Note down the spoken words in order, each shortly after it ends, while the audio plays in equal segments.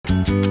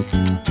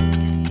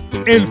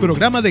El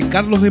programa de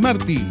Carlos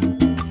Demarty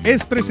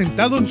es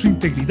presentado en su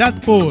integridad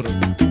por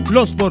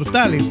Los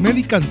Portales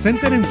Medical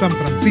Center en San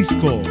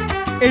Francisco,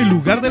 el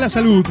lugar de la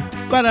salud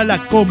para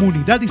la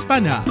comunidad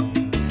hispana.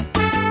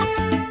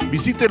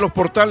 Visite Los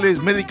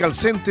Portales Medical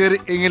Center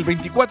en el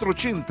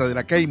 2480 de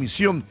la calle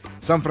Misión,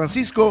 San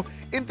Francisco,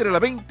 entre la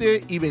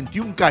 20 y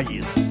 21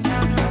 calles.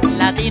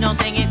 Latinos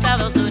en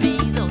Estados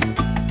Unidos,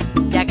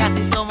 ya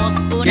casi somos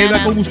una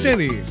Queda con nación.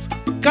 ustedes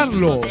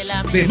Carlos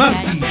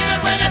Demarty.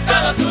 En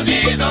Estados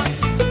Unidos,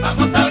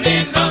 vamos a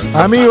unirnos.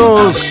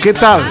 Amigos, ¿qué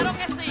tal?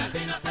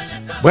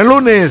 Buen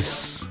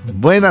lunes,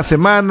 buena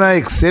semana,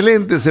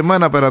 excelente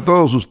semana para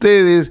todos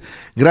ustedes.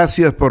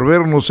 Gracias por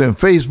vernos en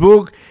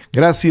Facebook,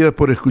 gracias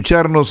por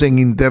escucharnos en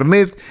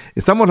internet.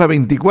 Estamos las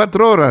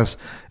 24 horas.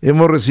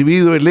 Hemos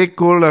recibido el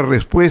eco, la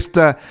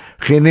respuesta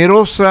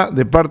generosa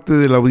de parte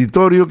del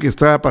auditorio que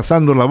está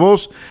pasando la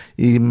voz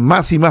y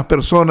más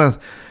personas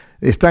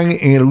están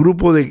en el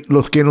grupo de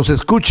los que nos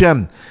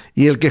escuchan,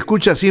 y el que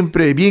escucha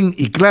siempre bien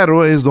y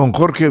claro es don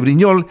Jorge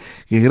Briñol,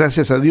 que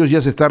gracias a Dios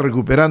ya se está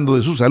recuperando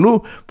de su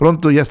salud.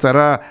 Pronto ya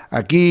estará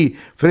aquí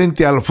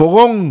frente al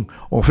fogón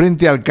o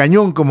frente al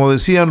cañón, como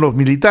decían los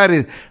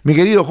militares. Mi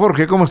querido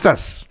Jorge, ¿cómo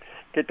estás?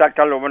 ¿Qué tal,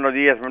 Carlos? Buenos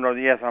días,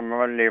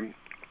 amable.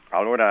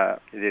 Ahora,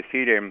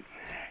 decir,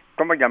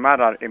 ¿cómo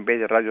llamar en vez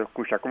de radio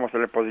escucha? ¿Cómo se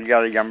le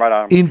podría llamar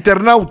a...?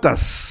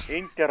 Internautas.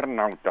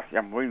 Internautas,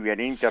 ya muy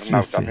bien,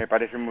 internautas, sí. Me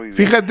parece muy bien.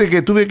 Fíjate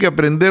que tuve que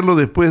aprenderlo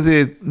después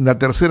de la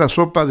tercera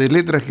sopa de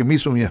letras que me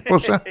hizo mi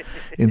esposa,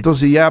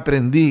 entonces ya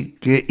aprendí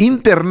que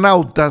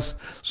internautas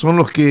son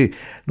los que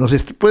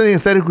nos pueden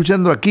estar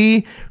escuchando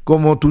aquí,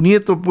 como tu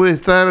nieto puede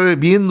estar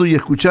viendo y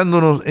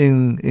escuchándonos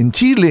en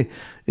Chile,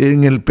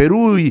 en el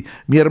Perú, y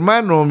mi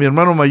hermano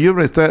mayor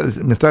me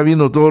está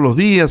viendo todos los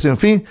días. En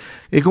fin,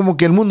 es como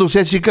que el mundo se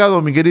ha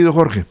achicado, mi querido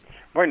Jorge.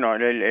 Bueno,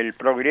 el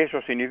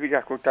progreso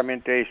significa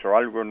justamente eso,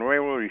 algo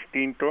nuevo,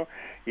 distinto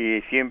y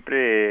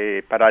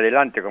siempre para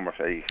adelante, como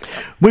se dice.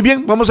 Muy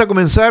bien, vamos a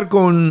comenzar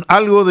con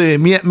algo de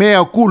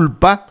mea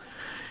culpa,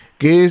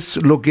 que es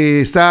lo que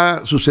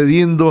está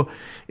sucediendo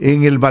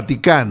en el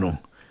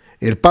Vaticano.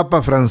 El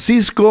Papa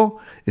Francisco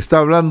está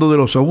hablando de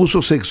los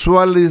abusos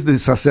sexuales de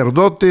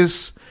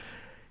sacerdotes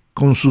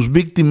con sus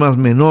víctimas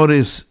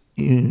menores,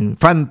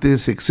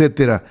 infantes,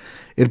 etcétera.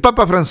 El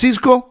Papa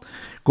Francisco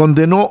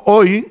condenó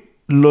hoy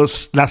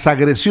las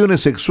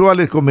agresiones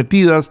sexuales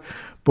cometidas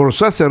por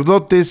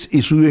sacerdotes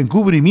y su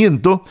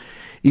encubrimiento,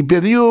 y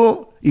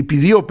pidió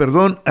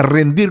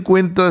rendir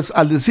cuentas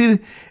al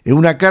decir en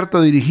una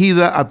carta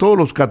dirigida a todos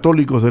los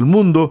católicos del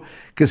mundo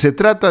que se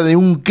trata de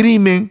un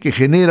crimen que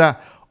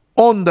genera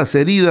hondas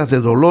heridas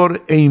de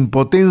dolor e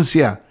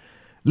impotencia.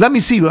 La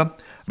misiva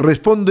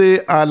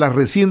responde a las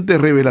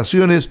recientes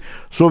revelaciones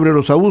sobre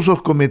los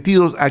abusos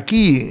cometidos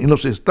aquí en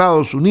los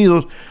Estados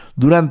Unidos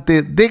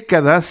durante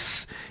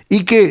décadas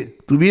y que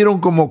tuvieron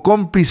como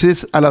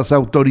cómplices a las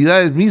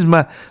autoridades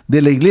mismas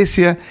de la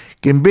Iglesia,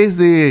 que en vez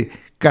de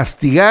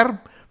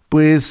castigar,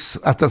 pues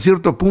hasta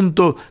cierto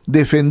punto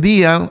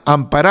defendían,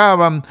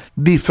 amparaban,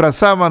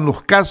 disfrazaban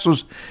los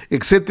casos,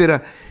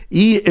 etcétera,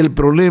 y el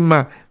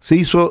problema se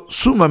hizo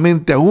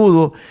sumamente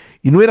agudo.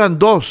 Y no eran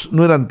dos,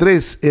 no eran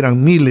tres,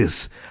 eran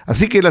miles.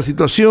 Así que la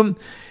situación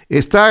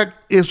está,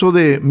 eso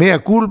de mea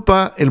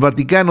culpa. El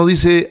Vaticano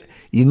dice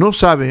y no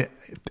sabe,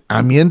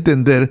 a mi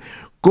entender,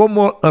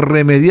 cómo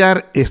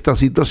remediar esta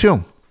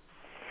situación.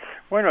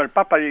 Bueno, el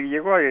Papa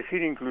llegó a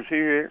decir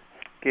inclusive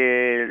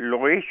que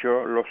lo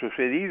hecho, lo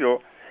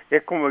sucedido,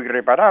 es como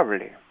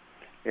irreparable.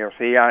 O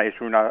sea, es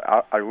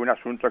algún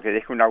asunto que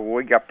deja una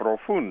huella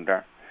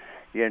profunda.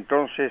 Y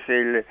entonces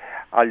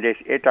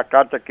esta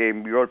carta que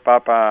envió el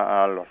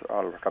Papa a los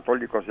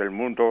católicos del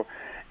mundo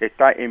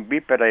está en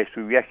víspera de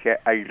su viaje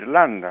a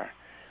Irlanda,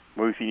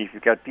 muy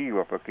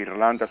significativo, porque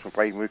Irlanda es un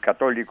país muy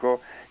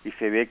católico y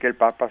se ve que el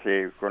Papa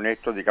con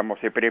esto, digamos,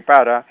 se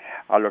prepara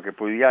a lo que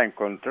pudiera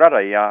encontrar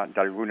allá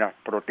de algunas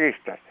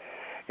protestas.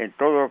 En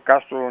todo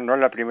caso, no es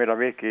la primera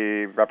vez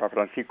que el Papa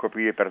Francisco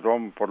pide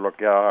perdón por lo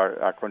que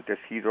ha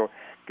acontecido,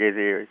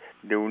 que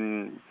de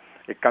un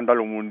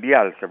escándalo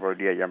mundial se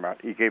podría llamar,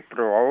 y que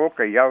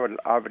provoca y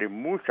abre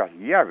muchas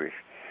llaves,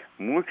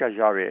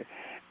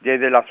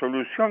 desde la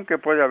solución que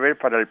puede haber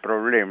para el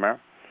problema,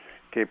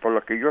 que por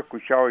lo que yo he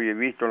escuchado y he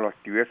visto en los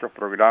diversos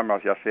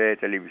programas, ya sea de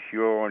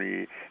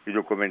televisión y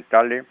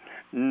documentales,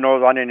 no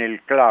dan en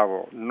el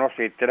clavo, no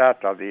se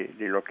trata de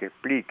lo que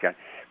explican,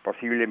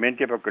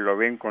 posiblemente porque lo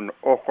ven con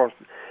ojos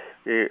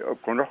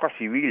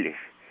civiles,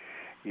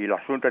 y el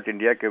asunto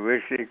tendría que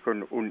verse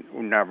con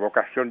una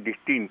vocación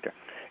distinta.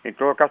 En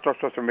todo caso,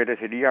 eso se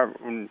merecería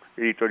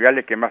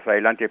editoriales que más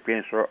adelante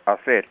pienso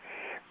hacer.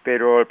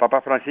 Pero el Papa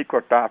Francisco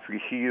está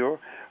afligido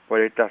por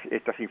estas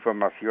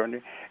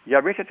informaciones, y a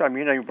veces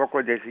también hay un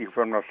poco de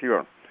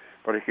desinformación.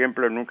 Por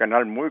ejemplo, en un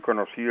canal muy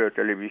conocido de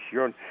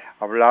televisión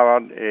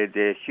hablaban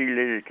de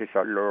Chile,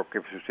 lo que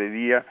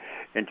sucedía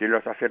entre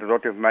los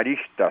sacerdotes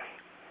maristas.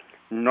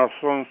 No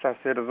son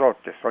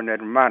sacerdotes, son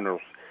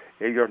hermanos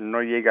ellos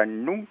no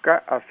llegan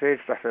nunca a ser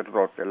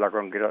sacerdotes.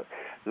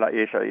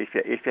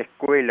 Esa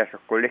escuela,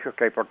 esos colegios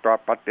que hay por todas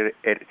partes,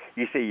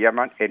 y se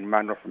llaman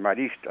hermanos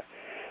maristas.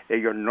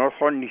 Ellos no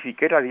son ni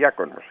siquiera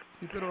diáconos.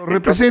 Pero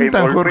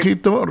representan,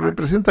 Jorgito,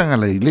 representan a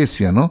la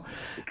iglesia, ¿no?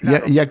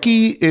 Claro. Y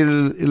aquí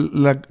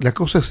las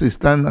cosas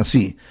están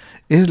así.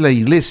 Es la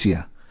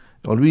iglesia.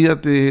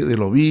 Olvídate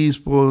del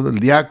obispo, del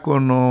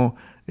diácono,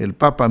 el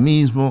papa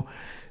mismo.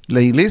 La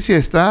iglesia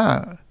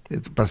está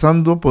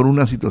pasando por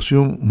una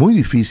situación muy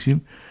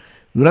difícil.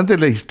 Durante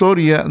la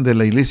historia de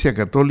la Iglesia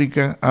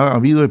Católica ha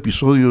habido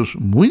episodios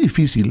muy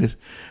difíciles,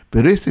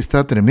 pero este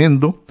está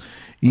tremendo.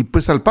 Y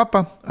pues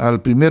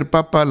al primer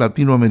papa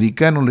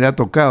latinoamericano le ha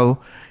tocado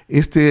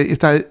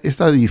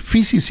esta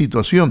difícil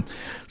situación.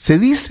 Se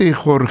dice,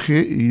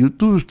 Jorge, y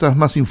tú estás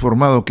más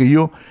informado que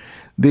yo,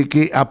 de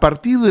que a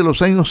partir de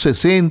los años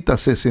 60,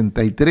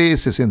 63,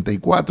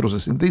 64,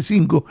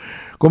 65,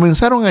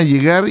 comenzaron a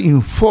llegar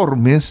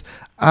informes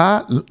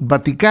al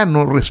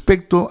Vaticano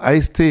respecto a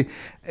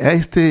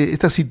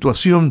esta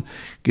situación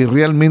que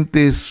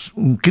realmente es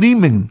un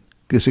crimen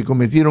que se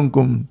cometieron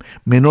con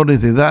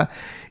menores de edad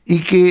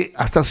y que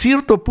hasta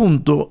cierto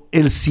punto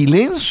el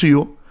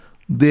silencio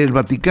del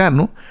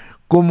Vaticano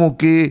como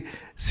que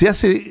se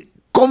hace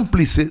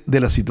cómplice de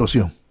la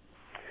situación.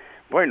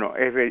 Bueno,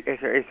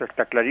 eso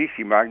está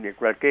clarísimo de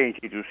cualquier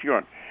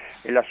institución.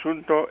 El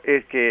asunto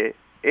es que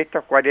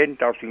estos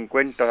 40 o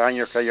 50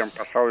 años que hayan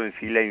pasado en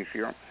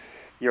silencio,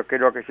 yo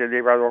creo que se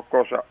debe a dos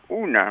cosas.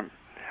 Una,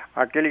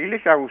 a que la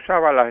Iglesia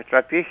usaba la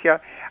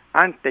estrategia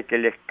antes que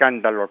el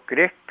escándalo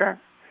crezca,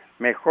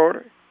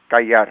 mejor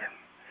callar.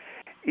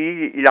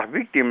 Y las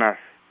víctimas,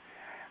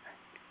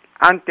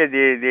 antes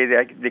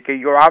de que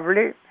yo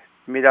hable,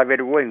 me da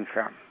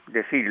vergüenza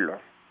decirlo.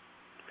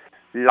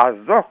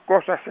 Las dos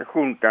cosas se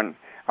juntan.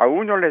 A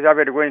uno les da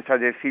vergüenza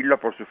decirlo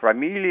por sus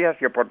familias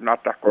y por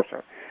otras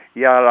cosas.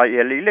 Y a la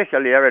iglesia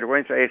le da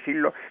vergüenza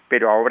decirlo,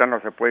 pero ahora no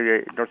se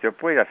puede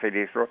hacer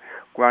eso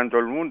cuando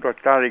el mundo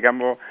está,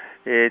 digamos,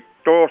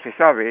 todo se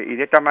sabe, y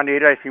de esta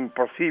manera es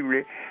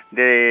imposible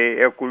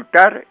de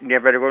ocultar ni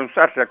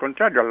avergonzarse. Al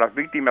contrario, las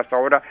víctimas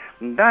ahora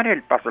dan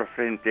el paso al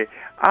frente,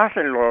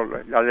 hacen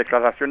las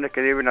declaraciones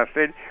que deben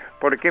hacer,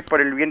 porque es por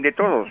el bien de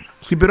todos.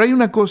 Sí, pero hay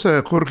una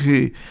cosa,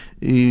 Jorge,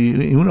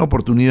 en una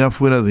oportunidad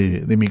fuera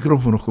de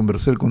micrófonos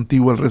conversar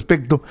contigo al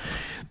respecto,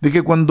 de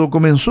que cuando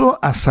comenzó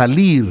a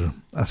salir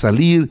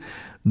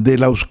de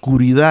la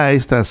oscuridad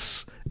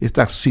estas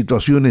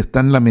situaciones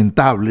tan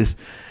lamentables,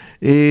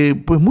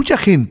 pues mucha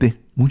gente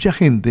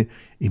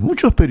y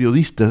muchos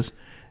periodistas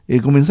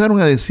comenzaron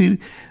a decir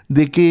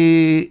de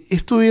que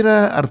esto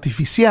era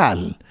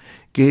artificial,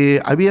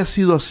 que había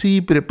sido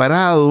así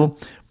preparado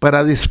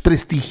para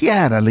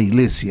desprestigiar a la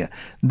iglesia,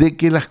 de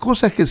que las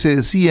cosas que se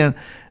decían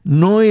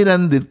no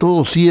eran de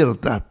todo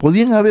ciertas,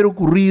 podían haber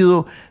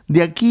ocurrido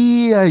de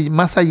aquí a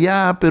más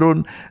allá, pero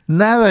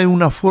nada en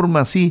una forma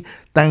así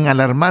tan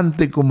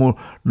alarmante como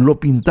lo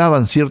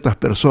pintaban ciertas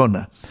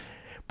personas.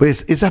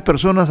 Pues esas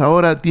personas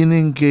ahora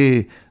tienen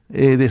que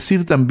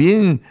decir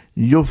también,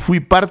 yo fui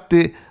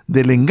parte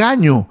del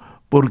engaño,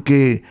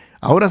 porque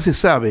ahora se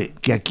sabe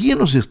que aquí en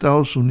los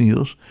Estados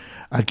Unidos,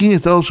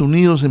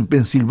 en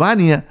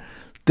Pensilvania,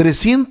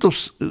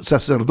 300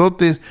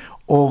 sacerdotes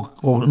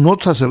o no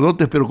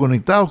sacerdotes, pero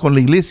conectados con la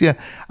iglesia,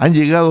 han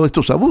llegado a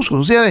estos abusos.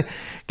 O sea,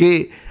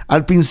 que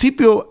al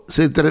principio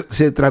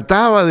se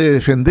trataba de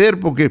defender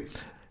porque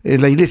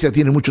la iglesia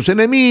tiene muchos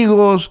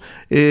enemigos,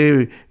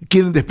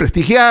 quieren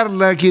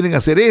desprestigiarla, quieren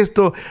hacer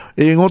esto.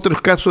 En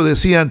otros casos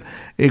decían,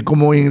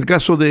 como en el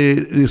caso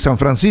de San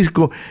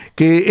Francisco,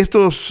 que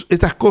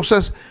estas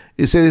cosas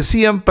se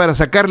decían para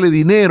sacarle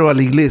dinero a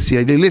la iglesia,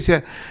 y la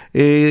iglesia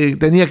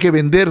tenía que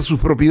vender sus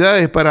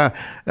propiedades para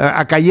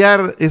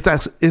acallar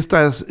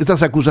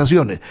estas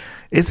acusaciones.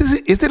 Esta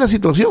es la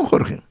situación,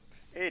 Jorge.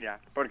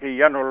 Porque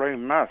ya no lo es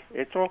más.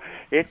 Esto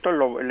es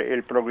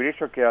el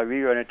progreso que ha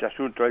habido en este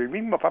asunto. El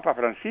mismo Papa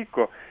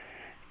Francisco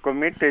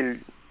comete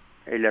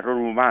el error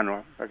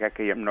humano,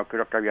 porque no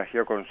creo que había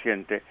sido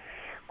consciente.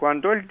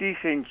 Cuando él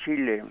dice en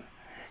Chile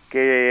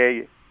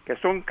que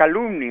son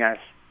calumnias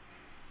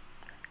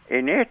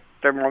en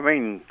este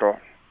momento,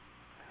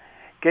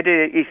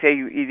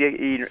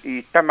 y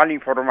está mal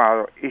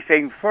informado, y se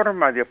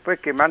informa después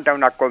que manda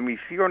una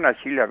comisión a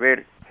Chile a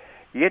ver,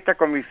 y esta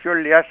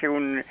comisión le hace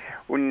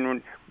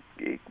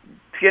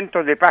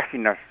cientos de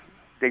páginas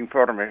de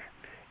informes,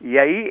 y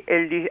ahí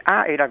él dice,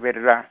 era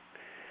verdad.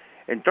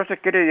 Entonces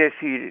quiere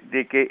decir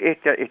de que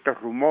estos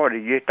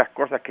rumores y estas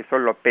cosas que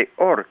son lo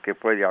peor que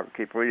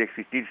puede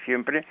existir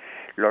siempre,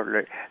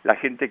 la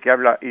gente que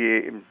habla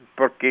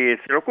porque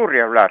se le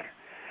ocurre hablar.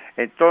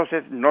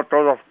 Entonces no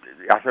todos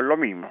hacen lo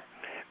mismo.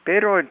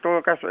 Pero en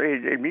todo caso,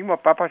 el mismo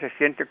Papa se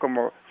siente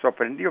como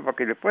sorprendido,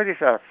 porque después de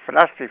esa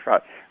frase,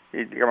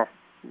 digamos,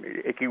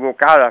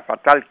 equivocada,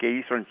 fatal, que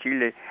hizo en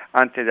Chile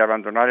antes de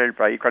abandonar el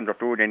país cuando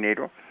estuvo en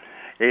enero,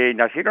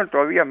 nacieron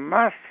todavía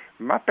más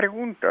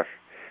preguntas,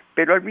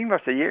 pero él mismo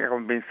se llega a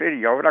convencer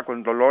y ahora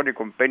con dolor y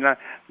con pena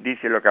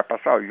dice lo que ha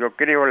pasado. Yo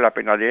creo en la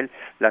pena de él.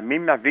 Las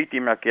mismas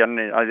víctimas que han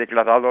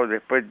declarado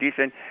después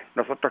dicen,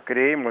 nosotros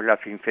creemos la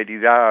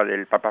sinceridad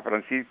del Papa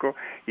Francisco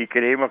y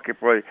creemos que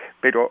puede,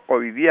 pero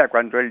hoy día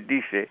cuando él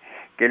dice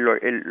que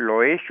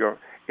lo hecho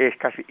es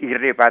casi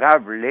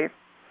irreparable,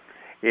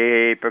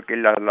 porque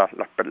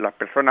las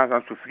personas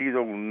han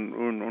sufrido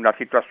una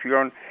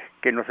situación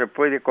que no se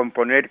puede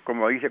componer,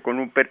 como dice,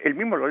 él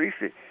mismo lo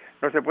dice,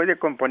 no se puede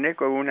componer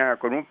con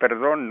un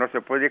perdón, no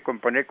se puede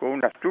componer con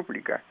una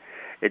súplica.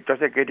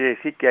 Entonces quiere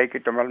decir que hay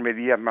que tomar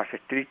medidas más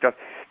estrictas.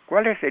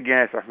 ¿Cuáles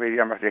serían esas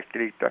medidas más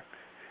estrictas?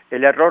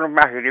 El error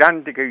más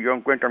grande que yo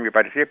encuentro, a mi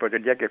parecer, pues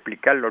tendría que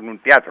explicarlo en un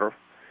teatro,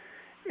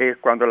 es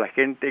cuando la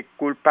gente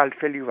culpa al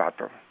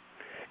celibato.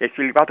 El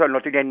celibato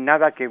no tiene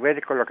nada que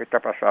ver con lo que está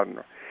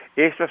pasando.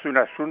 Eso es un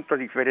asunto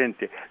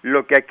diferente.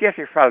 Lo que aquí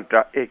hace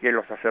falta es que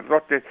los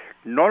sacerdotes,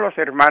 no los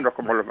hermanos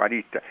como los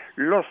maristas,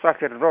 los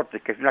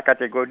sacerdotes, que es una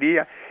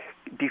categoría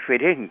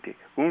diferente.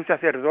 Un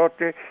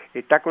sacerdote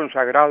está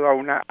consagrado a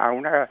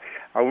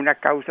una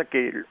causa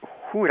que el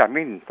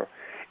juramento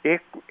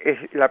es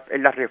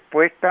la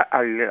respuesta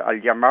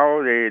al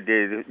llamado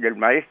del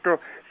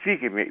maestro,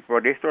 sígueme.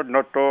 Por eso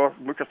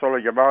muchos son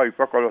los llamados y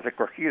pocos los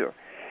escogidos.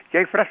 Y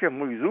hay frases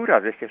muy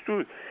duras de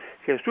Jesús.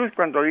 Jesús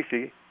cuando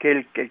dice que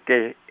el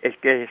que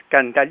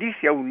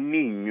escandalice a un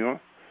niño,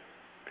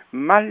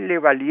 más le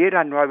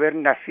valiera no haber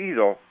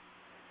nacido.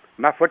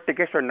 Más fuerte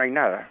que eso no hay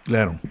nada.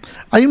 Claro.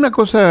 Hay una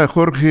cosa,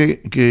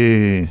 Jorge,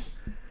 que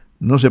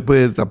no se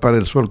puede tapar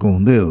el sol con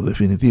un dedo,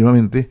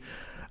 definitivamente.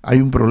 Hay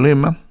un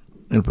problema.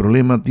 El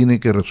problema tiene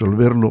que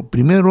resolverlo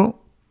primero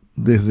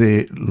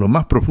desde lo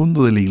más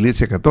profundo de la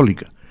Iglesia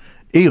Católica.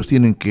 Ellos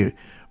tienen que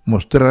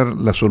mostrar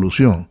la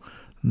solución,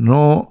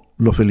 no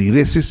los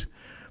feligreses,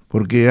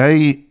 porque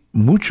hay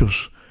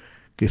muchos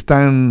que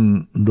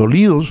están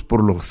dolidos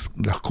por las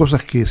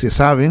cosas que se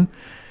saben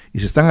y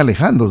se están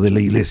alejando de la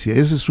Iglesia.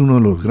 Ese es uno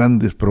de los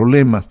grandes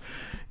problemas.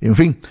 En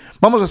fin,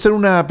 vamos a hacer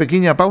una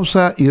pequeña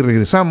pausa y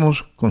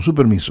regresamos con su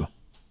permiso.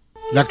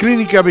 La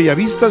Clínica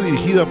Bellavista,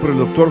 dirigida por el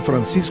doctor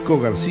Francisco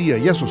García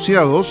y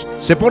asociados,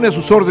 se pone a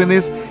sus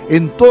órdenes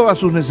en todas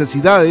sus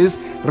necesidades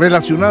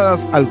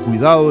relacionadas al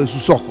cuidado de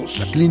sus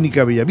ojos. La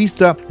Clínica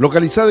Bellavista,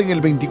 localizada en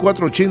el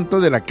 2480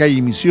 de la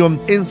calle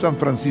Misión en San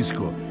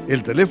Francisco.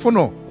 El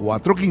teléfono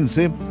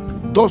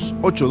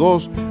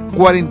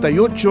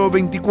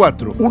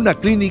 415-282-4824. Una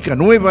clínica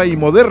nueva y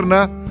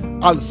moderna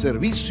al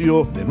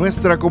servicio de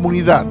nuestra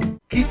comunidad.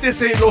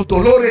 Quítese los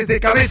dolores de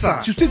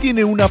cabeza. Si usted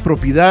tiene una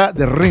propiedad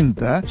de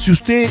renta, si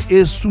usted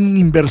es un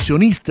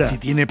inversionista, si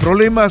tiene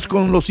problemas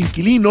con los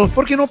inquilinos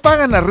porque no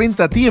pagan la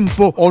renta a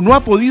tiempo o no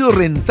ha podido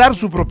rentar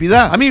su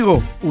propiedad,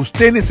 amigo,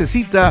 usted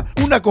necesita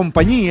una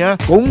compañía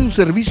con un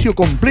servicio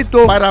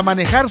completo para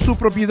manejar su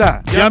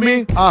propiedad.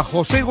 Llame a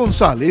José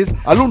González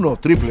al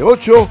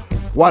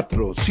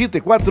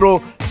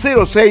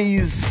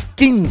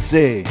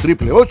 1-888-474-0615.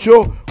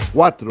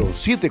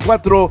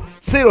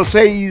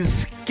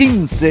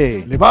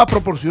 888-474-0615. Le va a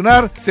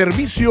proporcionar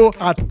servicio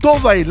a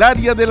toda el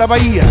área de la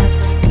bahía.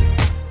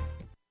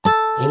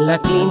 En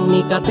la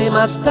clínica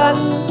Temascal,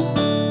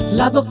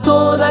 la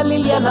doctora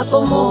Liliana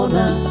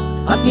Tomona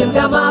atiende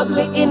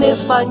amable en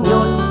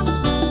español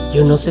y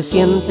uno se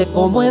siente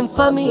como en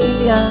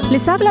familia.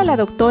 Les habla la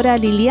doctora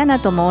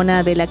Liliana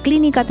Tomona de la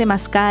Clínica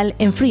Temascal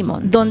en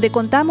Fremont, donde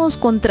contamos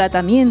con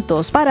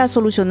tratamientos para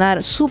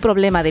solucionar su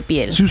problema de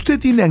piel. Si usted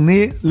tiene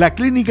acné, la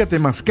Clínica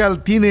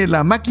Temascal tiene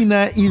la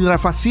máquina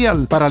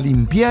hidrafacial para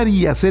limpiar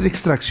y hacer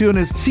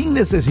extracciones sin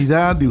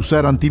necesidad de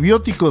usar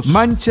antibióticos.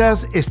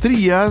 Manchas,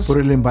 estrías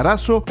por el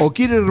embarazo o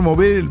quiere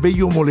remover el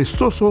vello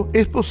molestoso,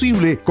 es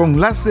posible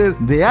con láser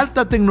de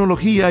alta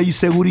tecnología y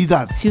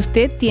seguridad. Si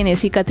usted tiene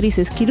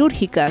cicatrices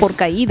quirúrgicas por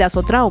caídas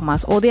o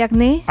traumas o de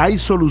acné, hay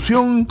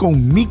solución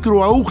con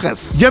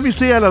microagujas. Llame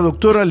usted a la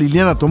doctora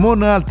Liliana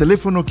Tomona al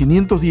teléfono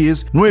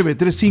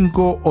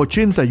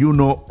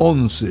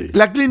 510-935-8111.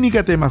 La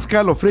Clínica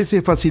Temascal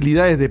ofrece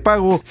facilidades de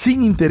pago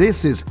sin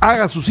intereses.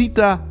 Haga su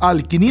cita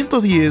al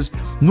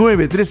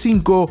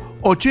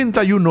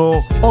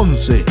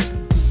 510-935-8111.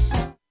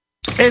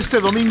 Este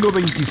domingo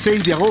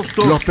 26 de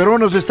agosto, los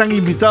peruanos están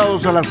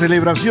invitados a la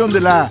celebración de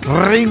la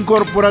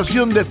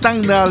reincorporación de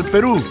Tacna al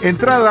Perú.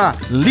 Entrada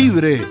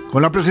libre,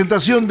 con la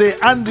presentación de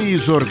Andy y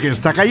su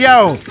orquesta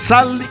Callao,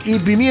 Sal y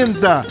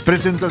Pimienta,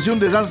 presentación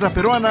de danzas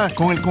peruanas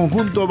con el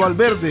conjunto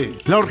Valverde,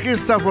 la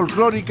orquesta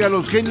folclórica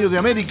Los Genios de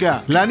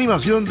América, la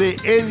animación de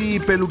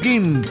Eddie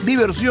Peluquín,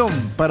 diversión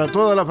para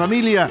toda la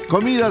familia,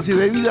 comidas y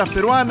bebidas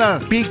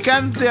peruanas,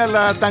 picante a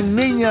la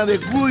tacneña de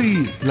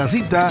Cuy. La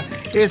cita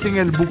es en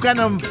el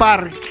Buchanan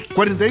Park,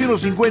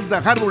 4150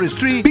 Harbor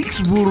Street,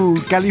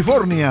 Pittsburgh,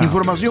 California.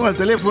 Información al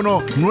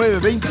teléfono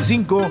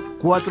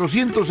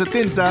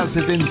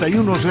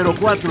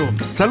 925-470-7104.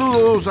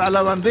 Saludos a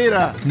la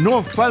bandera,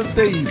 no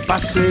falte y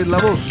pase la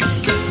voz.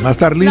 Va a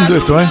estar lindo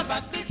esto,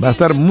 va a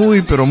estar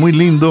muy, pero muy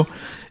lindo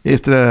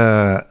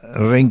esta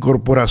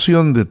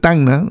reincorporación de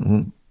Tacna,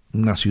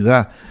 una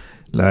ciudad,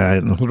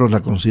 nosotros la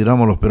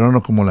consideramos los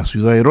peruanos como la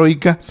ciudad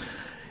heroica.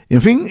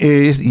 En fin,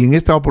 y en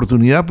esta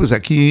oportunidad, pues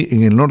aquí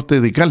en el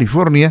norte de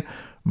California,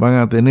 van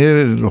a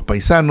tener los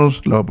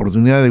paisanos la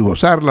oportunidad de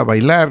gozarla,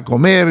 bailar,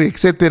 comer,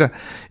 etcétera.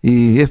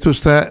 Y esto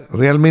está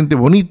realmente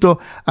bonito.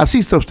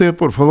 Asista usted,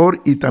 por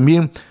favor, y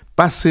también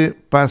pase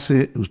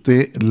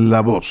usted la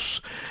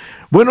voz.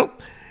 Bueno,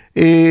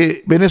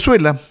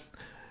 Venezuela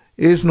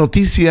es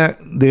noticia,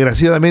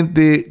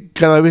 desgraciadamente,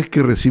 cada vez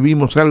que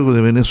recibimos algo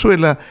de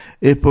Venezuela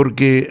es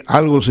porque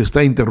algo se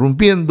está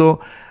interrumpiendo,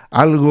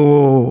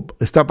 algo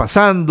está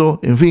pasando,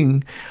 en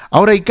fin.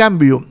 Ahora hay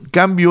cambio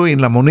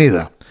en la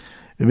moneda.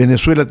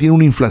 Venezuela tiene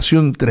una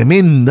inflación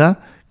tremenda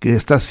que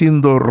está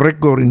haciendo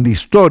récord en la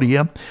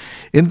historia.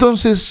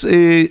 Entonces,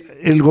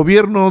 el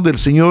gobierno del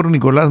señor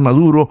Nicolás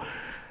Maduro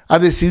ha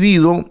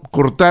decidido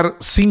cortar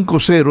 5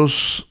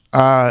 ceros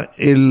a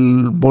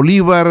el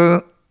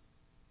Bolívar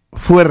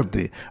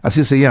fuerte,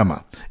 así se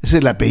llama, es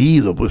el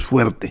apellido, pues,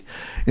 fuerte.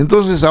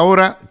 Entonces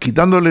ahora,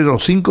 quitándole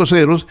los 5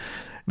 ceros,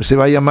 se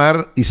va a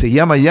llamar, y se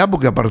llama ya,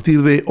 porque a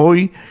partir de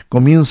hoy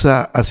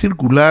comienza a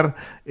circular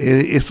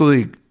esto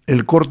de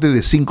el corte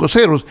de 5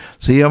 ceros,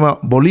 se llama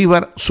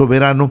Bolívar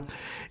soberano,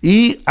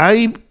 y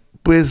hay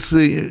pues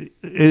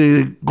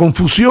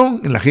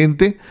confusión en la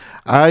gente,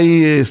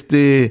 hay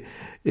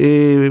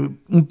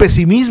un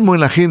pesimismo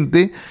en la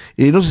gente,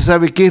 no se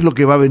sabe qué es lo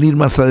que va a venir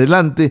más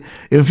adelante,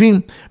 en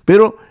fin,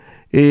 pero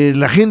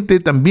la gente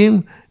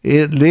también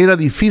le era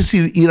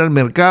difícil ir al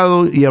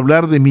mercado y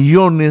hablar de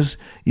millones,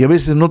 y a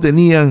veces no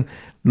tenían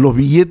los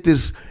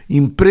billetes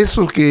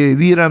impresos que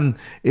dieran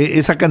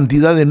esa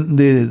cantidad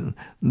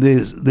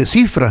de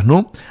cifras,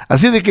 ¿no?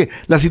 Así de que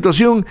la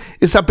situación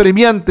es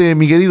apremiante,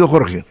 mi querido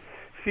Jorge.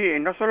 Sí,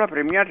 no solo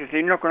apremiante,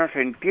 sino que no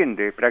se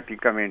entiende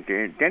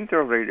prácticamente.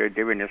 Dentro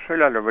de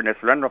Venezuela, los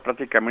venezolanos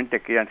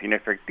prácticamente quedan sin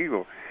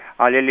efectivo.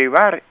 Al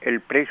elevar el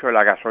precio de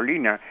la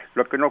gasolina,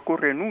 lo que no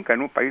ocurre nunca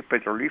en un país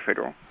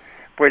petrolífero,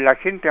 pues la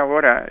gente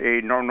ahora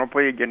no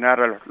puede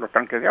llenar los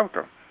tanques de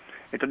autos,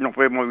 entonces no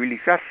puede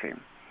movilizarse.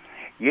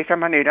 Y de esa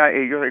manera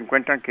ellos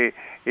encuentran que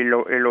es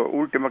lo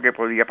último que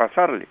podía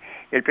pasarle.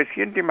 El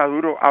presidente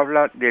Maduro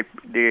habla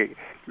de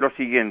lo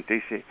siguiente,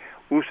 dice,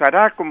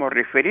 usará como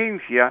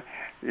referencia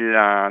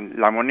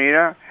la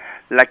moneda,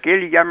 la que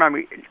él llama,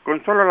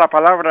 con solo la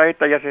palabra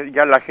esta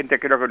ya la gente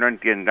creo que no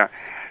entienda,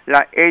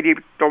 la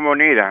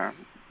criptomoneda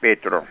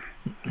Petro,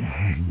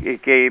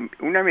 que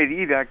una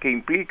medida que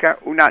implica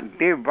una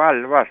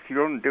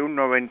devaluación de un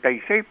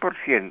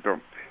 96%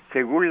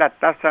 según la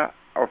tasa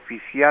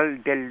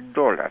oficial del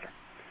dólar.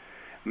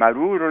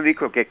 Maduro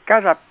dijo que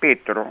cada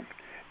petro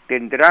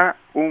tendrá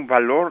un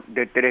valor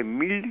de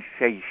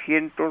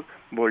 3.600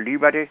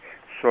 bolívares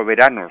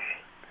soberanos,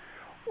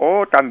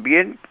 o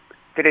también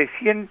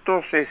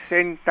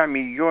 360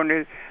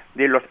 millones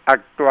de los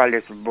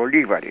actuales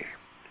bolívares,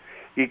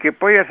 y que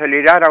puede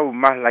acelerar aún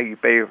más la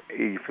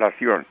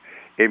hiperinflación.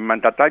 El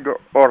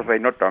mandatario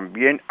ordenó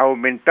también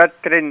aumentar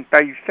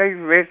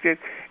 36 veces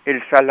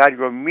el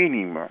salario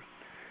mínimo,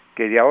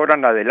 que de ahora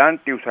en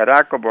adelante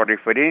usará como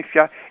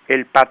referencia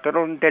el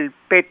patrón del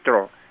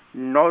petro,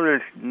 no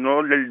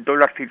del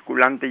dólar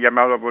circulante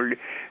llamado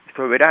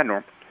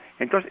soberano.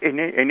 Entonces,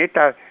 en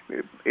esta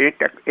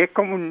es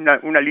como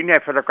una línea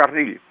de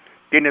ferrocarril,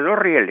 tiene 2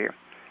 rieles.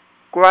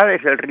 ¿Cuál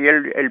es el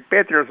riel? El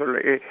petro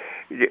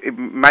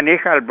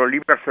maneja el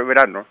bolívar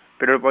soberano,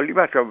 pero el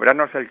bolívar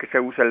soberano es el que se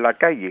usa en la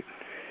calle.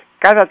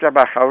 Cada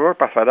trabajador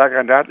pasará a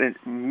ganar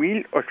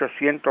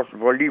 1.800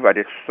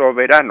 bolívares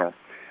soberanos.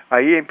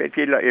 Ahí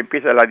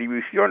empieza la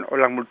división o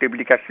la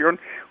multiplicación,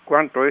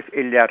 cuánto es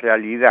en la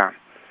realidad.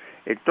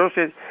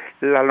 Entonces,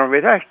 la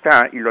novedad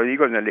está, y lo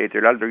digo en el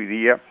editorial de hoy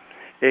día,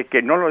 es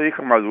que no lo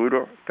dijo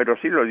Maduro, pero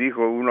sí lo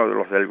dijo uno de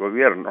los del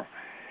gobierno,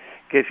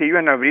 que se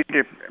iban a abrir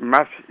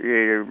más,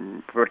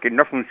 porque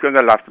no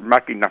funcionan las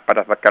máquinas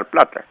para sacar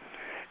plata.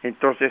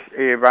 Entonces,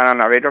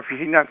 van a haber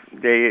oficinas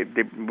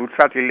de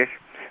bursátiles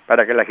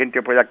para que la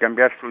gente pueda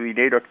cambiar su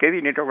dinero. ¿Qué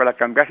dinero van a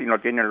cambiar si no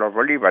tienen los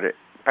bolívares?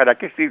 ¿Para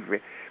qué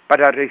sirve?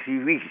 Para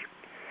recibir.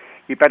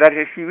 Y para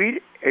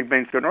recibir, él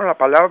mencionó la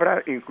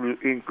palabra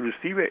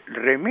inclusive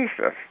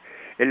remesas.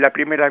 Es la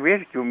primera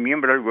vez que un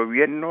miembro del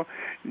gobierno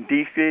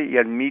dice y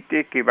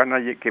admite que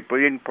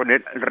pueden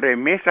poner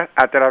remesas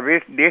a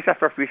través de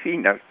esas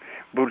oficinas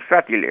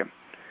bursátiles.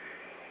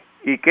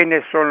 ¿Y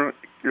quiénes son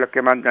los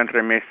que mandan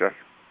remesas?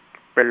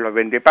 Pues los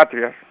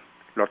vendepatrias,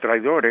 los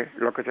traidores,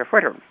 los que se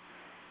fueron.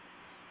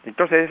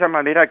 Entonces, de esa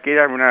manera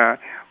queda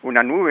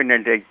una nube en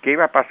el de qué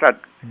va a pasar.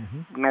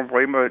 No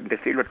podemos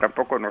decirlo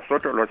tampoco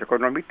nosotros. Los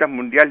economistas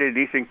mundiales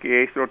dicen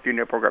que eso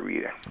tiene poca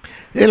vida.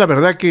 Es la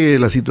verdad que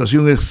la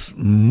situación es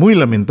muy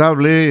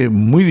lamentable,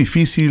 muy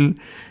difícil,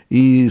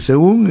 y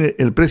según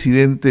el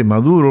presidente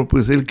Maduro,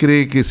 pues él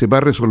cree que se va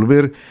a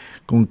resolver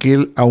con que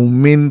él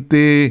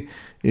aumente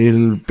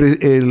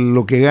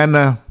lo que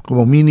gana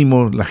como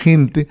mínimo la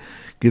gente,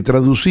 que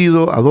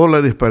traducido a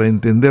dólares para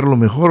entenderlo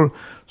mejor,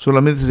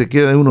 solamente se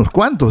queda en unos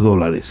cuantos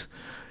dólares.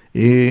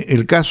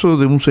 El caso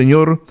de un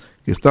señor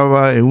que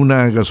estaba en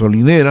una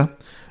gasolinera,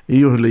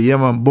 ellos le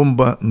llaman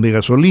bomba de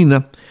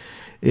gasolina,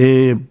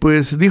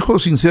 pues dijo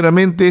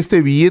sinceramente,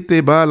 este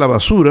billete va a la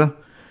basura,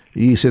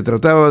 y se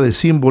trataba de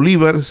 100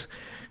 bolívares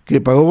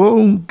que pagó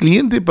un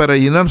cliente para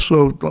llenar su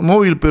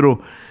automóvil,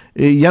 pero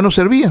ya no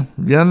servía.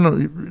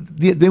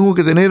 Tengo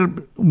que tener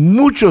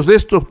muchos de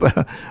estos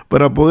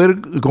para poder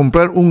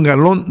comprar un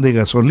galón de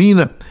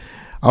gasolina.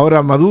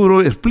 Ahora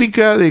Maduro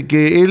explica de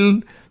que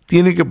él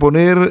tiene que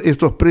poner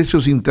estos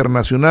precios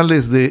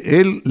internacionales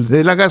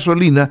de la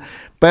gasolina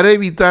para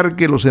evitar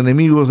que los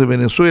enemigos de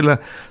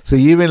Venezuela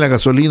se lleven la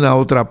gasolina a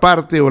otra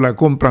parte o la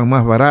compran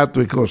más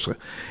barato y cosas.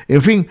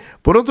 En fin,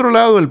 por otro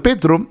lado, el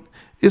petro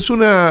es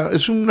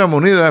una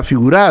moneda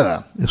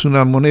figurada, es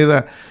una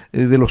moneda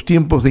de los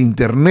tiempos de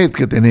Internet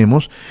que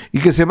tenemos y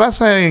que se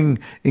basa en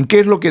qué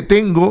es lo que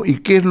tengo y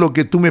qué es lo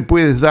que tú me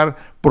puedes dar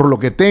por lo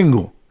que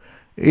tengo.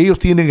 Ellos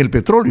tienen el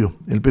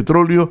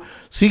petróleo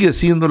sigue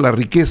siendo la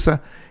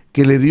riqueza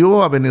que le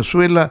dio a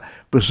Venezuela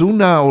pues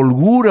una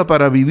holgura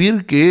para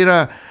vivir que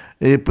era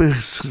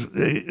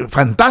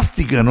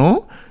fantástica,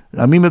 ¿no?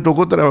 A mí me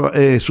tocó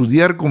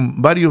estudiar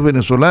con varios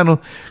venezolanos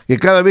que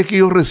cada vez que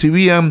ellos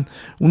recibían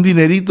un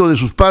dinerito de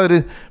sus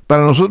padres,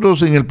 para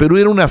nosotros en el Perú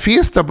era una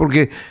fiesta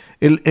porque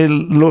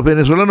los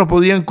venezolanos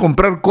podían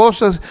comprar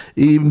cosas,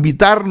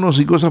 invitarnos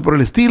y cosas por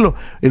el estilo.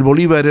 El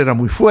bolívar era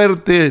muy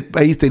fuerte, el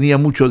país tenía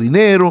mucho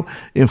dinero,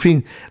 en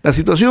fin, la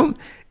situación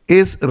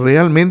es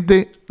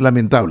realmente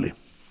lamentable.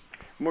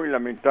 Muy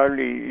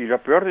lamentable y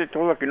lo peor de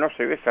todo es que no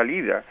se ve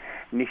salida,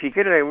 ni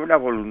siquiera de una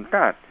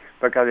voluntad,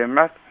 porque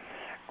además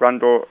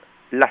cuando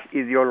las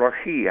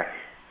ideologías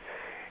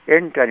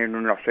entran en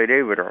unos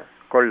cerebros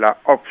con la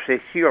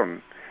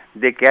obsesión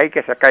de que hay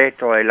que sacar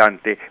esto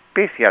adelante,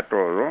 pese a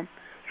todo,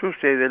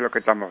 sucede lo que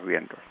estamos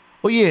viendo.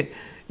 Oye,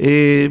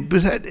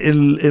 pues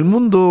el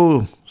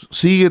mundo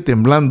sigue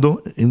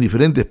temblando en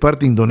diferentes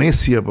partes.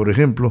 Indonesia, por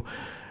ejemplo,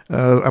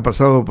 ha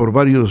pasado por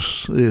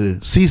varios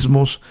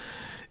sismos.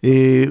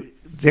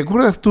 ¿Te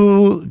acuerdas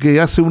tú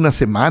que hace unas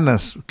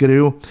semanas,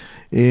 creo,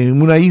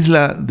 en una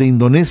isla de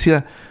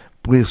Indonesia,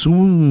 pues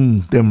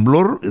un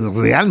temblor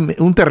real,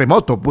 un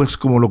terremoto, pues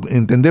como lo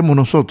entendemos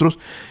nosotros,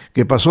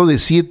 que pasó de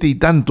 7 y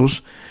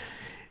tantos?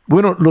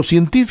 Bueno, los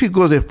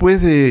científicos,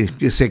 después de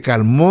que se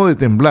calmó de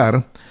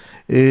temblar,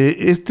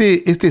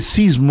 este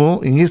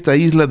sismo en esta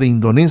isla de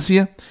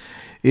Indonesia,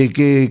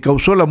 que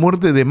causó la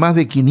muerte de más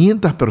de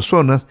 500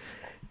 personas,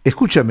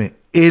 escúchame,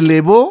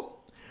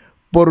 elevó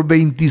por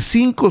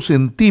 25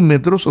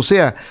 centímetros, o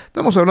sea,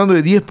 estamos hablando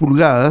de 10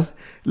 pulgadas,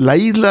 la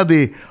isla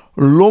de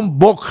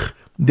Lombok,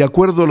 de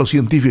acuerdo a los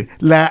científicos,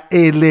 la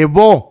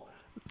elevó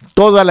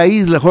toda la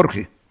isla,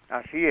 Jorge.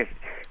 Así es,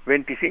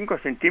 25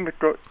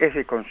 centímetros es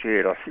de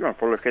consideración.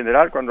 Por lo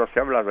general, cuando se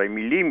habla de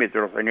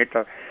milímetros en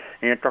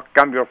estos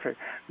cambios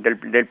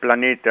del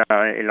planeta,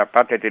 en la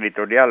parte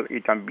territorial,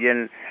 y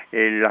también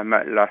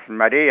las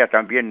mareas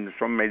también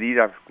son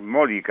medidas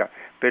módicas,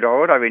 pero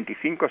ahora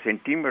 25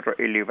 centímetros,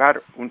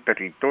 elevar un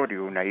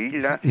territorio, una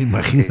isla,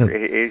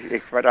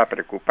 es para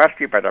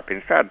preocuparse y para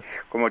pensar.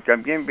 Como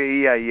también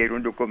veía ayer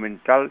un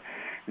documental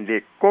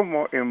de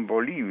cómo en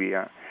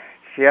Bolivia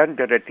se han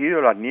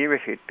derretido las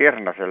nieves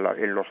eternas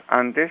en los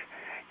Andes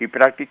y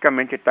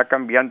prácticamente está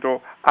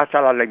cambiando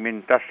hasta la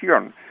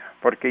alimentación,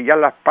 porque ya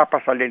las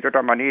papas salen de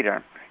otra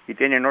manera y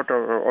tienen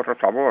otro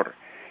sabor,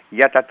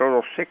 ya está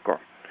todo seco.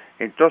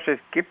 Entonces,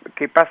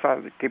 ¿qué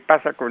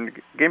pasa con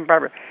quién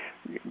va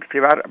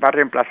a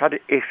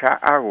reemplazar esa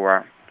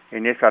agua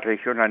en esa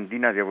región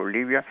andina de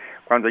Bolivia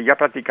cuando ya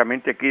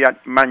prácticamente quedan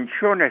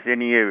manchones de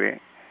nieve,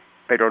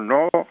 pero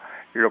no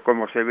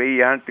como se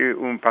veía antes,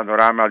 un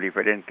panorama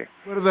diferente?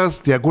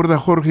 ¿Te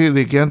acuerdas, Jorge,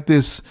 de que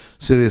antes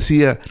se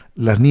decía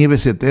las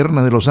nieves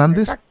eternas de los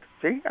Andes? Exacto.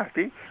 Sí,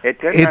 así.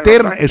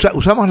 Eterna,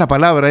 usamos la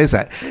palabra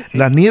esa, sí.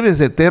 Las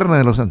nieves eternas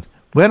de los Andes.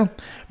 Bueno,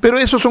 pero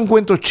esos son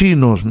cuentos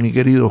chinos, mi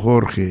querido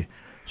Jorge.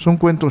 Son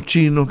cuentos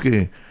chinos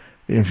que,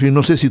 en fin,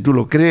 no sé si tú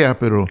lo creas,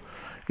 pero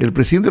el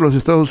presidente de los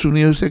Estados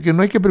Unidos dice que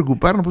no hay que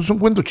preocuparnos, pues son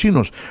cuentos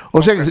chinos.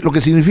 O sea, lo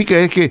que significa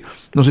es que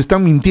nos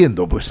están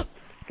mintiendo, pues.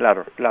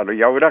 Claro,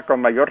 y ahora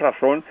con mayor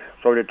razón,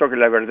 sobre todo que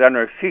la verdad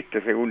no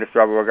existe, según su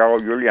abogado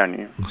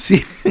Giuliani.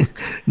 Sí,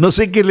 no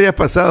sé qué le ha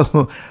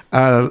pasado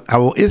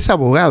es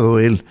abogado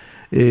él,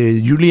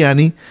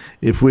 Giuliani,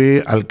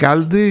 fue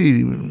alcalde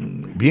y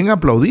bien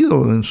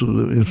aplaudido en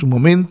su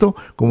momento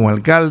como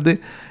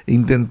alcalde,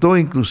 intentó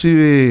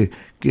inclusive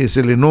que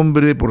se le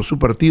nombre por su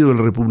partido, el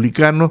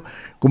republicano,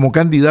 como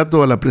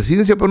candidato a la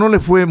presidencia, pero no le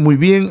fue muy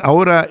bien.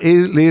 Ahora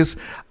él es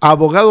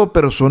abogado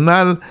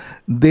personal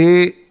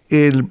de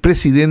el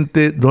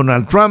presidente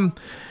Donald Trump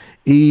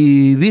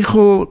y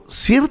dijo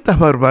ciertas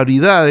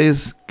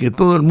barbaridades que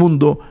todo el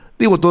mundo,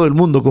 digo todo el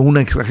mundo con una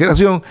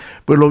exageración,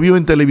 pues lo vio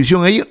en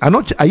televisión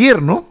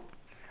ayer, ¿no?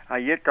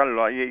 Ayer,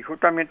 Carlos, y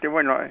justamente,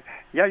 bueno,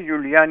 ya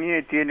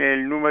Giuliani tiene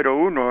el número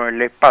 1 en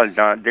la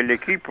espalda del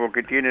equipo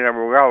que tiene de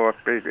abogados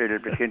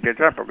el presidente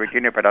Trump, porque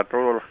tiene para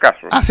todos los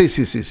casos.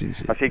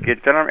 Sí. Así que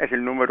Trump es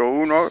el número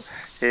 1,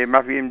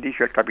 más bien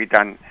dicho el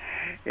capitán.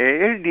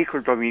 Él dijo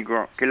el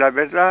domingo que la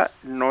verdad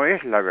no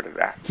es la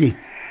verdad. Sí.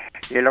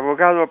 El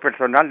abogado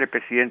personal del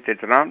presidente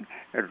Trump,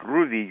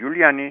 Rudy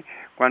Giuliani,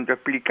 cuando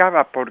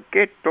explicaba por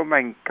qué toma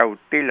en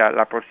cautela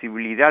la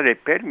posibilidad de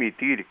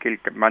permitir que el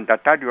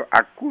mandatario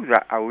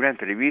acuda a una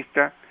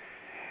entrevista,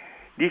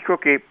 dijo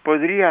que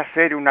podría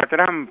ser una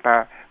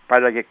trampa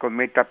para que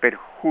cometa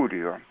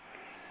perjurio.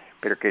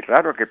 Pero que es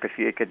raro que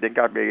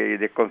tenga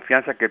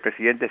desconfianza que el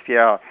presidente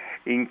sea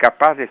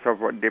incapaz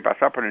de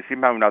pasar por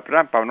encima de una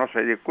trampa o no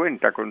se dé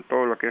cuenta con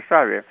todo lo que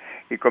sabe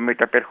y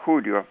cometa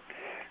perjurio.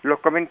 Los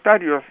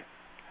comentarios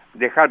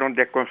dejaron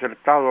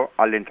desconcertado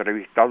al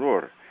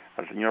entrevistador,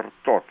 al señor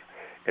Todd,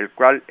 el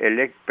cual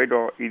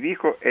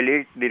dijo el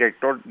ex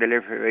director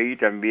del FBI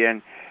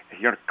también, el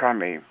señor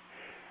Comey.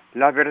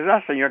 La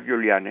verdad, señor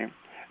Giuliani,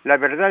 la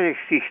verdad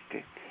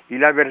existe y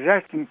la verdad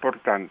es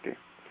importante.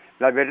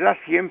 La verdad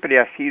siempre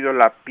ha sido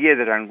la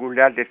piedra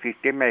angular del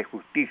sistema de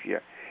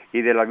justicia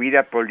y de la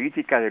vida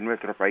política de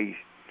nuestro país.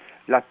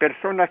 Las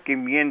personas que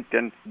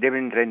mienten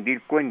deben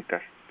rendir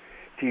cuentas.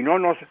 Si no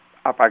nos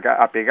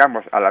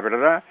apegamos a la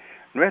verdad,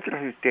 nuestro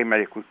sistema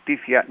de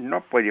justicia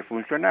no puede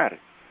funcionar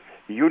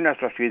y una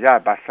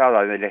sociedad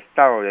basada en el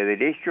Estado de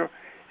Derecho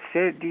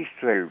se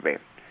disuelve.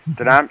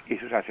 Trump y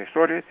sus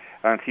asesores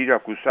han sido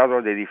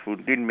acusados de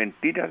difundir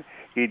mentiras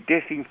y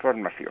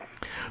desinformación.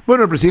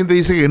 Bueno, el presidente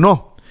dice que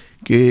no,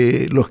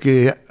 que los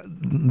que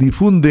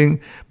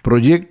difunden,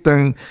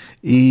 proyectan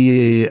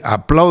y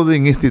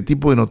aplauden este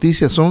tipo de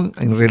noticias son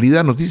en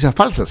realidad noticias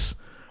falsas.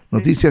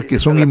 Noticias que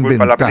son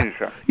inventadas.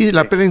 Y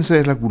la prensa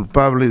es la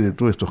culpable de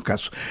todos estos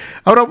casos.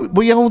 Ahora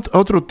voy a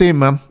otro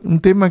tema, un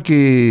tema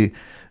que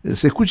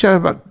se escucha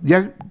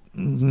ya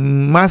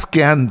más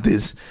que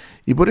antes.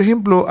 Y por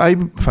ejemplo, hay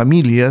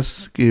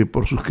familias que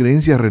por sus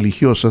creencias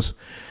religiosas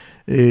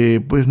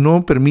pues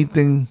no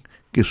permiten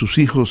que sus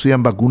hijos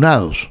sean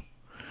vacunados,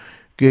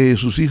 que a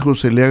sus hijos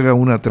se le haga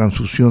una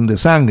transfusión de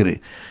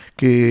sangre,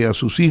 que a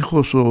sus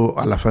hijos o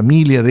a la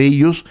familia de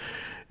ellos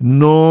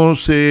no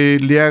se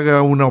le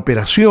haga una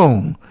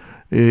operación,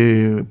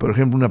 por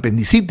ejemplo, una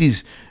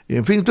apendicitis,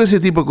 en fin, todo ese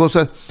tipo de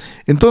cosas.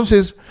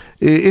 Entonces,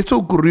 esto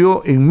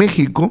ocurrió en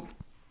México,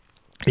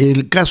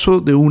 el caso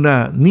de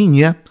una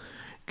niña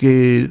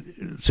que,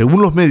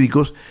 según los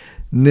médicos,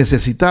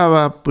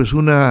 necesitaba pues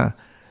una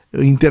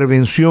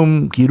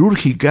intervención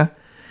quirúrgica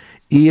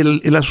y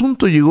el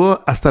asunto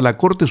llegó hasta la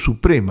Corte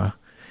Suprema.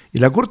 Y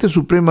la Corte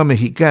Suprema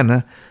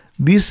mexicana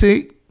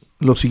dice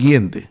lo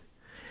siguiente,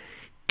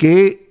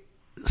 que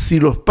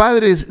si los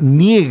padres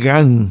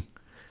niegan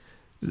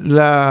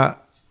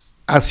la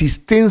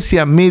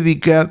asistencia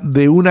médica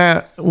de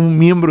un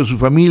miembro de su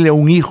familia,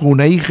 un hijo,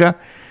 una hija,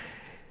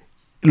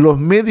 los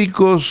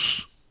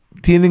médicos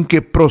tienen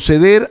que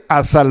proceder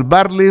a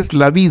salvarles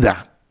la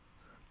vida.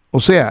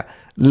 O sea,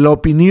 la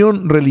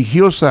opinión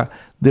religiosa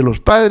de los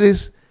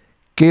padres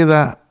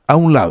queda a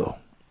un lado.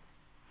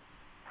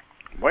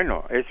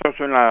 Bueno, eso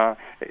suena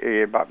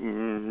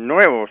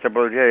nuevo, se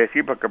podría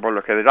decir, porque por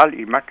lo general,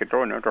 y más que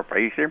todo en otros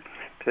países,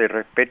 se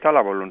respeta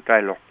la voluntad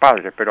de los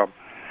padres, pero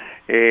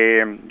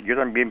yo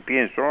también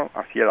pienso,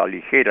 así a la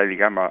ligera,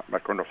 digamos,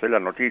 al conocer la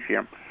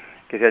noticia,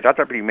 que se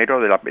trata primero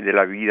de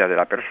la vida de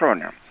la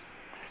persona.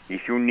 Y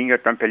si un niño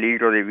está en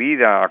peligro de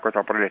vida,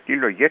 cosas por el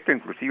estilo, y esto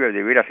inclusive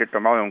debería ser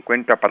tomado en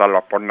cuenta para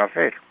los por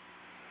nacer.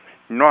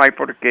 No hay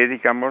por qué,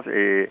 digamos,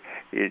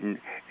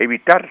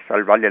 evitar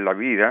salvarle la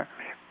vida,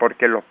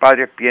 porque los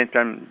padres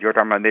piensan de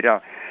otra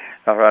manera.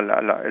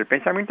 El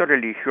pensamiento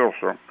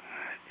religioso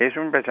es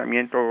un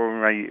pensamiento,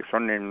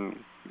 son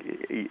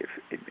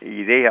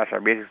ideas, a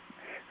veces,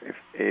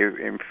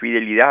 en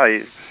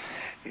fidelidades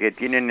que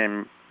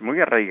tienen muy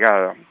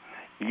arraigadas.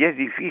 Y es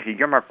difícil,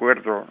 yo me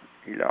acuerdo,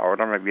 y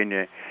ahora me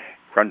viene,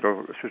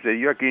 cuando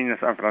sucedió aquí en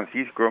San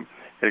Francisco,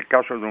 el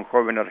caso de un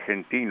joven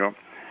argentino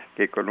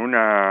que con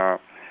una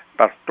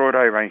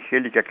pastora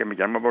evangélica que me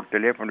llamó por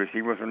teléfono,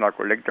 hicimos una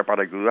colecta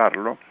para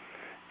ayudarlo.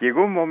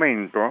 Llegó un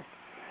momento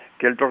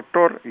que el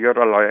doctor, y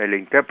ahora el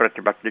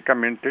intérprete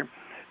prácticamente,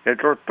 el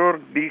doctor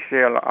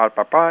dice al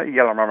papá y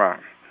a la mamá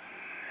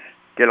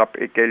que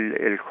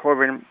el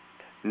joven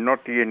no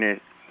tiene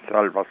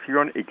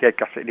salvación y que hay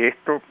que hacer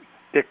esto,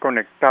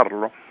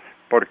 desconectarlo,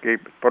 porque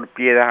por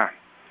piedad,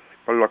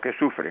 por lo que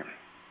sufre.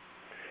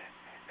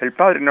 El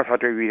padre no se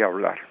atrevía a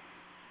hablar.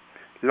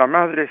 La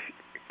madre,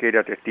 que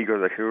era testigo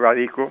de Jehová,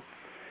 dijo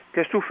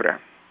que sufra.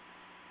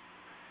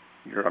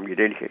 Yo la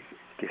miré y dije,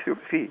 que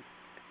sí.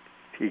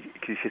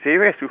 Si se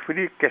debe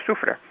sufrir, que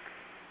sufra.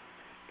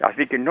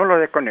 Así que no lo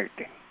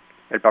desconecten.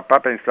 El papá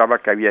pensaba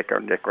que había que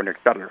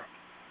desconectarlo.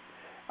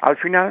 Al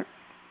final,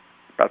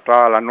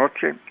 pasada la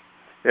noche,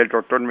 el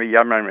doctor me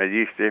llama y me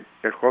dice,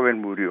 el joven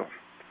murió.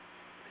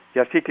 Y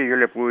así que yo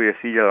le pude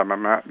decir a la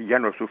mamá, ya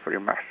no sufre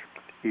más.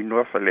 Y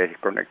no se le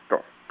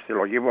desconectó, se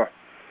lo llevó.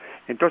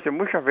 Entonces,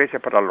 muchas veces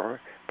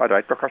para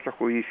estos casos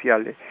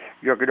judiciales,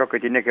 yo creo que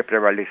tiene que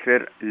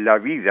prevalecer la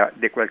vida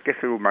de cualquier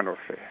ser humano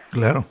sea.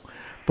 Claro.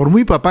 Por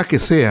muy papás que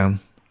sean,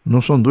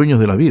 no son dueños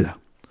de la vida.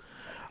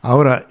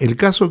 Ahora, el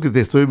caso que te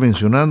estoy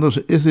mencionando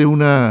es de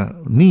una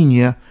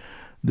niña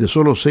de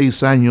solo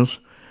 6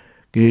 años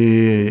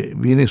que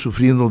viene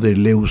sufriendo de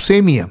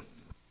leucemia.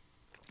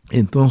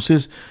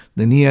 Entonces,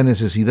 tenía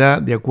necesidad,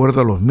 de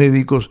acuerdo a los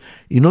médicos,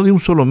 y no de un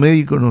solo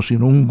médico, no,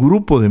 sino un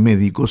grupo de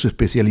médicos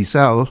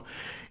especializados,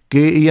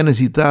 que ella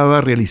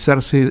necesitaba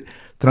realizarse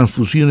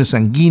transfusiones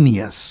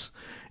sanguíneas.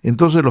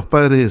 Entonces los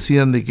padres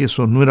decían de que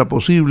eso no era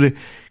posible,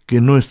 que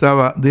no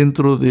estaba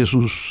dentro de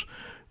sus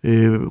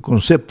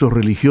conceptos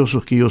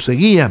religiosos que ellos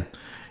seguían.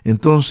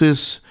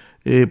 Entonces,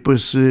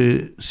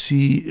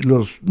 si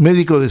los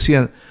médicos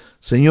decían,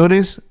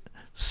 señores,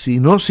 si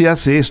no se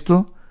hace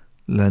esto,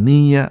 la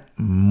niña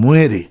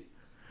muere.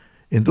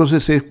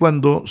 Entonces es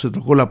cuando se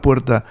tocó la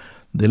puerta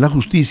de la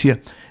justicia,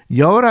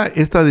 y ahora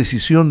esta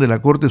decisión de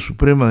la Corte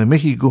Suprema de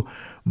México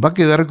va a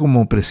quedar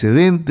como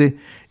precedente,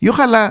 y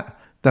ojalá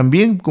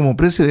también como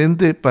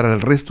precedente para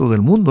el resto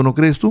del mundo, ¿no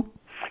crees tú?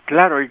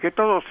 Claro, y que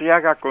todo se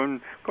haga con,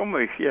 como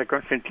decía,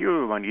 con sentido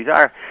de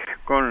humanidad,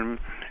 con,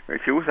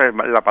 se usa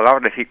la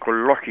palabra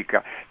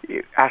psicológica,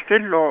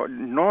 hacerlo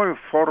no en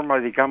forma,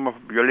 digamos,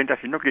 violenta,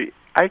 sino que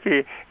hay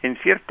que, en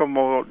cierto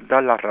modo,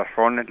 dar las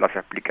razones, las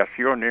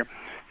explicaciones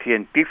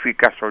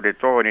científicas, sobre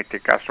todo en este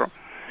caso,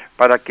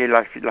 para que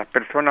las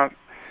personas,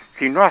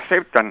 si no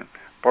aceptan,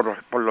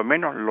 por lo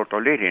menos lo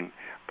toleren,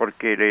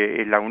 porque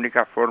es la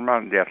única forma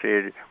de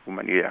hacer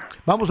humanidad.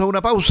 Vamos a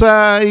una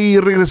pausa y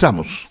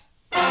regresamos.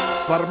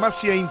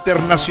 Farmacia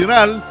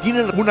Internacional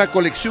tiene una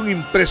colección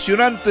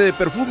impresionante de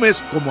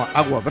perfumes como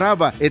Agua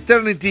Brava,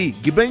 Eternity,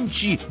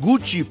 Givenchy,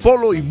 Gucci,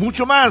 Polo y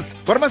mucho más.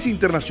 Farmacia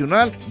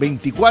Internacional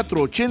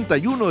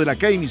 2481 de la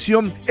calle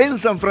Misión en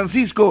San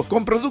Francisco,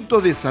 con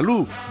productos de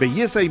salud,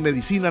 belleza y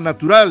medicina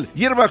natural,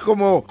 hierbas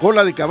como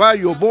cola de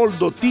caballo,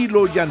 boldo,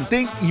 tilo,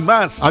 llantén y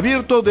más.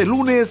 Abierto de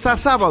lunes a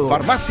sábado.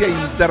 Farmacia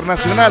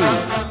Internacional.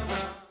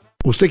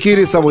 ¿Usted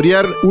quiere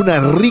saborear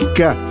una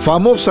rica,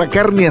 famosa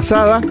carne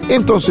asada?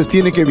 Entonces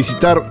tiene que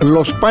visitar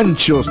Los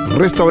Panchos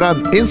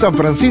Restaurant en San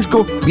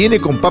Francisco. Viene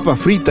con papa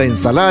frita,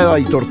 ensalada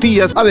y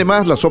tortillas.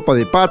 Además, la sopa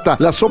de pata,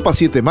 la sopa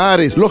siete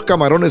mares, los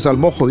camarones al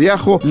mojo de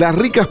ajo, las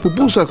ricas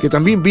pupusas que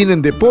también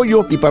vienen de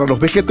pollo y para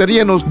los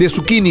vegetarianos de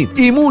zucchini.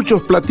 Y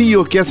muchos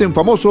platillos que hacen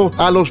famoso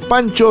a Los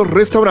Panchos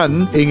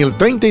Restaurant en el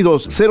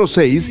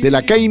 3206 de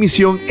la calle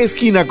Misión,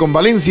 esquina con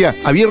Valencia.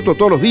 Abierto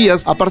todos los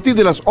días a partir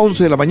de las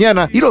 11 de la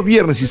mañana y los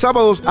viernes y sábados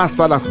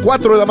hasta las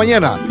 4 de la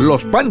mañana.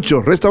 Los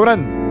Panchos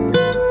Restaurant.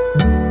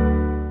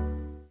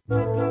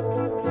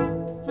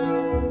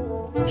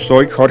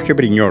 Soy Jorge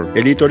Briñol.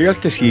 El editorial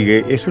que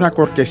sigue es una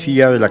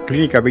cortesía de la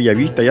Clínica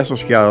Bellavista y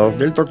Asociados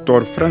del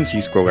Dr.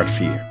 Francisco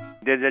García.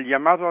 Desde el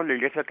llamado a la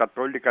Iglesia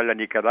Católica a la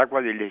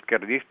Nicaragua del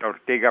izquierdista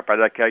Ortega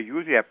para que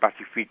ayude a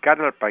pacificar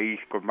al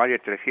país con más de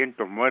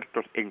 300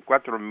 muertos en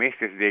 4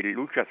 meses de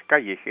luchas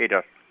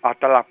callejeras,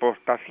 hasta la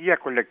apostasía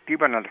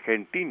colectiva en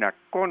Argentina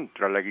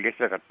contra la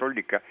Iglesia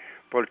Católica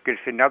porque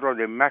el Senado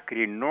de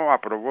Macri no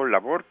aprobó el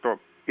aborto,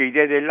 y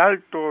desde el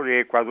Alto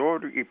de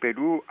Ecuador y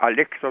Perú al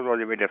éxodo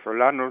de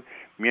venezolanos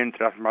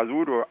mientras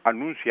Maduro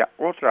anuncia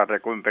otra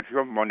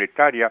reconversión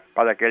monetaria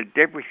para que el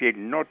déficit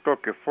no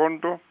toque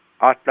fondo,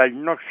 hasta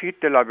el no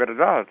existe la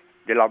verdad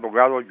del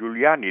abogado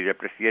Giuliani del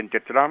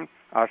presidente Trump.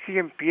 Así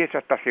empieza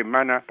esta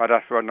semana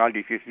para su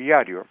análisis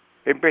diario.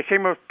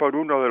 Empecemos por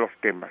uno de los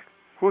temas.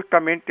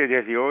 Justamente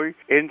desde hoy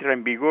entra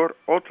en vigor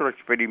otro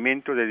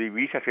experimento de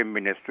divisas en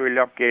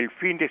Venezuela que el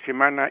fin de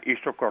semana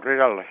hizo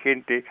correr a la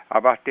gente a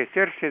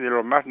abastecerse de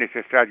lo más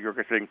necesario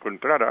que se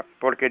encontrara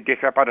porque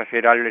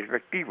desaparecerá el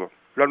efectivo.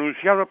 Lo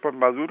anunciado por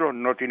Maduro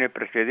no tiene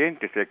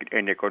precedentes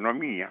en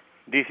economía.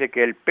 Dice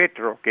que el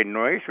petro, que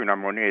no es una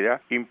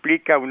moneda,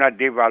 implica una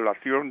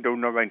devaluación de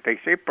un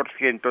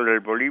 96%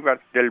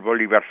 del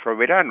bolívar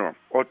soberano,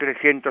 o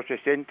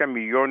 360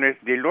 millones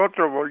del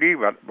otro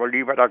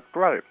bolívar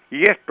actual.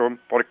 Y esto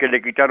porque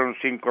le quitaron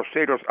 5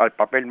 ceros al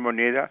papel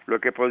moneda,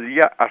 lo que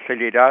podría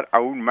acelerar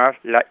aún más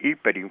la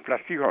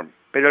hiperinflación.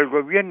 Pero el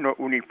gobierno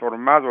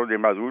uniformado de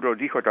Maduro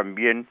dijo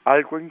también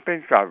algo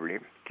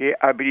impensable, que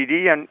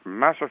abrirían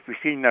más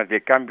oficinas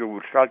de cambio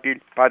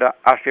bursátil para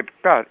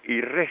aceptar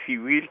y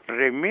recibir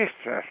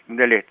remesas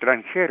del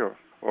extranjero,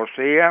 o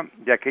sea,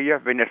 de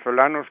aquellos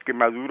venezolanos que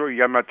Maduro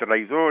llama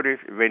traidores,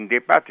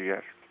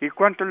 vendepatrias. ¿Y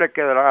cuánto le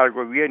quedará al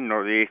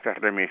gobierno de estas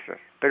remesas?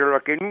 Pero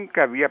lo que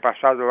nunca había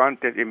pasado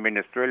antes en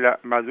Venezuela,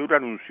 Maduro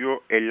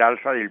anunció el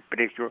alza del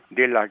precio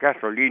de la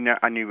gasolina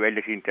a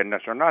niveles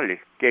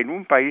internacionales, que en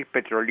un país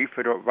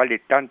petrolífero vale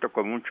tanto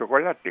como un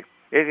chocolate.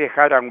 Es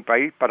dejar a un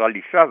país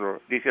paralizado,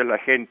 dice la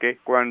gente,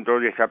 cuando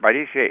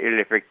desaparece el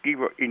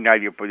efectivo y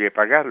nadie puede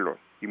pagarlo.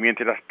 Y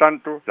mientras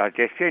tanto, las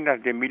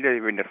decenas de miles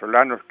de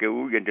venezolanos que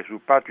huyen de su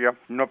patria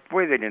no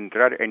pueden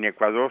entrar en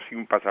Ecuador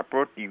sin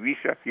pasaporte y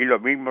visa, y lo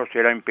mismo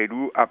será en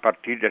Perú a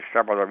partir del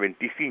sábado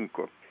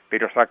 25.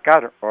 Pero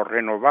sacar o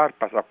renovar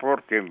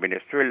pasaporte en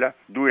Venezuela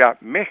dura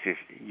meses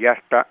y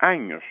hasta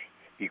años,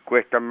 y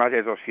cuesta más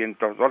de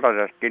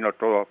 $200 que no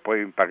todos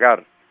pueden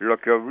pagar, lo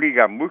que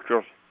obliga a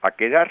muchos a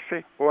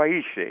quedarse o a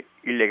irse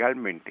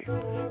ilegalmente.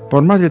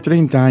 Por más de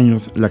 30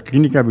 años, la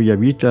Clínica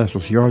Bellavista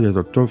asociada del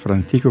Dr.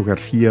 Francisco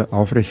García ha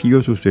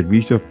ofrecido sus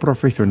servicios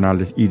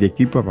profesionales y de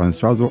equipo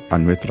avanzado a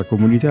nuestra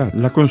comunidad.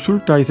 La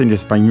consulta es en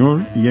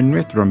español y en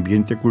nuestro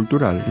ambiente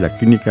cultural. La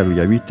Clínica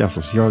Bellavista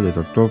asociada del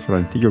Dr.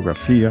 Francisco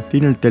García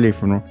tiene el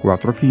teléfono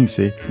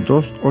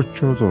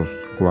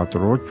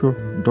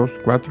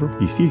 415-282-4824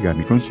 y siga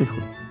mi consejo.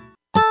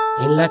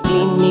 En la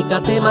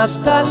clínica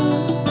Temascal,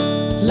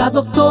 la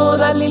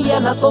doctora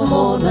Liliana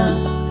Tomona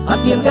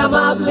atiende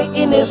amable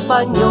en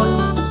español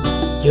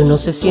y uno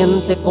se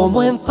siente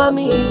como en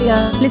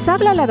familia. Les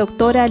habla la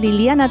doctora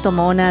Liliana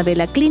Tomona de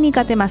la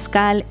Clínica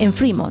Temascal en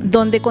Fremont,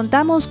 donde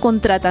contamos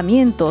con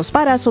tratamientos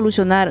para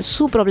solucionar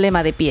su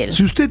problema de piel.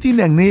 Si usted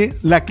tiene acné,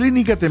 la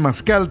Clínica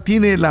Temascal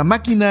tiene la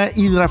máquina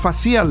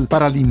hidrafacial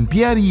para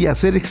limpiar y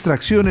hacer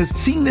extracciones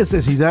sin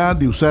necesidad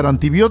de usar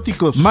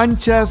antibióticos.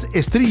 Manchas,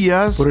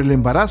 estrías por el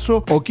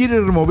embarazo o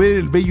quiere remover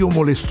el vello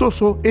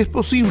molestoso, es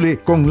posible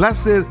con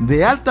láser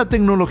de alta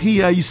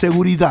tecnología y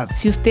seguridad.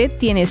 Si usted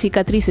tiene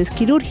cicatrices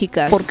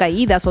quirúrgicas por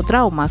caídas o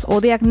traumas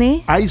o de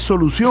acné, hay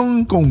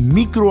solución con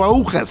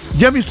microagujas.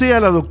 Llame usted a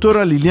la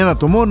doctora Liliana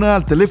Tomona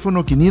al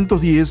teléfono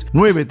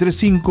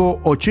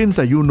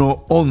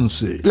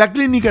 510-935-8111. La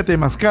Clínica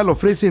Temascal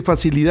ofrece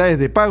facilidades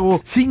de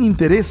pago sin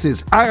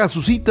intereses. Haga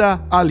su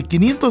cita al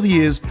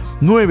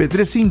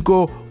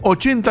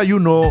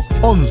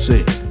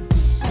 510-935-8111.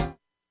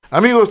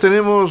 Amigos,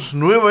 tenemos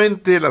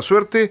nuevamente la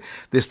suerte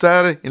de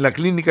estar en la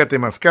Clínica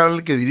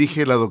Temascal que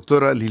dirige la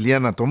doctora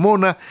Liliana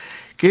Tomona,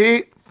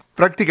 que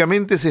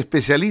prácticamente se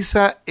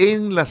especializa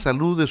en la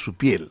salud de su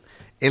piel,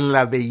 en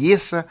la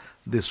belleza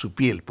de su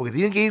piel, porque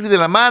tienen que ir de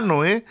la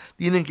mano,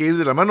 tienen que ir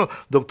de la mano.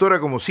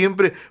 Doctora, como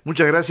siempre,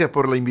 muchas gracias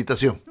por la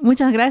invitación.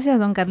 Muchas gracias,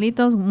 don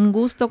Carlitos, un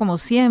gusto como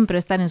siempre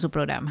estar en su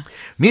programa.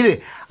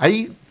 Mire,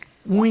 hay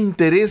un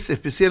interés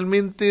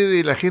especialmente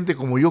de la gente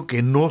como yo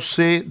que no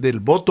sé del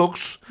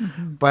Botox,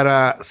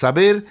 para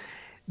saber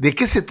de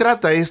qué se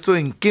trata esto,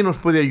 en qué nos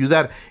puede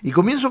ayudar. Y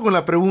comienzo con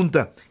la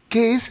pregunta,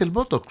 ¿qué es el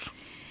Botox?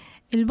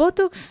 El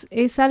Botox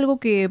es algo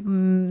que,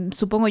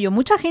 supongo yo,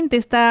 mucha gente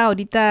está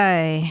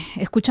ahorita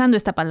escuchando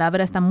esta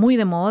palabra, está muy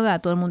de moda,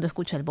 todo el mundo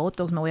escucha el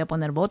Botox, me voy a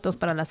poner Botox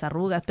para las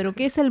arrugas, pero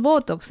 ¿qué es el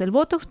Botox? El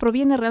Botox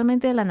proviene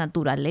realmente de la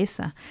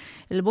naturaleza.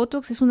 El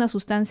Botox es una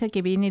sustancia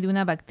que viene de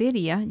una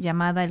bacteria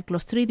llamada el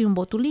Clostridium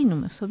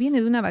botulinum, eso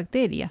viene de una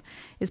bacteria,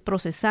 es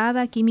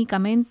procesada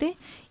químicamente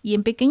y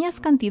en pequeñas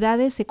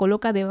cantidades se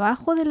coloca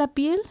debajo de la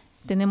piel,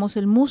 tenemos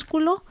el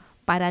músculo,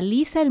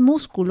 paraliza el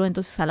músculo,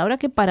 entonces a la hora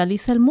que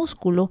paraliza el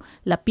músculo,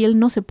 la piel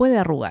no se puede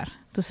arrugar.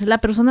 Entonces la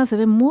persona se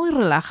ve muy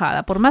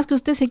relajada. Por más que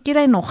usted se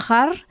quiera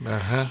enojar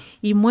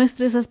y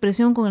muestre esa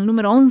expresión con el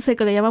número 11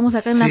 que le llamamos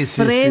acá en la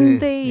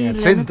frente. Y en el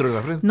centro de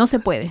la frente. No se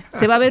puede.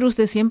 Se va a ver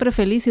usted siempre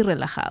feliz y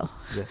relajado.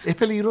 ¿Es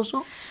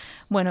peligroso?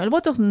 Bueno, el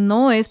Botox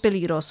no es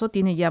peligroso,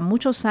 tiene ya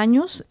muchos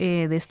años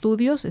de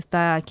estudios,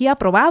 está aquí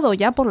aprobado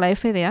ya por la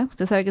FDA.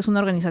 Usted sabe que es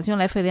una organización,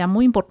 la FDA,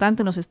 muy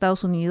importante en los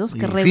Estados Unidos,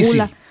 que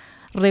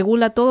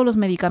regula todos los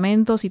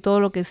medicamentos y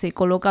todo lo que se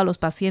coloca a los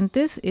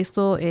pacientes.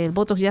 El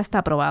Botox ya está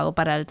aprobado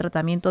para el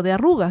tratamiento de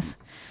arrugas.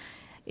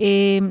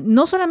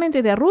 No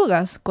solamente de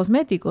arrugas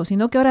cosméticos,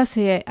 sino que ahora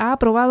se ha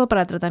aprobado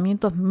para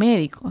tratamientos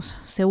médicos.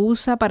 Se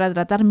usa para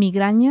tratar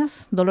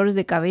migrañas, dolores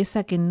de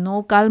cabeza que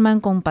no calman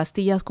con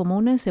pastillas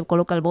comunes, se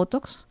coloca el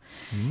Botox.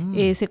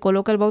 Se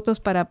coloca el Botox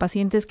para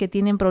pacientes que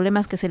tienen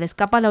problemas que se les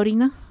escapa la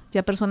orina,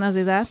 ya personas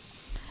de edad.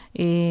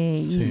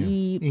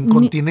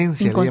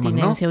 Incontinencia llaman,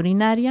 ¿no?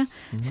 Urinaria.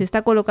 Se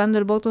está colocando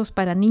el Botox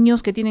para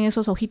niños que tienen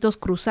esos ojitos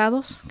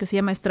cruzados, que se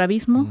llama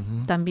estrabismo.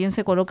 También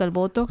se coloca el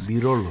Botox.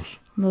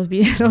 Los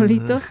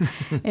virolitos.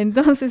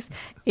 Entonces,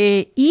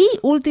 y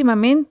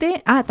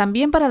últimamente,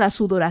 también para la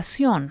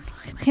sudoración.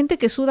 Gente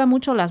que suda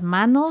mucho las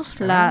manos,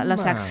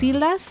 las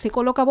axilas, se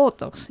coloca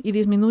Botox y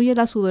disminuye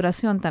la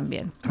sudoración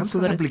también.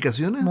 ¿Tantas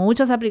aplicaciones?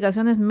 Muchas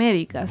aplicaciones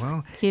médicas.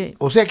 Wow.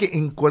 O sea que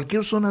en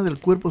cualquier zona del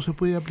cuerpo se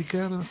puede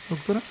aplicar,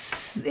 doctora.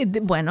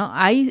 Bueno,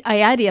 hay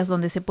áreas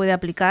donde se puede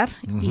aplicar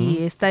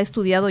y está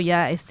estudiado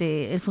ya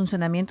el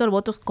funcionamiento del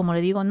Botox, como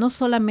le digo, no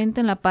solamente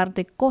en la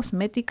parte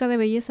cosmética de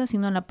belleza,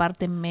 sino en la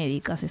parte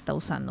médica se está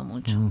usando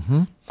mucho.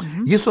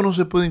 Y esto no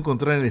se puede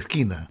encontrar en la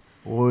esquina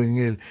o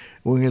en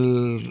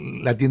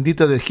la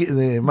tiendita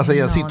de más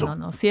allácito.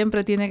 No,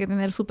 siempre tiene que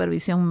tener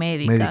supervisión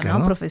médica,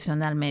 ¿no?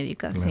 Profesional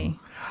médica, claro. Sí.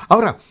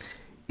 Ahora,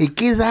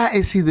 ¿qué edad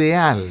es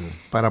ideal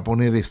para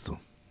poner esto?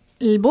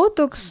 El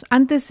Botox,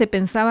 antes se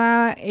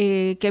pensaba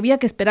que había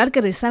que esperar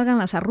que resalgan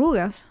las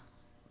arrugas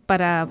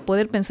para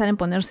poder pensar en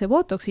ponerse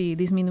Botox y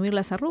disminuir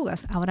las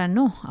arrugas. Ahora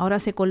no, ahora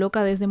se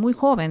coloca desde muy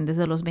joven,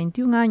 desde los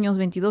 21 años,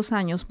 22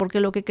 años, porque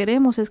lo que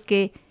queremos es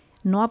que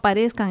no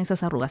aparezcan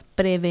esas arrugas,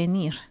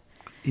 prevenir.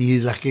 ¿Y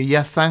las que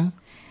ya están?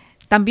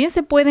 También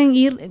se pueden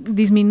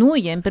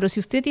disminuyen, pero si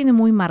usted tiene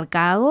muy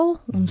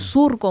marcado un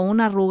surco,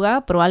 una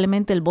arruga,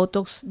 probablemente el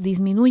Botox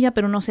disminuya,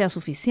 pero no sea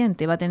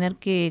suficiente. Va a tener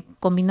que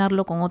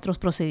combinarlo con otros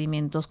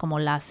procedimientos como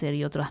láser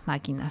y otras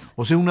máquinas.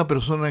 O sea, una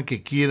persona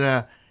que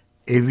quiera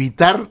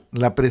evitar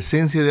la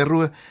presencia de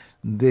arrugas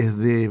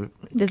desde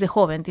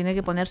joven, tiene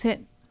que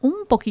ponerse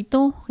un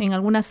poquito en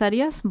algunas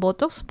áreas,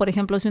 botox. Por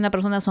ejemplo, si una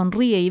persona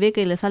sonríe y ve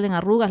que le salen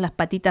arrugas, las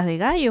patitas de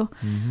gallo,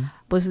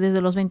 pues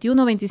desde los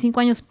 21 o 25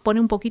 años pone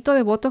un poquito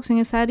de botox en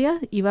esa área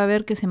y va a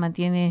ver que se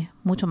mantiene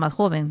mucho más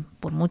joven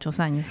por muchos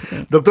años.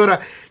 Sí.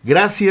 Doctora,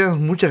 gracias,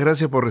 muchas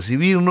gracias por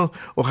recibirnos.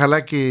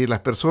 Ojalá que las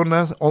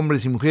personas,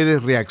 hombres y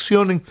mujeres,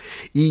 reaccionen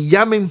y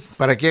llamen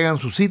para que hagan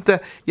su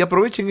cita y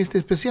aprovechen este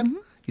especial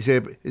y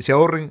se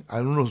ahorren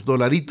algunos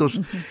dolaritos.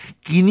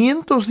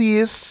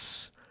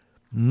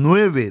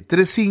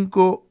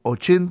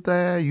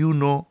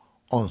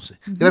 510-935-8111.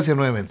 Gracias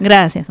nuevamente.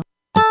 Gracias.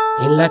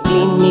 En la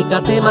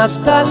clínica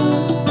Temascal,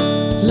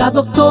 la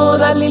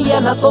doctora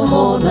Liliana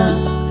Tomona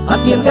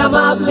atiende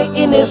amable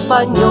en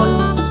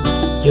español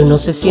y uno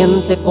se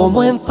siente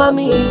como en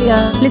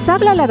familia. Les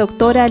habla la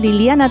doctora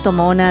Liliana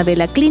Tomona de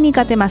la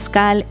Clínica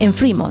Temascal en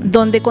Fremont,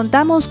 donde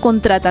contamos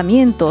con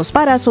tratamientos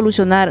para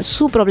solucionar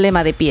su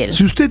problema de piel.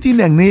 Si usted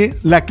tiene acné,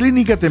 la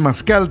Clínica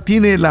Temascal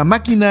tiene la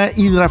máquina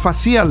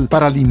hidrafacial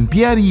para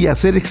limpiar y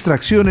hacer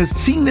extracciones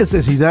sin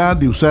necesidad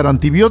de usar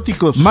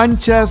antibióticos.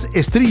 Manchas,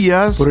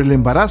 estrías por el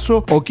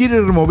embarazo o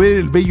quiere remover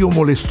el vello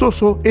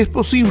molestoso, es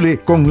posible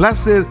con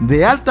láser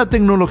de alta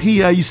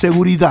tecnología y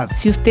seguridad.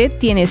 Si usted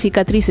tiene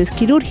cicatrices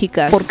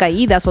quirúrgicas por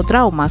caídas o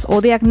traumas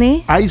o de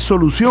acné, hay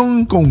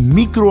solución con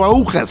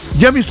microagujas.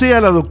 Llame usted a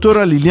la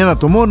doctora Liliana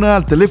Tomona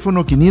al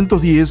teléfono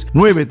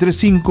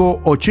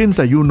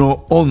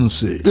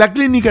 510-935-8111. La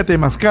Clínica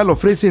Temascal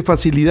ofrece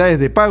facilidades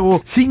de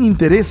pago sin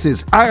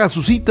intereses. Haga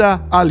su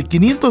cita al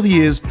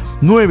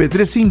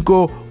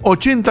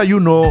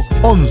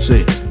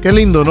 510-935-8111. Qué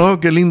lindo, ¿no?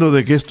 Qué lindo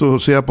de que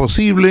esto sea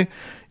posible.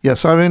 Ya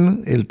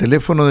saben, el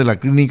teléfono de la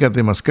Clínica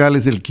Temascal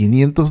es el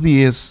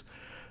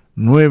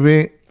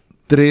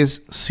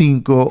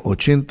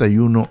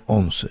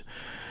 510-935-8111.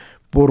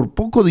 Por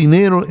poco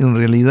dinero, en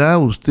realidad,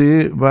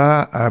 usted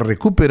va a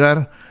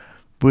recuperar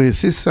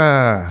pues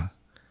esa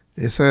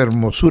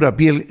hermosa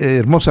piel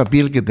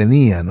que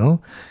tenía,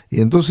 ¿no?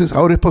 Y entonces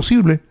ahora es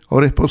posible.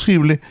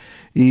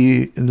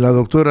 Y la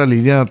doctora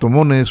Liliana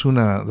Tomona es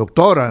una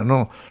doctora,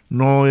 no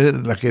es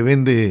la que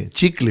vende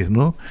chicles,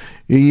 ¿no?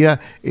 Ella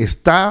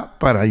está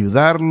para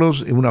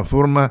ayudarlos en una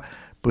forma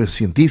pues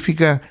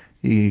científica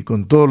y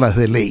con todas las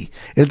de ley.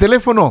 El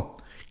teléfono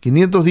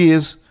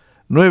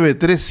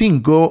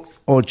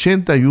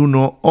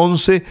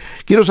 510-935-8111.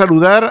 Quiero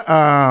saludar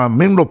a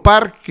Menlo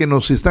Park, que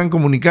nos están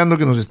comunicando,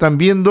 que nos están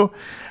viendo,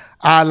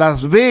 a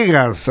Las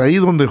Vegas, ahí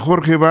donde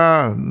Jorge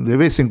va de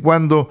vez en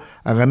cuando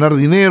a ganar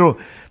dinero.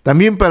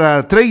 También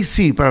para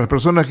Tracy, para las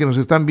personas que nos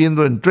están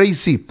viendo en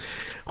Tracy.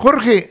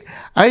 Jorge,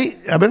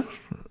 hay, a ver,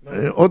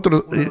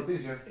 otro.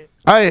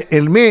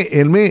 El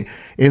ME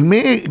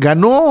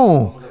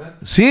ganó.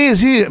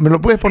 Sí, ¿me lo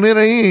puedes poner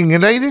ahí en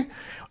el aire?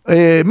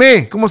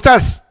 Me, ¿cómo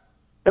estás?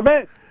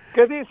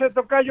 ¿Qué dice,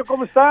 tocayo?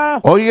 ¿Cómo está?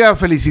 Oiga,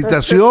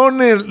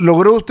 felicitaciones.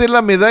 Logró usted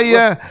la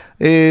medalla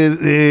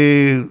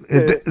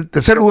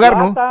tercer lugar,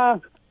 plata.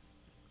 ¿No?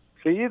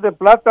 Sí, de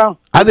plata.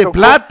 Ah, de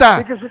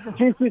plata. Fíjese que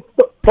sí,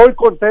 estoy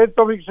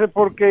contento, fíjese,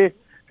 porque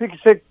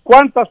fíjese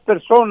cuántas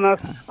personas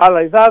a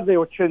la edad de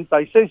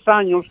 86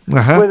 años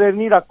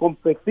pueden ir a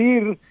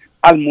competir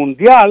al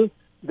mundial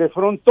de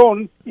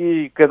frontón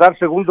y quedar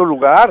segundo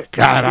lugar.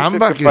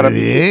 Caramba, qué para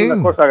bien. Mí es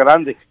una cosa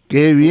grande.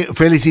 Qué bien.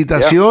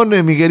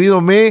 Felicitaciones, mi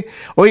querido Me.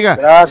 Oiga,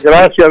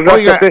 gracias.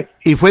 Oiga,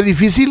 ¿y fue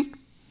difícil?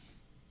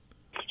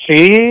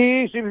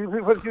 Sí.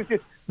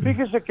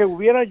 Fíjese que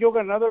hubiera yo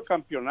ganado el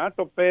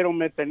campeonato, pero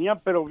me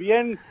tenían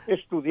bien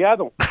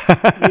estudiado.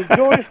 Y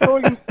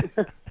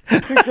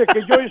fíjese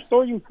que yo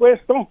estoy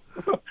impuesto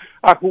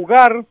a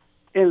jugar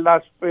en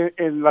las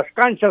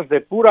canchas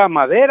de pura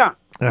madera.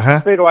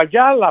 Pero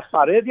allá la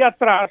pared de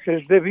atrás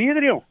es de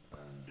vidrio.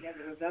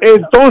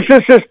 Entonces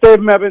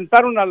me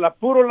aventaron al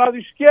puro lado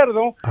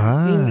izquierdo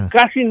y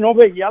casi no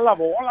veía la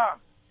bola.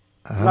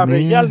 La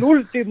veía al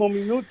último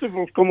minuto y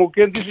pues como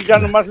quien dice ya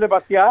nomás le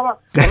bateaba,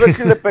 a ver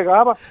si le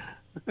pegaba.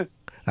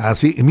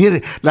 Así,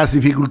 mire, las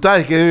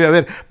dificultades que debe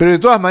haber, pero de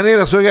todas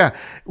maneras, oiga,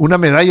 una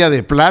medalla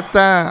de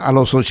plata a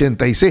los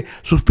 86,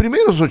 sus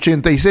primeros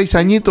 86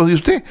 añitos de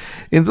usted.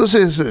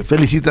 Entonces,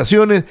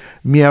 felicitaciones,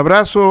 mi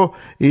abrazo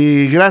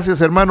y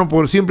gracias, hermano,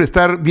 por siempre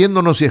estar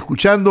viéndonos y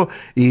escuchando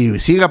y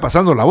siga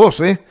pasando la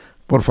voz,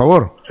 por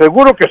favor.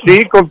 Seguro que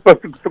sí,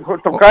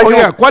 tocayo.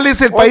 Oiga, ¿cuál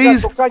es el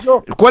país?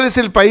 ¿Cuál es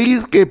el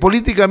país que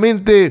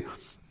políticamente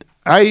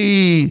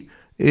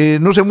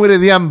no se muere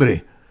de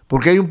hambre?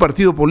 Porque hay un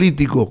partido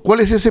político. ¿Cuál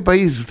es ese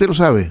país? ¿Usted lo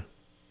sabe?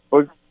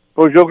 Pues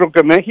yo creo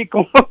que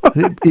México.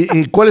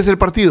 ¿Y cuál es el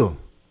partido?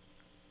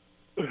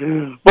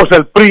 Pues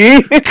el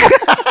PRI.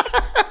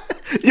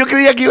 Yo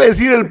creía que iba a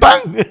decir el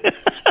PAN.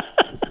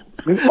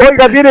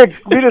 Oiga, mire,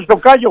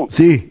 tocayo.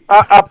 Sí.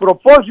 A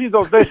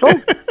propósito de eso,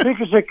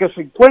 fíjese que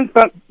se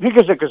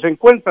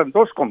encuentran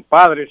dos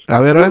compadres. A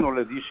ver, uno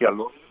le dice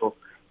al otro,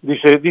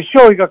 dice,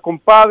 oiga,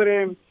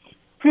 compadre,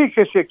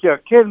 fíjese que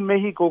aquí en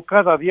México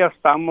cada día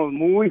estamos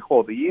muy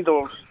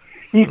jodidos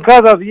y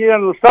cada día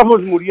nos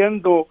estamos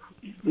muriendo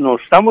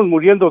nos estamos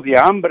muriendo de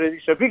hambre.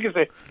 Dice,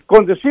 fíjese,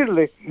 con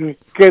decirle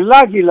que el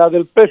águila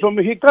del peso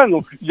mexicano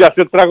ya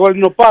se tragó el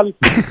nopal.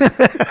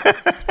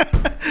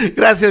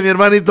 Gracias, mi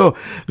hermanito.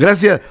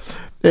 Gracias.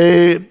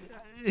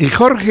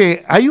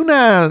 Jorge, hay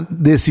una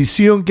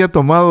decisión que ha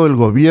tomado el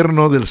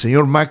gobierno del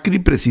señor Macri,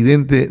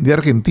 presidente de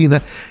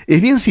Argentina.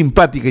 Es bien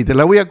simpática y te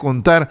la voy a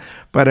contar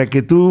para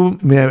que tú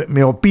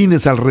me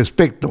opines al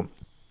respecto.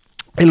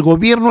 El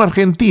gobierno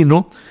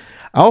argentino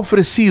ha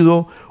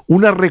ofrecido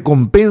una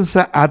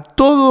recompensa a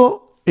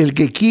todo el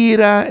que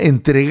quiera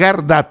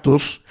entregar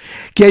datos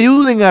que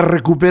ayuden a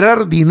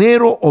recuperar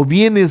dinero o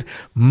bienes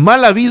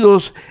mal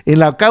habidos en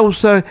la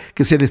causa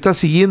que se le está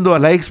siguiendo a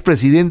la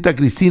expresidenta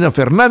Cristina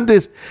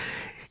Fernández,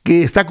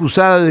 que está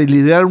acusada de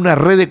liderar una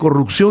red de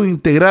corrupción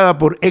integrada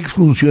por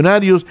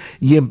exfuncionarios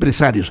y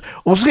empresarios.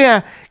 O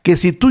sea, que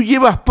si tú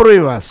llevas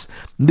pruebas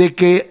de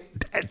que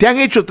te han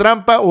hecho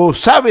trampa o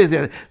sabes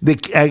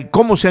de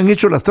cómo se han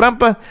hecho las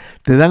trampas,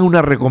 te dan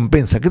una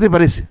recompensa. ¿Qué te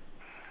parece?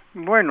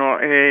 Bueno,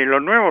 lo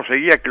nuevo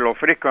sería que lo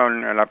ofrezca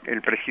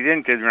el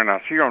presidente de una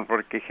nación,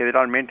 porque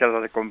generalmente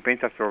las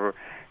recompensas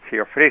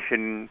se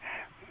ofrecen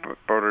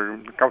por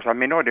causas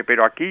menores,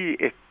 pero aquí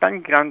es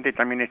tan grande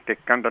también este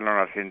escándalo en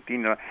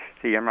Argentina,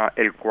 se llama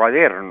El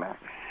Cuaderno.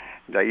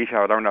 De ahí se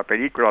habrá una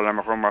película a lo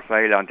mejor más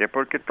adelante,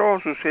 porque todo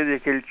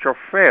sucede que el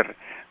chofer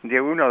de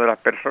una de las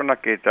personas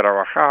que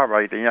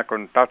trabajaba y tenía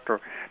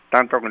contacto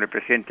tanto con el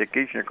presidente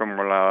Kirchner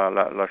como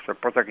su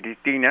esposa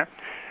Cristina,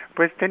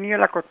 pues tenía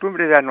la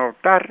costumbre de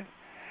anotar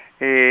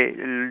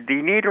el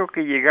dinero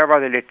que llegaba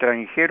del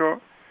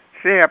extranjero,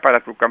 sea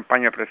para su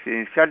campaña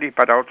presidencial y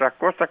para otras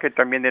cosas que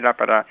también era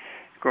para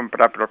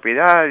comprar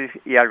propiedades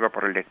y algo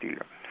por el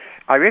estilo.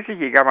 A veces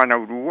llegaban a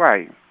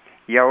Uruguay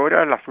y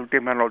ahora en las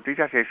últimas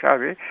noticias se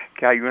sabe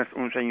que hay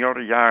un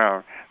señor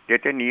ya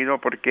detenido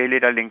porque él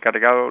era el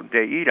encargado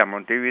de ir a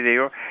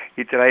Montevideo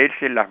y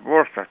traerse las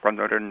bolsas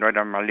cuando no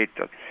eran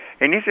maletas.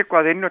 En ese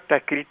cuaderno está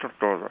escrito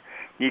todo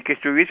y que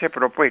se hubiese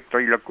propuesto,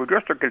 y lo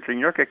curioso es que el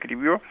señor que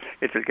escribió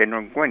es el que no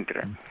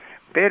encuentra,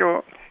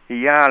 pero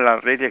ya la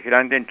red es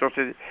grande,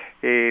 entonces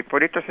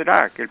por esto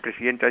será que el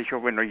presidente ha dicho,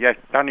 bueno, ya es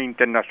tan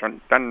internacional,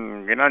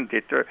 tan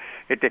grande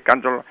este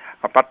escándalo,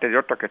 aparte de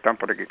otros que están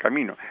por el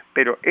camino,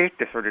 pero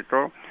sobre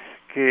todo,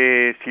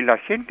 que si la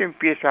gente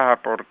empieza a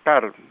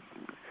aportar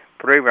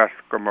pruebas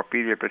como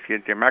pide el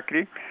presidente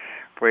Macri,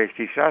 pues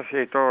quizás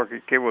todo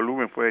qué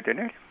volumen puede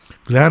tener.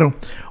 Claro.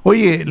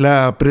 Oye,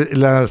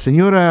 la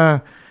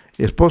señora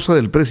esposa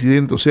del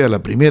presidente, o sea,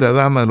 la primera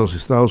dama de los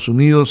Estados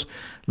Unidos,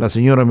 la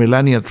señora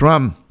Melania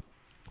Trump,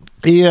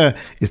 ella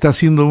está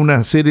haciendo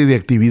una serie de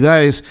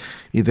actividades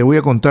y te voy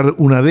a contar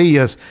una de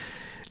ellas.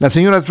 La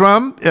señora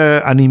Trump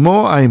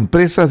animó a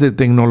empresas de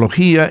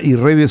tecnología y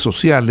redes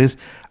sociales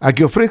a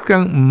que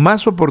ofrezcan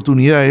más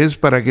oportunidades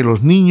para que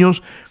los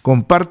niños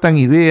compartan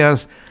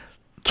ideas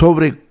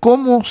sobre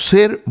cómo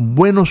ser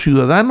buenos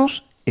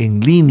ciudadanos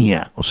en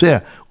línea, o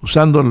sea,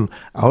 usando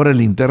ahora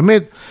el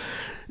Internet.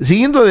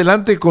 Siguiendo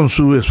adelante con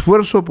su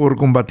esfuerzo por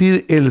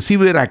combatir el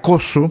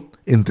ciberacoso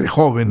entre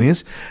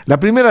jóvenes, la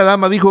primera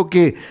dama dijo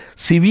que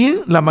si bien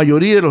la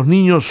mayoría de los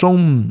niños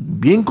son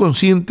bien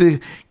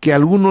conscientes que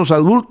algunos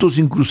adultos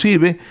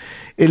inclusive,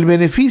 el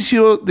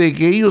beneficio de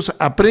que ellos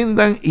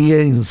aprendan y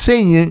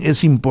enseñen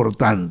es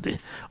importante.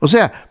 O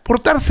sea,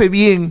 portarse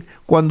bien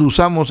cuando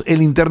usamos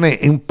el Internet,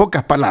 en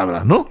pocas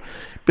palabras, ¿no?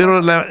 Pero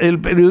el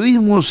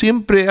periodismo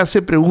siempre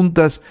hace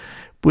preguntas,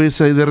 pues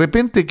de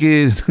repente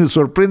que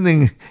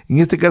sorprenden, en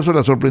este caso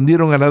la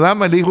sorprendieron a la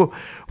dama, y le dijo,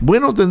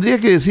 bueno, tendría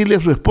que decirle a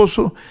su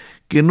esposo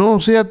que no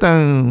sea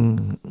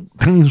tan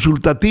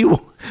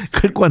insultativo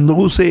cuando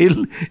use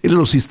él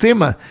los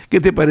sistemas.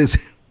 ¿Qué te parece?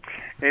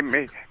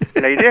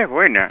 La idea es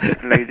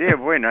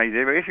buena, y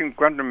de vez en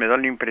cuando me da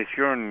la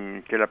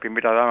impresión que la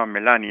primera dama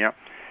Melania,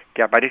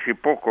 que aparece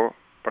poco,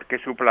 porque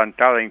es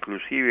suplantada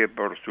inclusive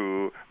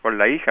por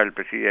la hija del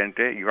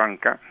presidente,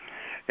 Ivanka,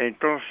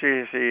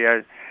 entonces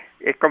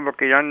es como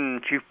que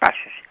dan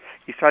chispazos,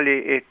 y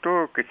sale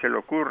esto que se le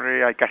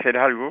ocurre, hay que hacer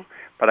algo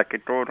para que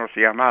todo no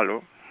sea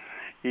malo,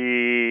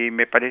 y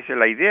me parece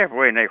la idea es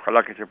buena y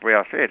ojalá que se pueda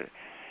hacer.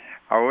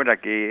 Ahora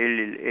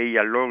que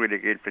ella logre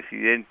que el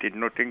presidente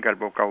no tenga el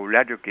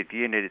vocabulario que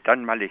tiene de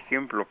tan mal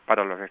ejemplo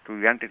para los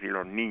estudiantes y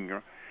los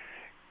niños,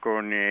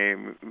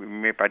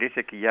 me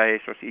parece que ya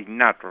eso es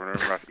innato, ¿no?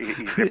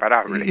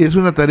 Inseparable. Es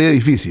una tarea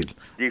difícil.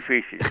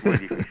 Difícil, muy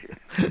difícil.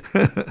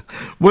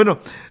 Bueno,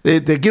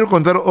 te quiero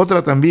contar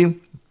otra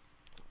también,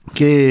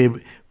 que,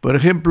 por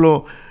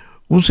ejemplo,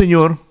 un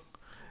señor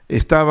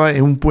estaba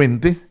en un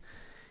puente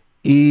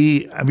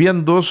y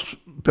habían dos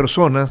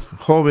personas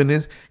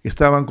jóvenes que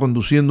estaban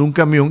conduciendo un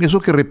camión,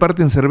 esos que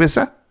reparten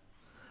cerveza.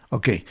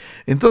 Ok,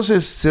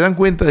 entonces se dan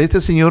cuenta de este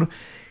señor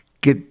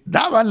que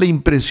daba la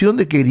impresión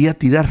de que quería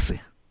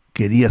tirarse,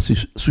 quería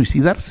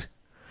suicidarse.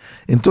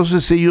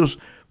 Entonces ellos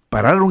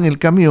pararon el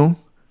camión,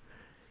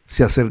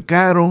 se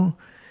acercaron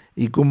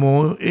y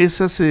como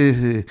esa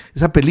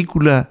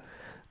película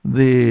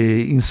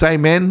de Inside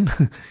Man,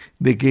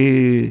 de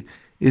que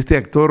este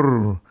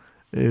actor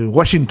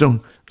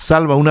Washington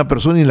salva a una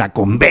persona y la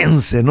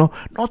convence, ¿no?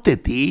 No te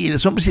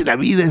tires, hombre, si la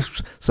vida es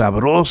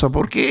sabrosa,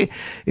 ¿por qué?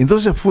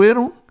 Entonces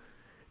fueron,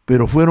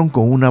 pero fueron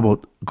con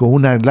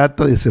una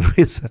lata de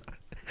cerveza.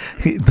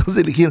 Entonces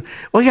le dijeron,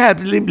 oiga,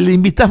 le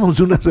invitamos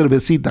una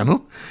cervecita,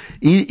 ¿no?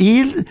 Y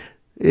él,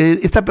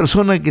 esta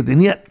persona que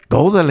tenía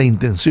toda la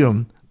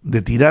intención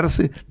de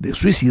tirarse, de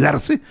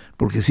suicidarse,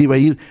 porque se iba a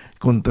ir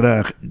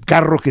contra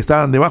carros que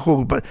estaban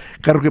debajo,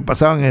 carros que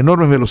pasaban a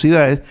enormes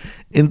velocidades.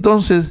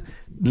 Entonces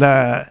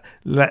la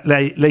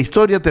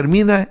historia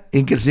termina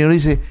en que el Señor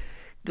dice,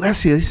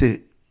 gracias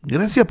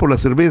por la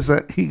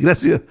cerveza y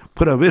gracias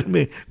por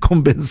haberme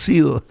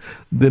convencido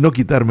de no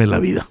quitarme la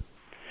vida.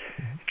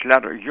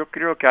 Claro, yo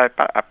creo que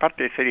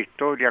aparte de ser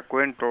historia,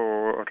 cuento,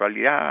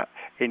 realidad,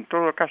 en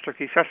todo caso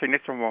quizás en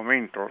estos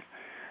momentos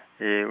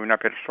una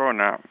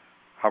persona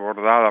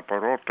abordada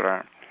por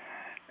otra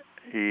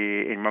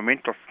y en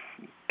momentos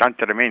tan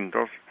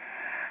tremendos,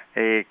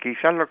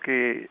 quizás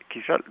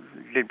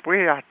le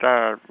puede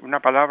hasta una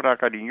palabra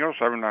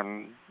cariñosa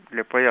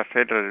le puede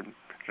hacer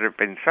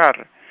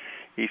repensar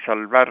y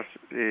salvar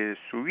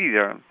su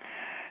vida.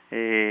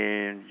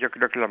 Yo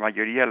creo que la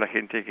mayoría de la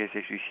gente que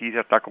se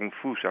suicida está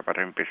confusa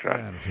para empezar.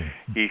 Claro, sí.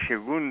 Y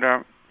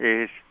segunda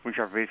es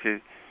muchas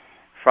veces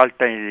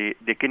falta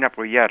de quién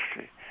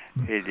apoyarse.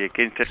 De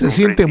quién se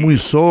siente muy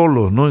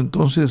solo, ¿no?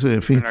 Entonces,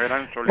 en fin.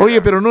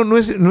 Oye, pero no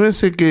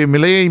es que me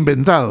la haya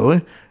inventado,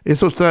 ¿eh?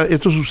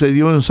 Esto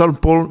sucedió en St.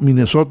 Paul,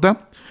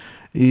 Minnesota,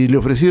 y le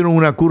ofrecieron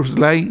una Coors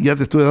Light. Ya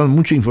te estoy dando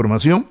mucha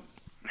información.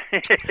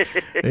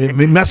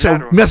 Me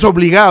has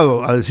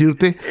obligado a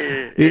decirte.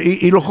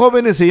 Y los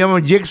jóvenes se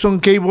llaman Jackson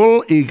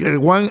Cable y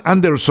Juan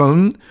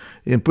Anderson.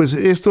 Pues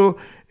esto,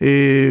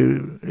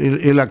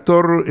 el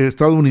actor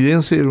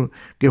estadounidense,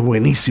 que es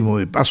buenísimo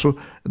de paso,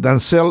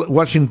 Denzel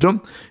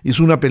Washington,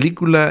 hizo una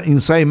película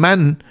Inside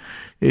Man,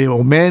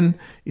 o Man,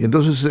 y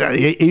entonces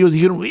ellos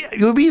dijeron,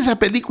 yo vi esa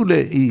película,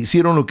 y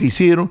hicieron lo que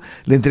hicieron,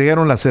 le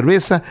entregaron la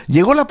cerveza,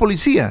 llegó la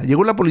policía,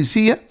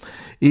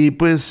 y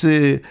pues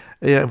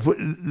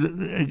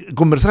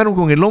conversaron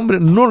con el hombre,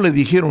 no le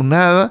dijeron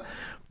nada,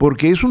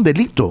 porque es un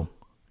delito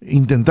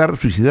intentar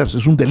suicidarse,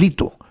 es un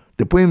delito.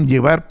 Te pueden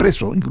llevar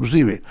preso,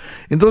 inclusive.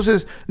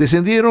 Entonces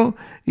descendieron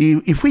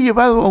y fue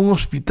llevado a un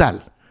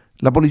hospital.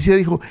 La policía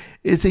dijo,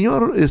 el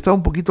señor está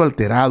un poquito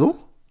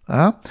alterado,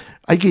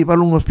 hay que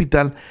llevarlo a un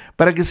hospital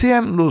para que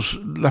sean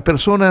las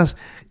personas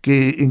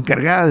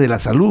encargadas de la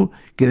salud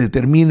que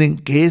determinen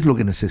qué es lo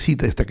que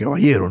necesita este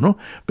caballero, ¿no?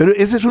 Pero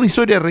esa es una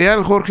historia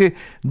real, Jorge.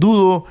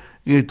 Dudo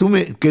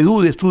que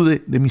dudes tú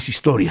de mis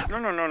historias. No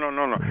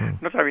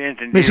te había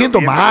entendido.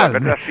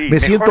 Me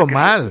siento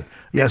mal.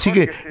 Y así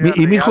que mi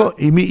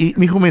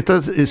hijo me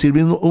está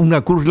sirviendo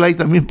una Coors Light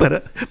también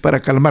para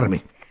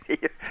calmarme. Sí,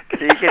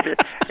 que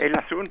el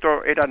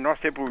asunto era no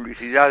hacer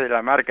publicidad de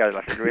la marca de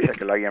la cerveza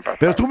que la habían pasado.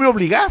 Pero tú me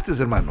obligaste,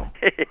 hermano.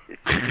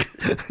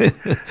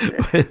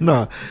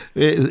 No,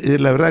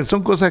 la verdad,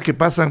 son cosas que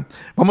pasan.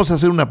 Vamos a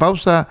hacer una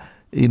pausa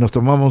y nos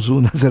tomamos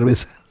una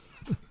cerveza.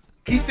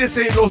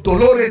 Quítese los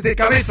dolores de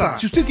cabeza.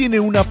 Si usted tiene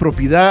una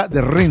propiedad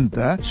de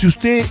renta, si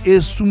usted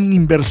es un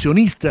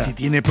inversionista, si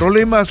tiene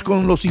problemas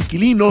con los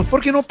inquilinos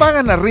porque no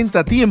pagan la renta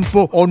a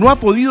tiempo o no ha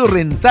podido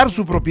rentar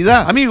su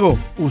propiedad, amigo,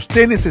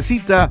 usted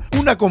necesita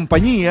una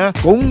compañía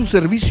con un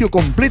servicio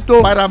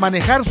completo para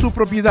manejar su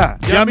propiedad.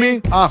 Llame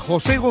a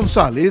José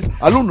González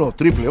al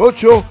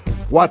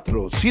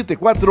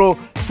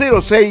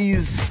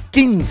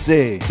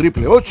 1-888-474-0615.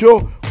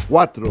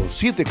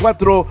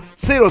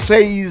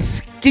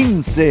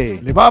 888-474-0615.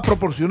 Le va a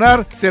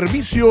proporcionar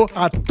servicio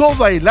a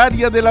toda el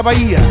área de la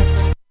bahía.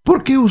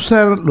 ¿Por qué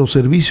usar los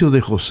servicios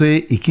de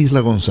José y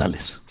Kisla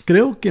González?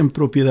 Creo que en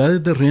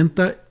propiedades de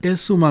renta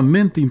es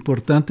sumamente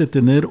importante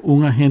tener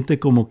un agente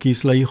como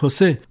Kisla y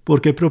José,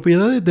 porque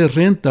propiedades de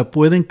renta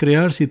pueden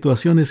crear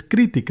situaciones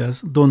críticas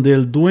donde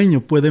el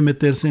dueño puede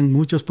meterse en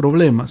muchos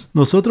problemas.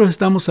 Nosotros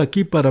estamos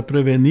aquí para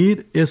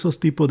prevenir esos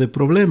tipos de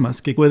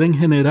problemas que pueden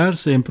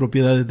generarse en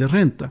propiedades de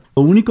renta.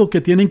 Lo único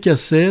que tienen que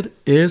hacer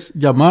es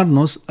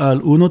llamarnos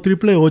al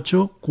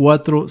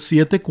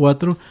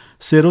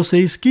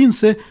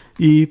 1-888-474-0615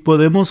 y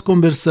podemos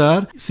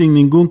conversar sin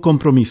ningún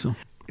compromiso.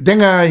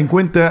 Tenga en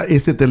cuenta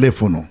este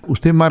teléfono.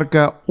 Usted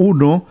marca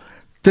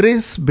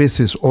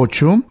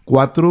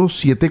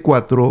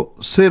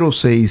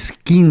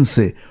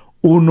 1-3x8-474-0615.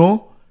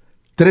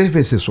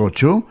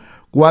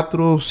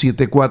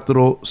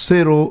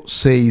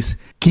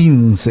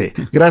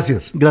 1-3x8-474-0615.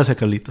 Gracias. Gracias,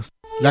 Carlitos.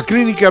 La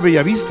Clínica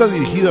Bellavista,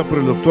 dirigida por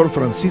el Dr.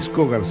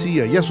 Francisco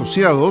García y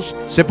asociados,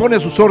 se pone a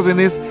sus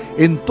órdenes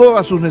en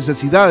todas sus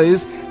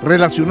necesidades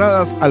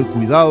relacionadas al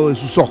cuidado de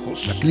sus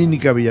ojos. La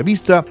Clínica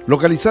Bellavista,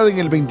 localizada en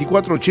el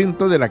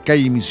 2480 de la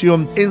calle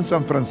Misión en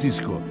San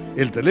Francisco.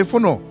 El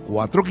teléfono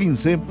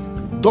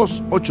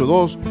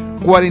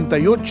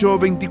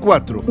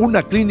 415-282-4824.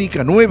 Una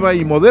clínica nueva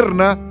y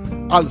moderna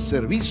al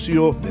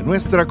servicio de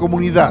nuestra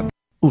comunidad.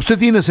 ¿Usted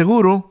tiene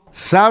seguro?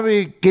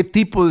 ¿Sabe qué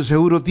tipo de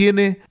seguro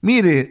tiene?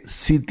 Mire,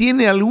 si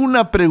tiene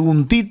alguna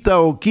preguntita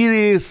o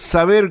quiere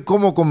saber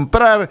cómo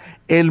comprar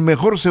el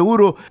mejor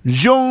seguro,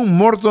 John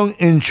Morton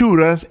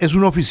Insurance es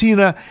una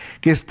oficina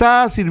que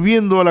está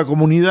sirviendo a la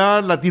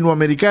comunidad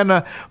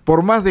latinoamericana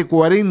por más de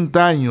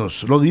 40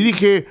 años. Lo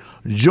dirige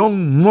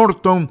John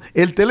Morton.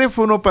 El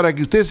teléfono para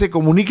que usted se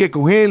comunique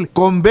con él,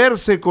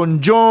 converse con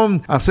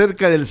John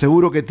acerca del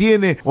seguro que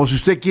tiene, o si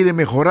usted quiere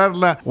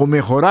mejorarla o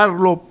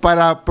mejorarlo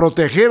para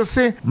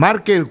protegerse,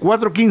 marque el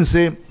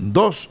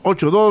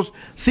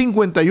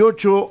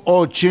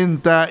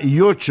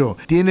 415-282-5888.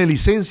 Tiene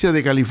licencia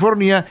de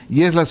California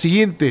y es la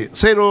siguiente: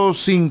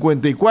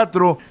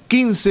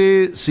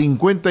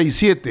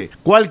 054-1557.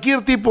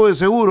 Cualquier tipo de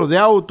seguro de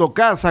auto,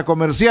 casa,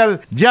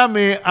 comercial,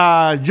 llame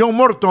a John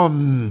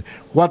Morton.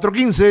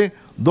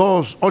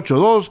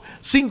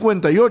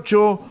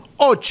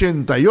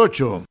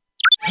 415-282-5888.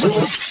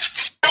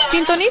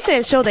 Sintonice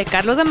el show de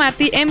Carlos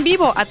Demarty en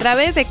vivo a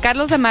través de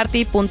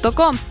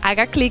carlosdemarty.com.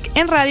 Haga clic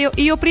en radio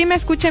y oprime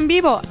escucha en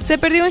vivo. ¿Se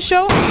perdió un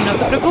show? No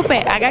se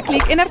preocupe, haga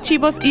clic en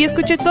archivos y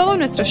escuche todos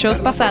nuestros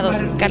shows pasados.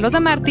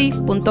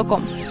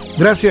 carlosdemarty.com.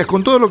 Gracias.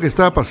 Con todo lo que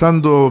está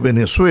pasando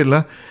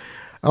Venezuela,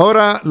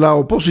 ahora la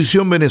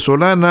oposición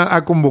venezolana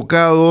ha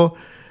convocado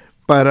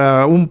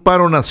para un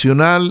paro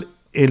nacional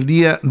el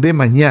día de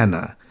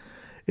mañana,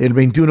 el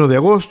 21 de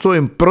agosto,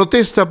 en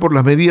protesta por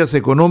las medidas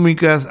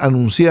económicas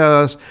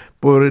anunciadas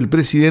por el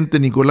presidente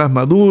Nicolás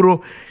Maduro,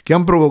 que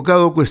han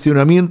provocado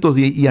cuestionamientos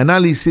y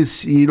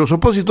análisis, y los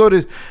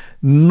opositores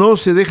no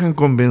se dejan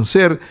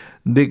convencer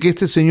de que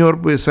este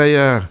señor pues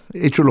haya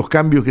hecho los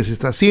cambios que se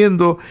está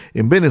haciendo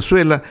en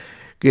Venezuela,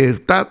 que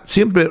está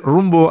siempre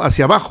rumbo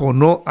hacia abajo,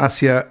 no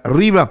hacia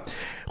arriba.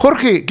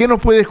 Jorge, ¿qué nos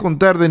puedes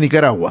contar de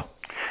Nicaragua?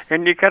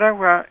 En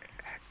Nicaragua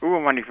hubo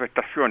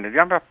manifestaciones de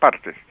ambas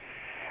partes.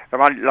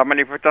 La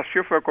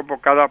manifestación fue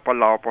convocada por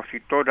la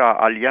opositora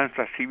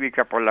Alianza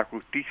Cívica por la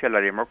Justicia y la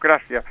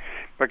Democracia,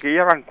 porque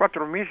llevan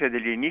 4 meses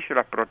del inicio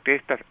de las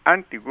protestas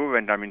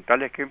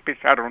antigubernamentales que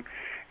empezaron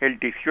el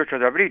 18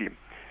 de abril.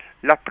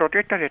 Las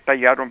protestas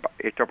estallaron,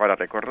 esto para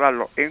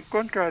recordarlo, en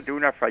contra de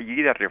una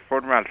fallida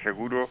reforma al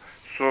seguro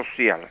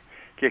social,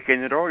 que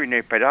generó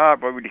inesperadas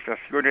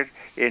movilizaciones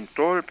en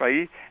todo el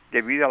país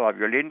debido a la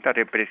violenta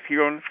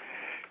represión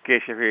que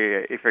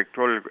se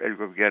efectuó el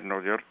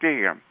gobierno de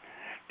Ortega.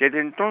 Desde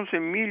entonces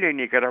miles de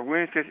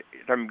nicaragüenses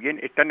también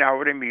están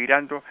ahora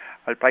emigrando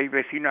al país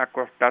vecino, a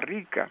Costa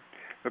Rica,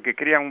 lo que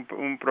crea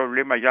un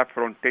problema ya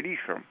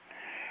fronterizo.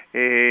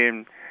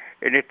 En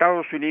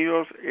Estados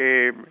Unidos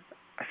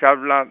se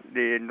habla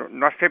de,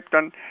 no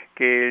aceptan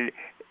que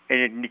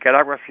en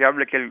Nicaragua se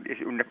hable que es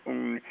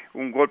un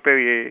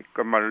golpe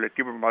como el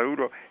tipo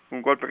Maduro,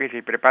 un golpe que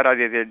se prepara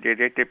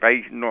desde este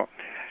país. No.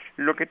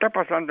 Lo que está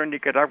pasando en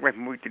Nicaragua es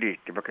muy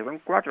triste, porque son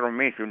 4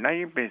 meses,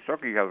 nadie pensó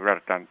que iba a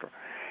durar tanto.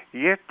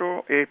 Y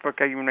esto es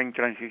porque hay una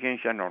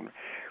intransigencia enorme.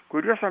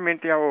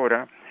 Curiosamente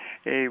ahora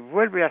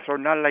vuelve a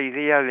sonar la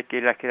idea de que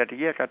la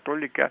jerarquía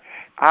católica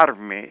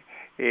arme,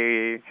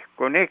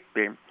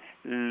 conecte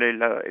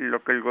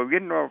lo que el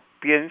gobierno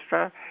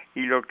piensa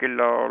y lo que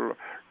los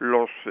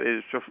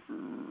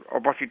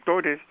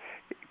opositores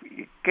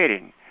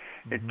quieren.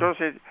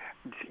 Entonces,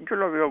 yo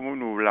lo veo muy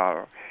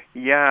nublado.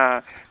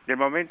 Ya, del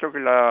momento que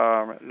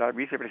la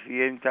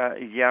vicepresidenta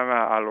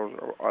llama a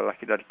la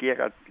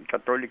jerarquía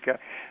católica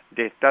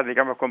de estar,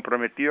 digamos,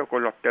 comprometido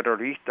con los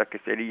terroristas, que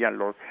serían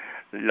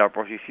la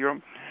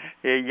oposición,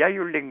 ya hay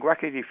un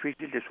lenguaje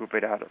difícil de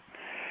superar.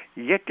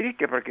 Y es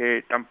triste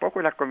porque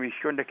tampoco las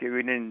comisiones que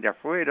vienen de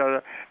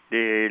afuera,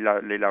 de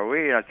la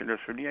OEA, de Naciones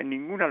Unidas,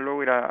 ninguna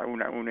logra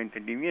un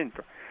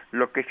entendimiento.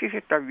 Lo que sí se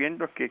está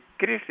viendo es que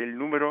crece el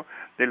número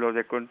de los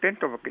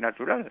descontentos, porque es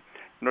natural,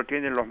 no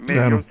tienen los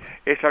medios. Claro.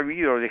 He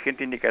sabido de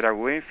gente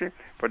nicaragüense,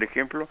 por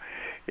ejemplo,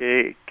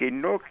 que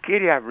no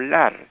quiere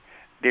hablar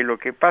de lo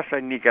que pasa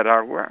en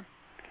Nicaragua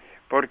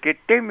porque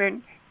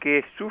temen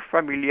que sus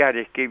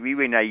familiares que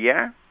viven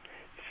allá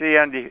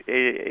sean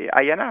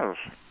allanados.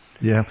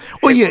 Ya.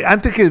 Oye,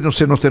 antes que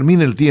se nos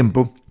termine el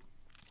tiempo,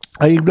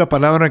 hay una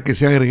palabra que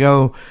se ha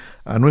agregado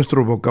a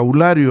nuestro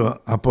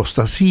vocabulario: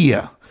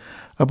 apostasía.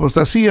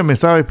 Apostasía, me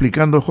estaba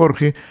explicando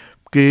Jorge,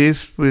 que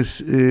es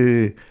pues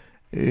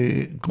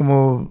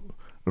como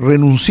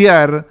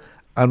renunciar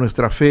a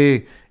nuestra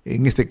fe,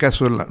 en este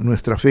caso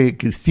nuestra fe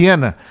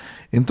cristiana.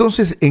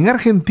 Entonces, en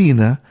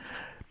Argentina,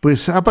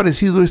 pues ha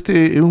aparecido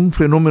un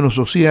fenómeno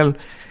social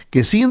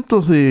que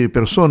cientos de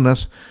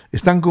personas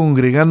están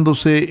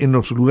congregándose en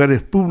los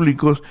lugares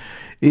públicos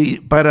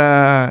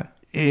para,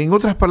 en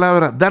otras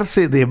palabras,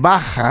 darse de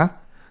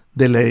baja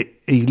de la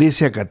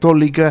Iglesia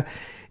Católica,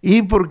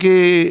 y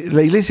porque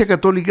la Iglesia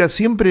Católica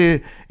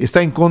siempre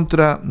está en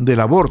contra del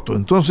aborto.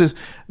 Entonces,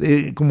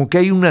 como que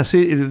hay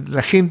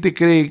la gente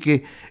cree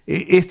que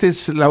esta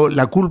es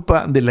la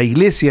culpa de la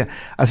Iglesia.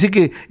 Así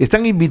que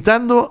están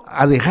invitando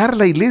a dejar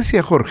la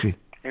Iglesia, Jorge.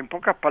 En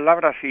pocas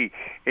palabras, sí.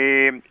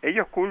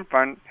 Ellos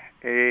culpan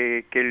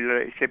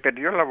que se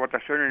perdió la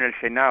votación en el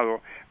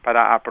Senado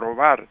para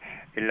aprobar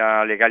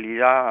la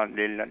legalidad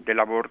del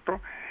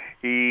aborto,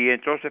 Y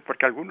entonces,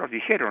 porque algunos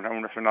dijeron a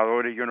unos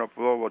senadores, yo no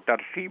puedo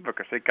votar sí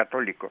porque soy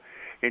católico.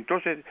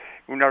 Entonces,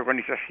 una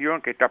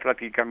organización que está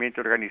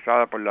prácticamente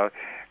organizada por las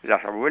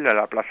abuelas de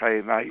la Plaza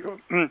de Mayo,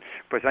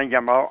 pues han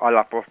llamado a la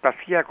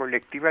apostasía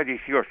colectiva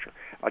 18,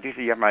 así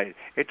se llama él.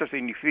 Esto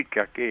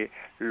significa que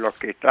los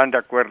que están de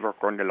acuerdo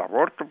con el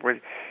aborto,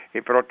 pues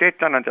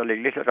protestan ante la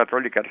Iglesia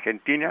Católica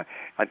Argentina,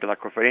 ante la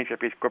Conferencia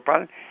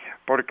Episcopal,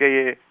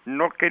 porque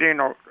no quieren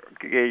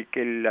que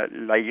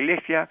la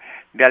Iglesia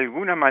de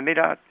alguna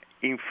manera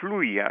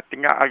influya,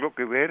 tenga algo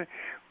que ver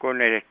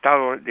con el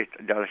Estado de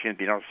la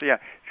Argentina, o sea,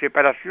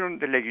 separación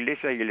de la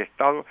Iglesia y el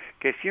Estado,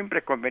 que siempre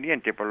es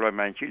conveniente, por lo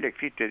demás en Chile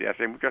existe desde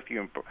hace mucho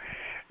tiempo,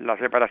 la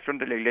separación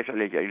de la Iglesia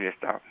y el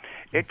Estado.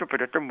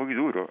 Pero esto es muy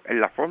duro, en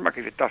la forma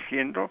que se está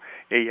haciendo,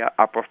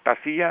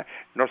 apostasía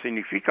no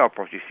significa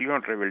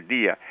oposición,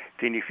 rebeldía,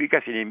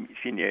 significa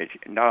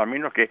nada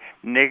menos que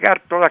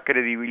negar toda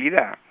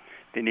credibilidad,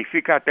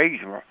 significa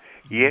ateísmo,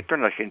 y esto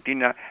en la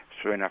Argentina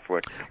suena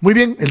fuerte. Muy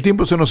bien, el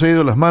tiempo se nos ha ido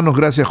de las manos.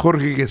 Gracias,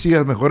 Jorge, que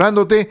sigas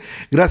mejorándote.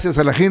 Gracias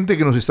a la gente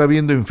que nos está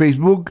viendo en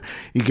Facebook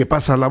y que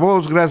pasa la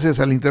voz. Gracias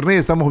al internet,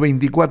 estamos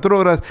 24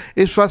 horas.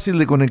 Es fácil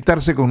de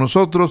conectarse con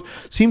nosotros.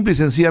 Simple y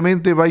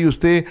sencillamente vaya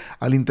usted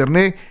al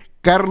internet,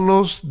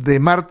 Carlos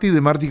Demarty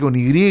con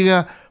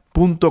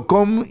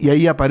y.com, y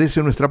ahí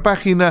aparece nuestra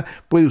página.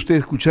 Puede usted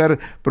escuchar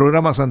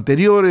programas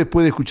anteriores,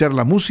 puede escuchar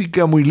la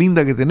música muy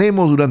linda que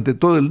tenemos durante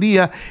todo el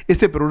día.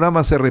 Este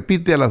programa se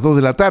repite a las 2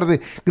 de la tarde.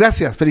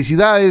 Gracias,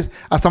 felicidades,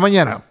 hasta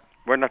mañana.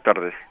 Buenas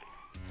tardes.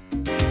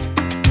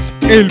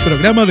 El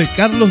programa de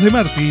Carlos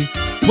Demarty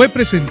fue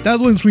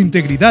presentado en su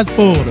integridad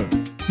por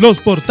Los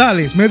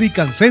Portales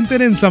Medical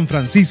Center en San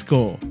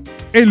Francisco,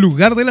 el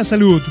lugar de la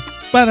salud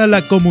para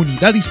la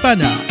comunidad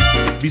hispana.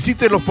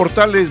 Visite los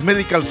Portales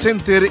Medical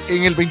Center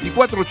en el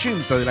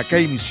 2480 de la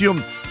calle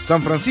Misión,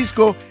 San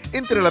Francisco,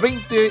 entre la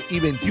 20 y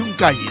 21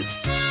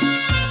 calles.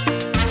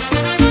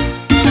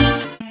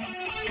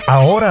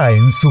 Ahora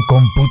en su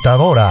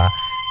computadora,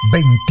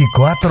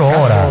 24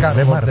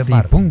 horas,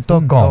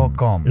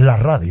 Demarty.com, la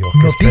radio,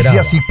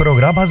 noticias y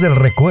programas del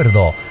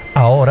recuerdo.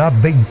 Ahora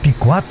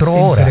 24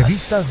 horas.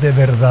 Entrevistas de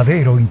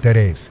verdadero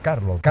interés.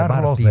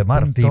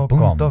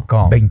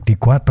 carlosdemarty.com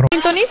 24.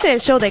 Sintonice el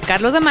show de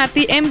Carlos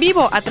Demarty en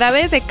vivo a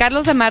través de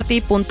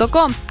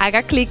carlosdemarty.com.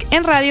 Haga clic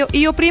en radio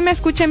y oprime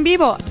escucha en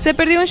vivo. ¿Se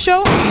perdió un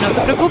show? No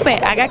se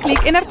preocupe, haga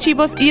clic en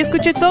archivos y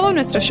escuche todos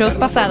nuestros shows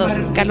pasados.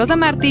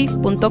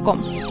 carlosdemarty.com.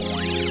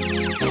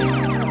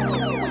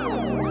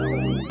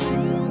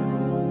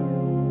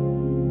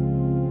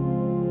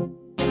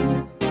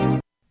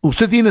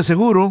 ¿Usted tiene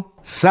seguro?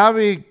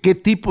 ¿Sabe qué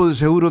tipo de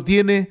seguro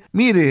tiene?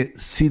 Mire,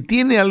 si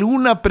tiene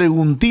alguna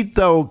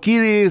preguntita o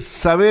quiere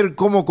saber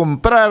cómo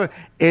comprar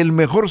el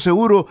mejor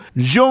seguro,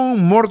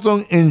 John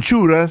Morton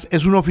Insurance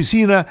es una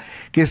oficina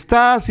que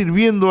está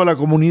sirviendo a la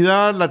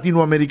comunidad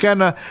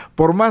latinoamericana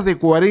por más de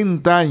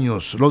 40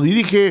 años. Lo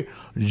dirige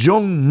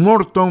John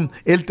Morton.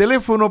 El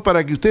teléfono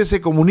para que usted se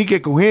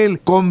comunique con él,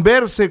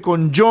 converse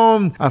con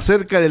John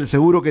acerca del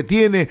seguro que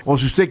tiene, o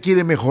si usted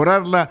quiere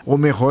mejorarla o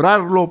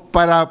mejorarlo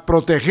para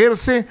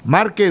protegerse,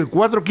 marque el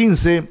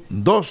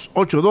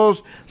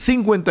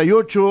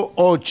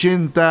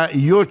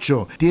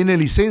 415-282-5888. Tiene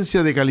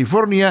licencia de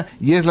California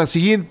y es la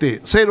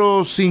siguiente: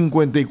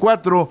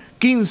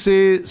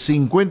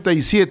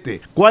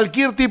 054-1557.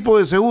 Cualquier tipo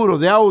de seguro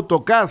de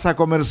auto, casa,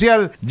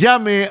 comercial,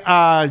 llame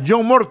a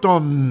John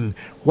Morton.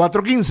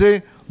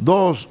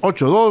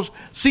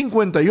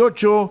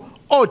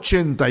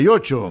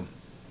 415-282-5888.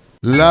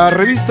 La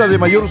revista de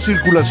mayor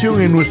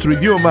circulación en nuestro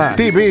idioma,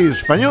 TV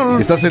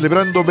Español, está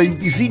celebrando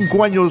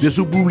 25 años de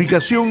su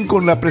publicación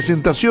con la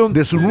presentación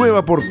de su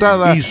nueva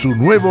portada y su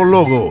nuevo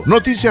logo.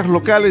 Noticias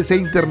locales e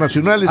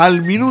internacionales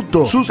al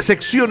minuto, sus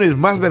secciones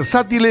más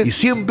versátiles y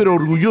siempre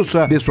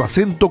orgullosa de su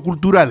acento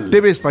cultural.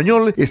 TV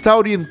Español está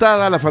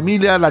orientada a la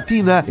familia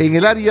latina en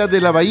el área de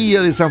la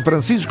Bahía de San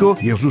Francisco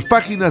y en sus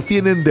páginas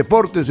tienen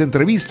deportes,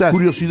 entrevistas,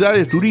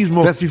 curiosidades,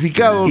 turismo,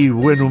 clasificados y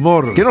buen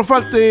humor. Que no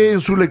falte en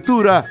su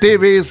lectura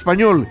TV Español.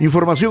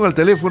 Información al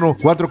teléfono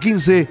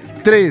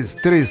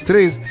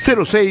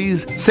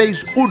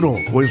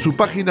 415-333-0661 o en su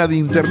página de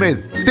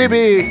internet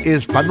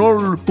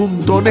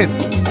tvespanol.net.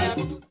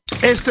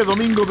 Este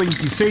domingo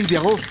 26 de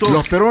agosto,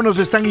 los peruanos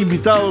están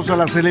invitados a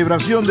la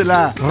celebración de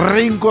la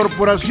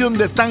reincorporación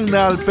de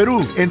Tacna al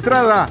Perú.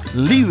 Entrada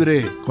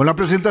libre, con la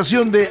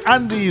presentación de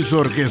Andy y su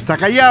orquesta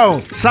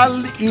Callao,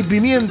 Sal y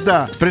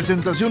Pimienta,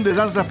 presentación de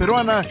danza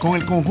peruana con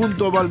el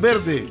conjunto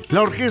Valverde,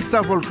 la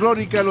orquesta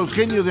folclórica Los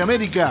Genios de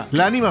América,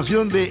 la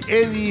animación de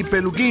Eddie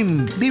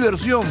Peluquín,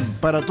 diversión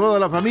para toda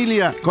la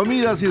familia,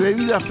 comidas y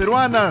bebidas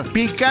peruanas,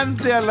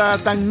 picante a la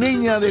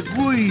tacneña de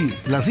Cuy.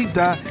 La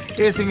cita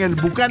es en el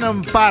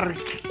Buchanan Park,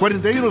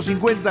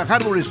 4150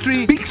 Harbor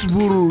Street,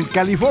 Pittsburgh,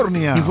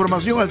 California.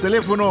 Información al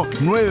teléfono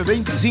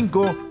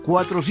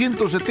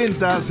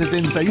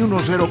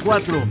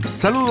 925-470-7104.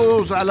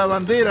 Saludos a la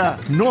bandera,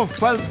 no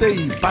falte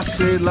y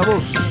pase la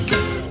voz.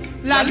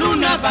 La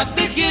luna va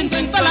tejiendo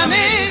en tu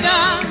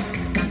alameda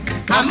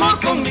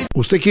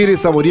 ¿Usted quiere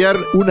saborear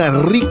una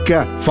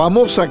rica,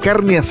 famosa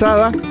carne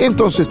asada?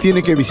 Entonces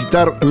tiene que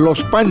visitar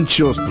Los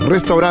Panchos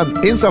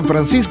Restaurant en San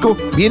Francisco.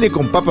 Viene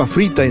con papa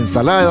frita,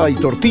 ensalada y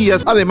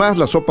tortillas. Además,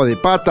 la sopa de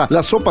pata,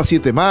 la sopa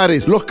siete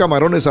mares, los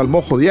camarones al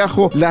mojo de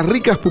ajo, las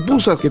ricas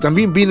pupusas que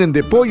también vienen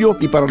de pollo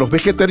y para los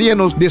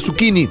vegetarianos de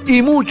zucchini.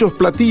 Y muchos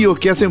platillos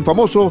que hacen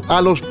famoso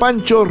a Los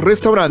Panchos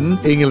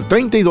Restaurant en el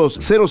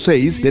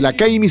 3206 de la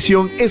calle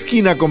Misión,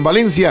 esquina con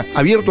Valencia.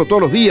 Abierto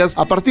todos los días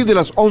a partir de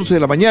las 11 de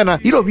la mañana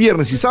y los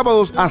viernes y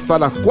sábados hasta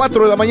las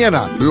 4 de la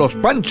mañana. Los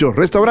Panchos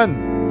Restaurant.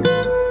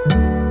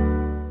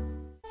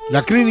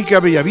 La Clínica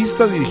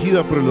Bellavista,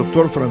 dirigida por el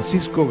doctor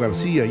Francisco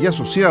García y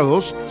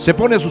asociados, se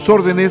pone a sus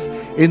órdenes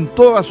en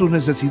todas sus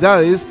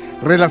necesidades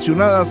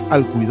relacionadas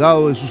al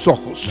cuidado de sus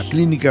ojos. La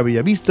Clínica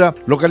Bellavista,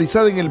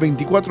 localizada en el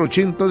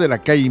 2480 de la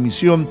calle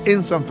Misión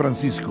en San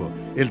Francisco.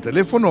 El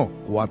teléfono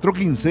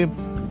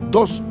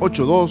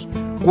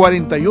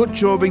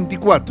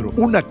 415-282-4824.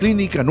 Una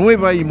clínica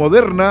nueva y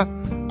moderna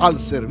al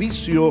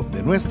servicio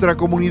de nuestra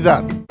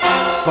comunidad.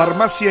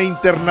 Farmacia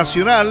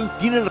Internacional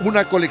tiene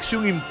una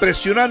colección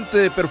impresionante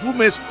de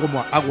perfumes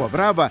como Agua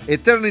Brava,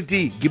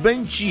 Eternity,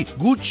 Givenchy,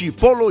 Gucci,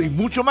 Polo y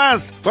mucho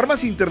más.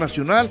 Farmacia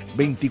Internacional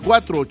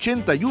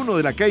 2481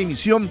 de la calle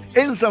Misión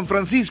en San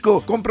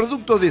Francisco, con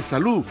productos de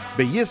salud,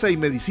 belleza y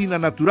medicina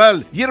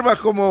natural, hierbas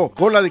como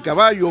cola de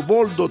caballo,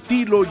 boldo,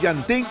 tilo,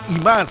 llantén y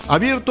más.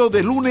 Abierto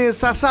de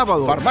lunes a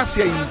sábado.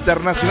 Farmacia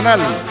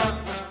Internacional.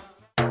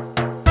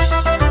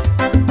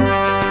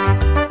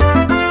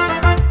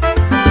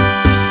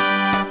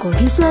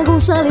 Kisla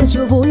González,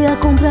 yo voy a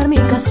comprar mi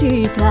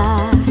casita.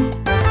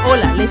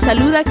 Hola, les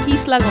saluda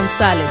Kisla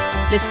González.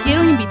 Les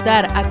quiero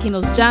invitar a que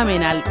nos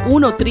llamen al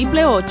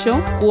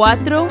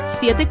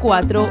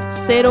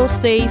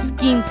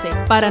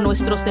 1-888-474-0615 para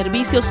nuestros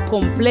servicios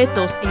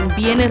completos en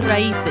bienes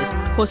raíces.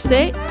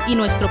 José y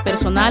nuestro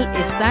personal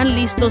están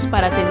listos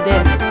para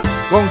atenderles.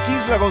 Con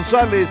Kisla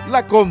González,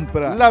 la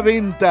compra, la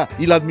venta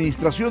y la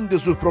administración de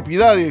sus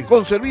propiedades,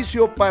 con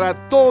servicio para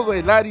todo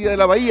el área de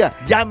la bahía.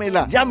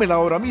 Llámela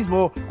ahora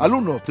mismo al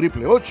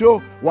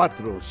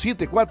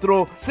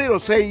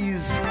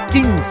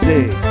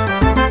 1-888-474-0615.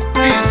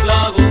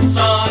 Kisla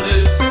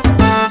González,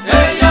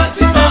 ella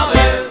sí sabe.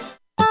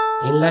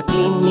 En la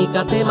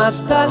clínica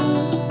Temascal,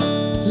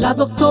 la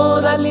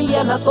doctora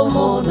Liliana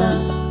Tomona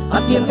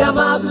atiende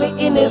amable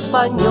en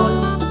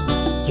español.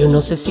 Y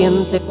uno se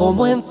siente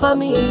como en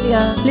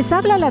familia. Les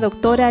habla la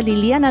doctora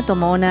Liliana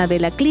Tomona de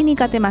la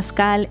Clínica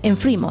Temascal en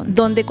Fremont,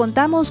 donde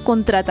contamos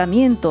con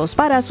tratamientos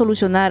para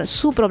solucionar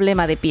su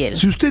problema de piel.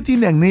 Si usted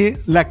tiene acné,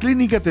 la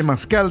Clínica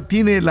Temascal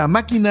tiene la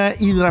máquina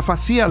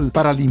hidrafacial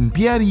para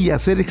limpiar y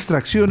hacer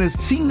extracciones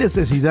sin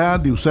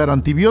necesidad de usar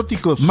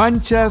antibióticos.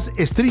 Manchas,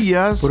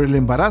 estrías por el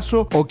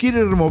embarazo o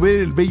quiere remover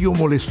el vello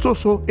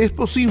molestoso, es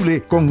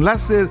posible con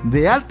láser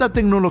de alta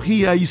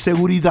tecnología y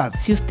seguridad.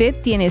 Si usted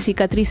tiene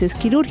cicatrices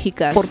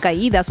quirúrgicas por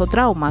caídas o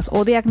traumas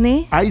o de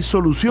acné, hay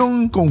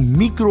solución con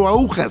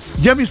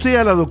microagujas. Llame usted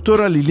a la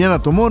doctora Liliana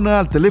Tomona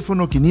al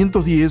teléfono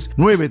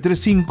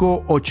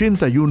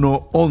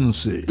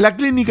 510-935-8111. La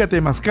Clínica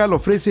Temascal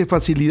ofrece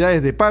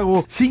facilidades de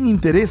pago sin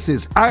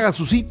intereses. Haga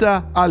su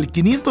cita al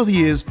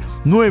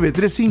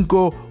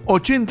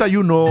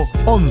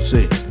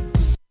 510-935-8111.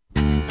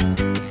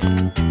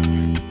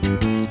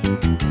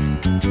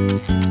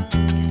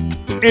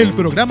 El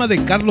programa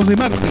de Carlos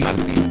Demarty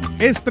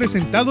es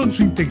presentado en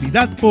su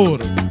integridad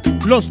por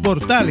Los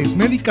Portales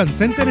Medical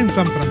Center en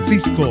San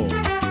Francisco,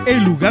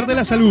 el lugar de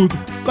la salud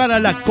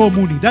para la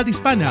comunidad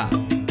hispana.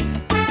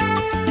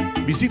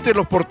 Visite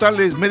Los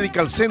Portales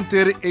Medical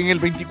Center en el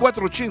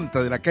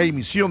 2480 de la calle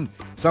Misión,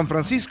 San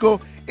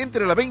Francisco,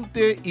 entre la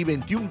 20 y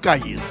 21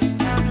 calles.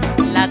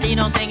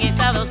 Latinos en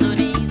Estados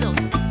Unidos,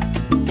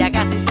 ya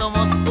casi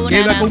somos una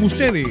Queda con nación.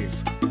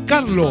 ustedes,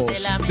 Carlos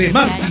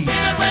Demarty.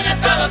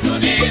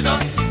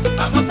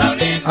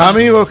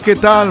 Amigos, ¿qué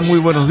tal? Muy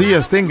buenos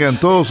días tengan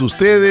todos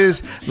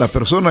ustedes, las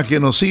personas que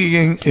nos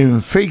siguen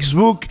en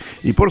Facebook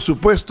y por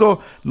supuesto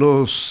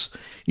los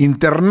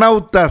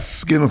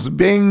internautas que nos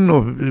ven,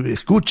 nos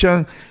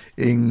escuchan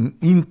en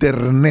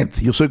internet.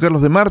 Yo soy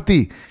Carlos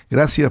Demarty,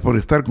 gracias por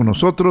estar con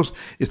nosotros.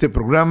 Este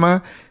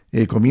programa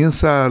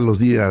comienza los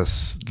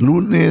días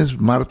lunes,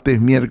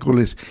 martes,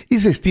 miércoles y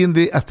se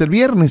extiende hasta el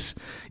viernes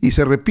y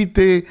se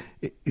repite,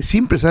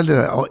 siempre sale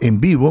en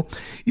vivo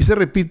y se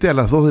repite a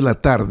las 2 de la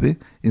tarde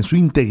en su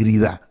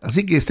integridad.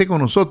 Así que esté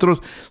con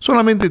nosotros,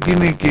 solamente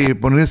tiene que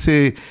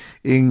ponerse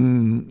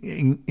en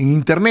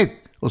internet.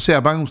 O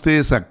sea, van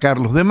ustedes a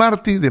Carlos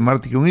Demarty,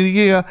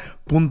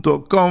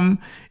 demarty.com,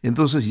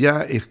 entonces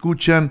ya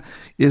escuchan,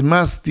 es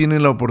más,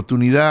 tienen la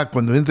oportunidad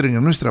cuando entren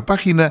a nuestra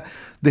página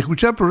de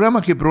escuchar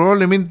programas que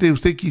probablemente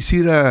usted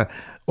quisiera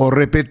o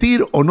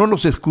repetir o no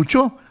los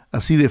escuchó,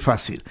 así de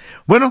fácil.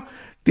 Bueno,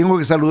 tengo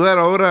que saludar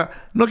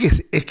ahora, no que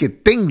es que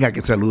tenga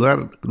que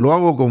saludar, lo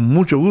hago con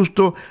mucho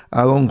gusto,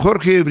 a don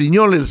Jorge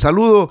Briñol, el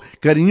saludo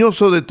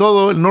cariñoso de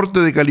todo el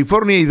norte de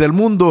California y del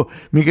mundo.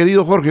 Mi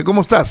querido Jorge,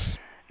 ¿cómo estás?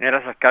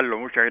 Gracias, Carlos,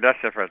 muchas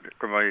gracias.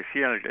 Como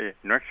decían,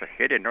 no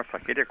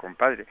exagere,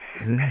 compadre.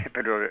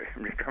 Pero de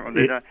esta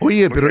manera,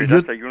 oye, pero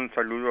gracias y un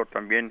saludo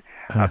también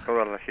a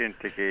toda la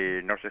gente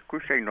que nos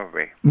escucha y nos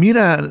ve.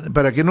 Mira,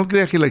 para que no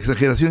creas que la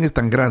exageración es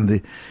tan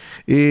grande,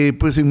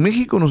 pues en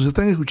México nos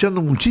están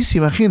escuchando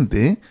muchísima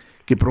gente,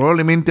 que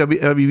probablemente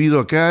ha vivido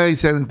acá y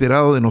se han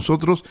enterado de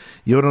nosotros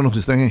y ahora nos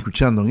están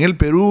escuchando. En el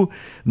Perú,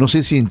 no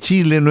sé si en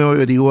Chile, no he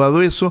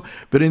averiguado eso,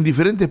 pero en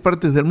diferentes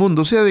partes del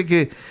mundo. O sea, de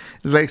que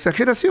la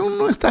exageración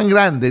no es tan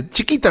grande,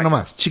 chiquita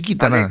nomás,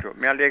 chiquita nada.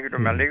 Me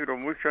alegro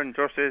mucho.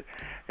 Entonces,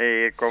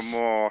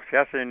 como se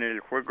hace en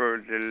el juego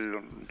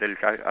del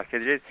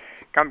ajedrez,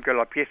 cambio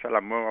la pieza,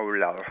 la muevo a un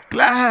lado.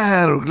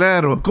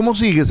 Claro. ¿Cómo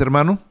sigues,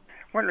 hermano?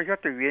 Bueno, ya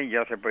estoy bien,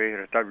 ya se puede ir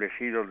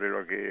restablecido de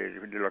lo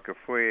que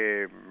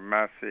fue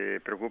más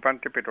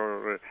preocupante,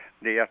 pero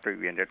ya estoy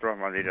bien. De todas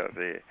maneras,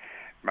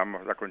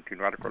 vamos a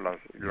continuar con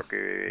lo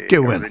que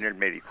ordene el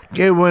médico.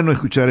 Qué bueno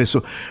escuchar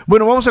eso.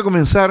 Bueno, vamos a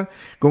comenzar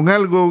con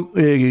algo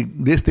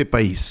de este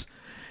país.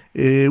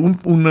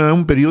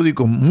 Un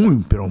periódico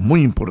pero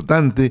muy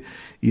importante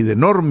y de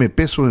enorme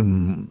peso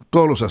en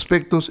todos los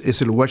aspectos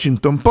es el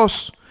Washington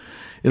Post.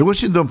 El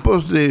Washington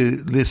Post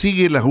le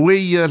sigue las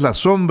huellas, las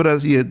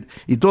sombras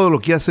y todo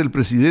lo que hace el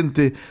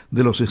presidente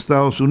de los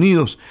Estados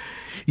Unidos.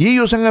 Y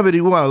ellos han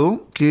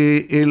averiguado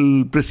que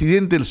el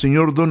presidente, el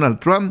señor Donald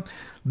Trump,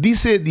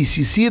 dice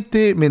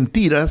 17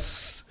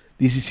 mentiras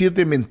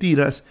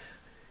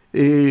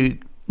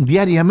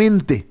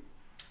diariamente.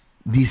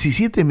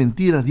 17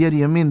 mentiras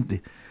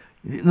diariamente.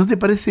 ¿No te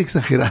parece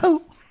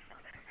exagerado?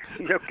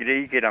 Yo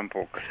creí que eran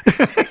pocas.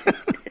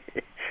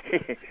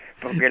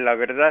 Porque la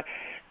verdad,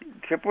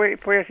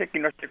 puede ser que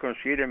no se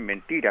consideren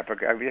mentiras,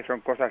 porque a veces son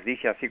cosas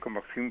dichas así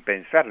como sin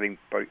pensar,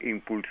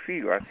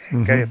 impulsivas,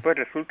 que después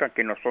resultan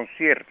que no son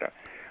ciertas.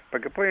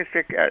 Porque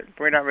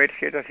pueden haber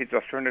ciertas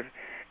situaciones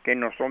que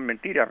no son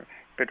mentiras,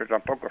 pero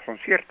tampoco son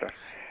ciertas.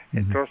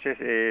 Entonces,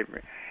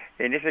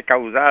 en ese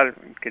caudal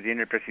que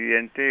tiene el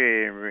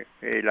presidente,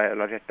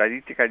 las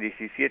estadísticas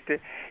 17,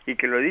 y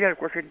que lo diga el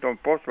Washington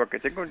Post, porque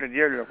tengo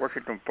entendido que el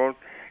Washington Post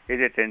es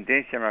de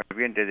tendencia más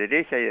bien de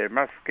derecha, y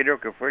además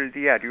creo que fue el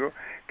diario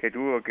que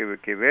tuvo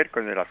que ver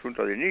con el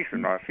asunto de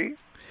Nixon, ¿no así?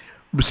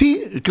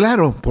 Sí,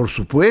 claro, por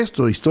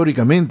supuesto,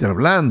 históricamente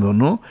hablando,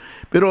 ¿no?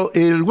 Pero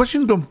el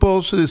Washington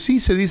Post sí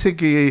se dice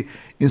que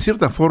en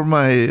cierta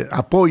forma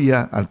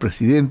apoya al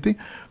presidente,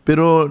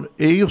 pero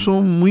ellos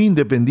son muy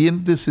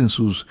independientes en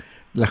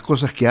las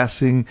cosas que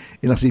hacen,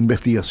 en las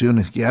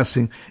investigaciones que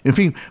hacen. En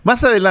fin,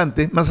 más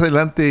adelante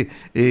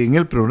en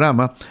el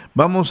programa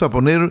vamos a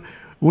poner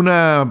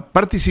una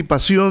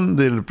participación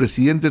del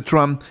presidente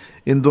Trump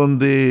en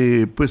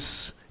donde,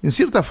 pues, en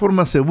cierta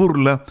forma se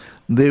burla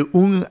de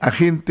un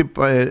agente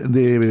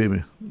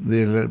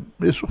de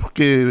esos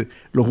que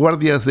los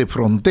guardias de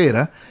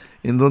frontera,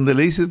 en donde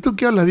le dice, tú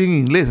que hablas bien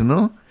inglés,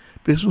 ¿no?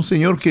 Es un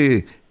señor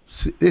que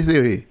es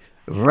de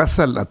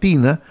raza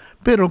latina,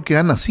 pero que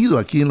ha nacido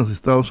aquí en los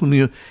Estados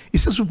Unidos y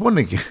se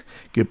supone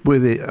que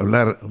puede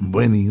hablar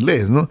buen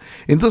inglés, ¿no?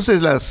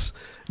 Entonces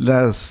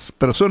las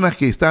personas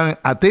que están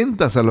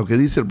atentas a lo que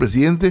dice el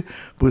presidente,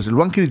 pues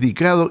lo han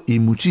criticado y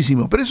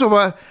muchísimo. Pero eso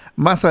va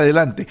más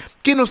adelante.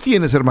 ¿Qué nos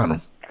tienes,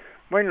 hermano?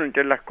 Bueno,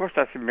 entre las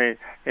cosas,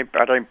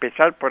 para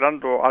empezar por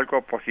dando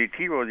algo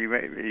positivo,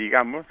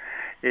 digamos,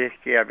 es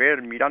que,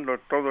 mirando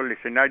todo el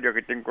escenario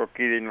que tengo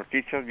aquí de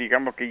noticias,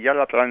 digamos que ya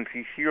la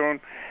transición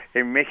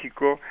en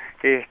México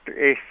se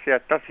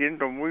está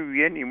haciendo muy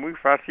bien y muy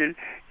fácil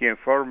y en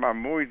forma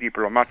muy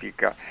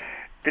diplomática.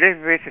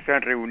 3 veces se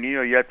han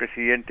reunido ya el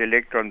presidente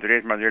electo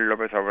Andrés Manuel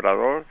López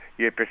Obrador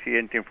y el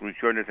presidente en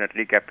funciones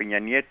Enrique Peña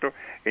Nieto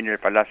en el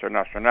Palacio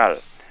Nacional.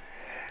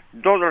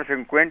 2 de los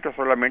encuentros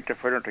solamente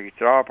fueron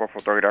registrados por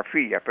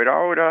fotografía, pero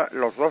ahora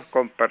los dos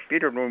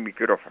compartieron un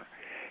micrófono.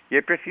 Y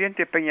el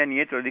presidente Peña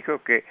Nieto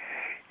dijo que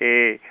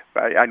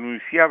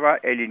anunciaba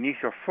el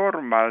inicio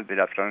formal de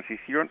la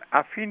transición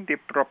a fin de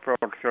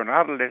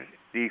proporcionarles,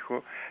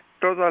 dijo,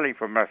 toda la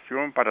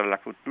información para la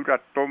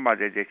futura toma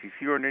de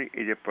decisiones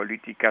y de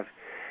políticas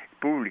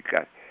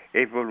públicas.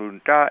 Es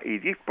voluntad y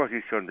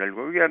disposición del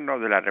gobierno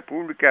de la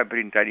República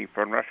brindar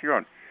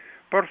información.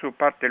 Por su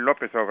parte,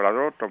 López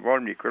Obrador tomó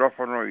el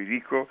micrófono y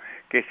dijo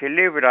que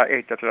celebra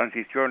esta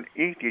transición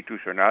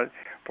institucional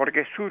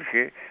porque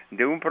surge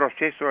de un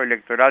proceso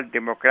electoral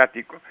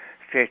democrático.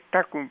 Se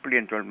está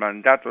cumpliendo el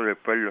mandato del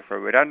pueblo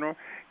soberano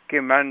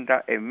que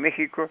manda en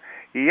México,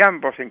 y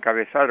ambos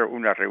encabezaron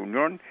una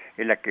reunión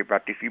en la que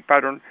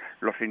participaron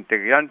los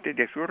integrantes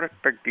de sus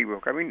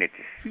respectivos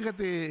gabinetes.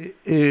 Fíjate,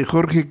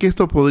 Jorge, que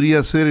esto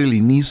podría ser el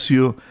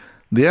inicio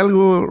de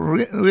algo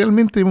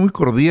realmente muy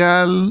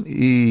cordial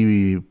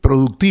y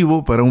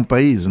productivo para un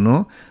país,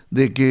 ¿no?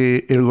 De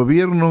que el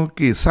gobierno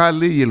que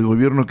sale y el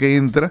gobierno que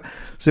entra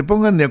se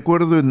pongan de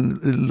acuerdo en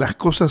las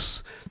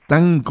cosas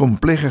tan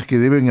complejas que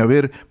deben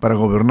haber para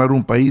gobernar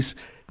un país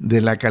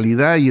de la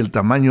calidad y el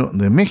tamaño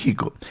de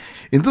México.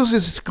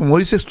 Entonces, como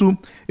dices tú,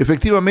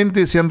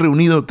 efectivamente se han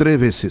reunido 3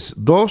 veces,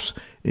 2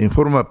 en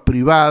forma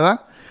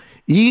privada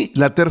y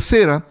la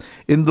tercera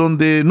en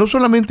donde no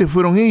solamente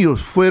fueron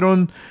ellos,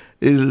 fueron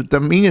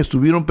también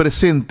estuvieron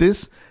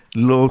presentes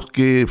los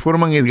que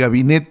forman el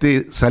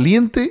gabinete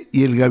saliente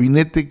y el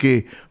gabinete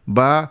que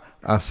va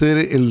a ser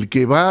el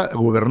que va a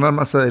gobernar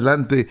más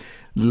adelante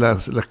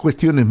las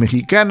cuestiones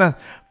mexicanas,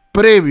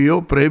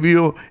 previo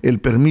el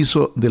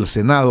permiso del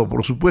Senado,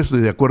 por supuesto,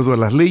 y de acuerdo a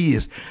las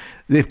leyes.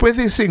 Después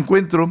de ese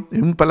encuentro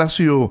en un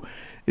palacio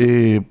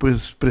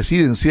pues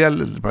presidencial,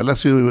 el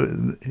palacio,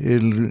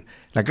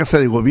 la Casa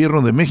de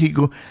Gobierno de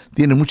México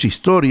tiene mucha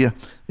historia.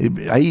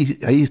 Ahí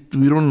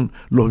estuvieron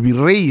los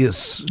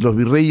virreyes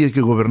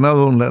que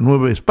gobernaron la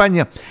Nueva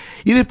España.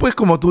 Y después,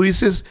 como tú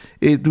dices,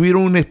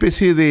 tuvieron una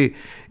especie de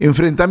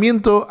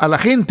enfrentamiento a la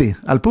gente,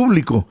 al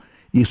público.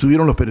 Y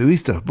estuvieron los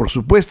periodistas, por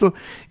supuesto,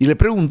 y le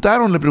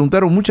preguntaron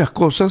muchas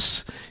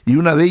cosas, y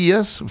una de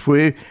ellas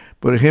fue,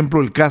 por ejemplo,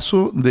 el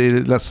caso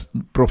de la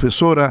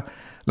profesora,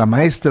 la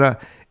maestra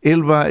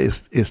Elba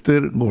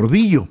Esther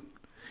Gordillo,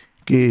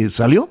 que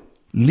salió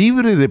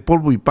libre de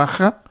polvo y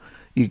paja,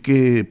 y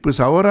que pues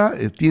ahora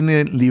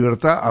tiene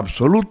libertad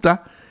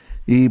absoluta,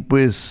 y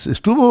pues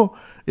estuvo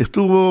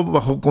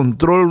bajo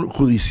control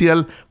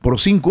judicial por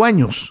 5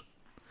 años,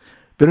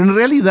 pero en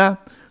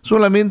realidad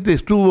solamente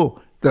estuvo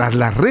tras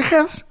las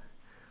rejas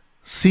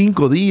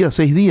 5 días,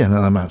 6 días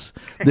nada más.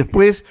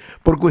 Después,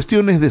 por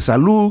cuestiones de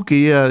salud,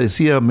 que ella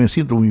decía, me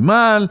siento muy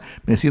mal,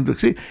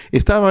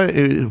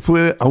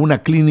 fue a una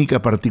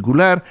clínica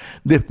particular,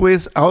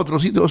 después a otro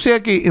sitio. O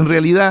sea que en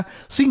realidad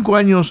 5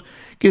 años,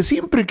 que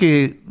siempre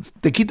que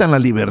te quitan la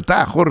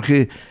libertad,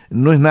 Jorge,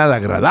 no es nada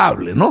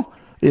agradable, ¿no?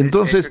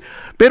 Entonces,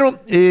 pero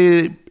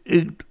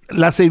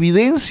las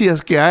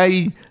evidencias que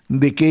hay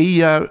de que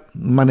ella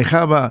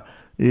manejaba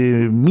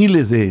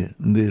miles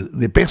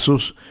de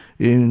pesos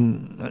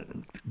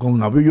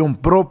con avión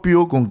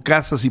propio, con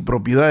casas y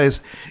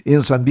propiedades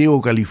en San Diego,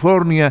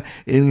 California,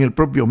 en el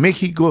propio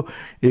México.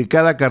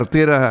 Cada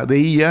cartera de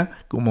ella,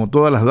 como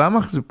todas las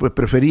damas, pues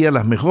prefería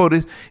las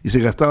mejores y se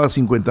gastaba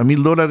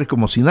 $50,000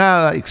 como si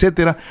nada,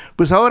 etcétera.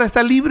 Pues ahora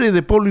está libre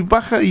de polvo y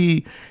paja,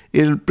 y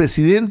el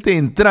presidente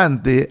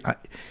entrante,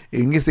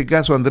 en este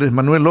caso Andrés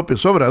Manuel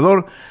López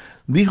Obrador,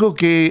 dijo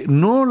que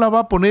no la va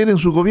a poner en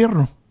su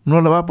gobierno.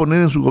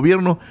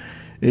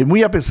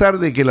 Muy a pesar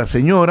de que la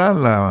señora,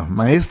 la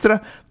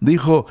maestra,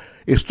 dijo,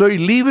 estoy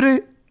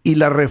libre, y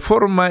la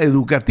reforma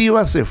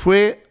educativa se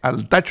fue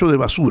al tacho de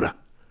basura.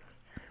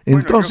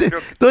 Entonces,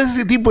 todo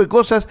ese tipo de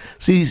cosas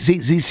se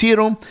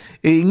hicieron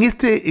en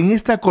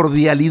esta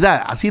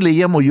cordialidad, así le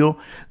llamo yo,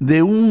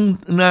 de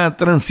una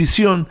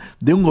transición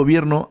de un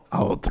gobierno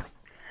a otro.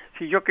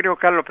 Sí, yo creo,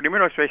 Carlos,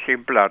 primero eso es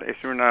ejemplar,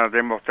 es una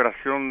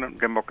demostración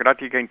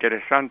democrática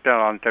interesante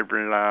ante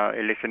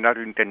el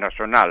escenario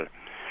internacional.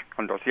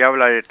 Cuando se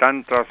habla de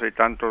tantos,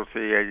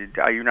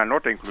 hay una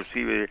nota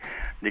inclusive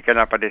de que han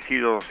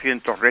aparecido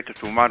 200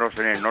 restos humanos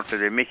en el norte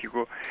de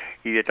México,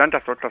 y de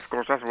tantas otras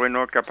cosas,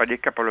 bueno, que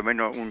aparezca por lo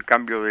menos un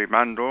cambio de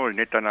mando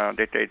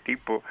de este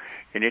tipo,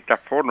 en esta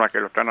forma que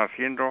lo están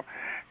haciendo,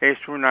 es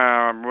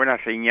una buena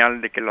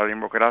señal de que la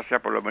democracia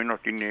por lo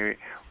menos tiene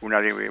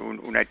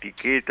una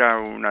etiqueta,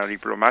 una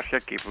diplomacia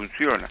que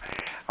funciona.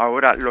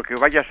 Ahora, lo que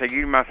vaya a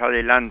seguir más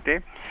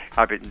adelante,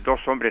 a ver,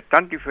 2 hombres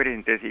tan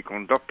diferentes y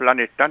con 2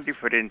 planes tan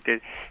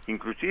diferentes,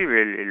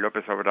 inclusive el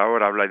López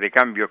Obrador habla de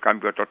cambio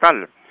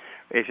total.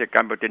 Ese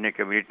cambio tiene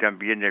que venir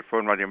también de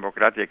forma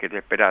democrática, que es de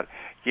esperar.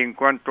 Y en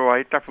cuanto a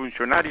esta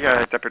funcionaria,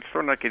 a esta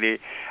persona que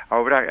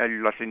ahora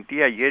la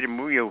sentía ayer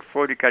muy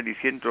eufórica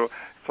diciendo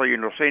soy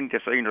inocente,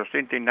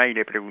 y nadie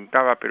le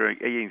preguntaba, pero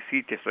ella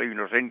insiste, soy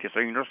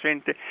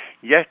inocente,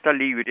 ya está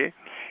libre,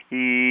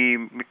 y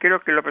creo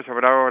que López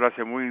Obrador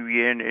hace muy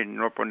bien en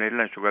no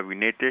ponerla en su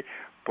gabinete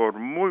por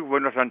muy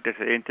buenos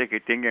antecedentes que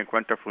tenga en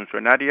cuanto a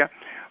funcionaria,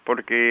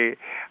 porque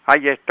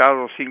haya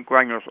estado 5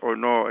 años o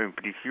no en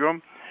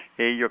prisión,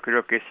 yo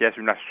creo que se hace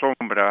una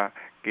sombra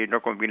que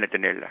no conviene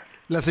tenerla.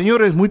 La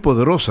señora es muy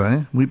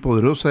poderosa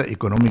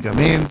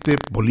económicamente,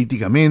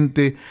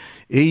 políticamente.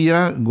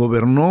 Ella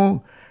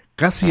gobernó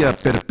casi a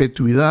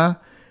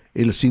perpetuidad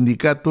el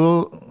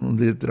sindicato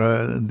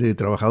de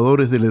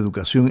trabajadores de la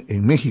educación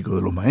en México,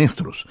 de los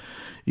maestros.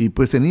 Y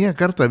pues tenía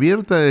carta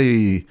abierta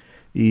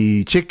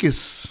y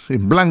cheques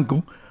en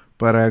blanco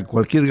para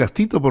cualquier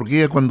gastito, porque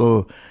ella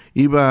cuando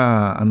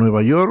iba a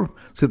Nueva York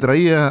se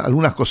traía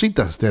algunas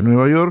cositas de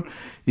Nueva York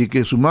y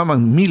que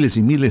sumaban miles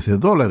y miles de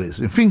dólares.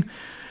 En fin,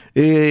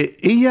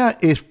 ella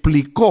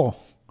explicó,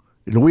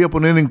 lo voy a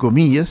poner en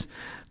comillas,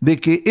 de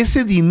que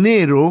ese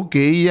dinero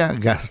que ella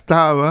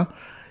gastaba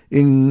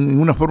en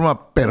una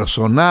forma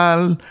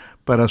personal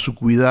para su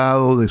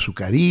cuidado de su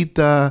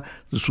carita,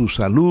 su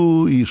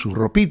salud y su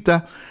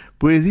ropita,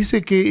 pues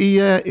dice que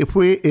ella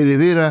fue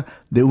heredera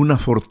de una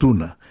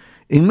fortuna.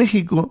 En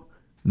México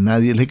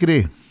nadie le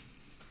cree.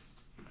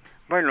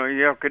 Bueno,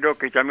 yo creo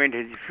que también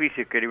es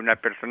difícil que una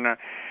persona,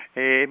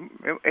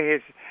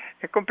 es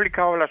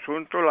complicado el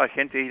asunto, la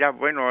gente dirá,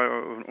 bueno,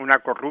 una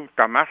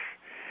corrupta más,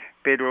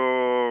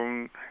 pero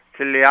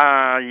se le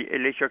ha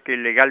el hecho que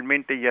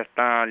legalmente ya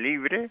está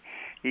libre,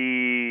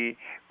 y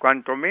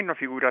cuanto menos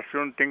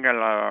figuración tenga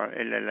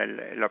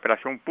la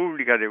operación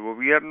pública de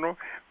gobierno,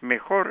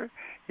 mejor.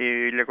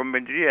 le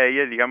convendría a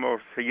ella,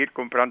 digamos, seguir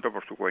comprando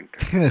por su cuenta.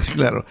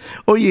 Claro.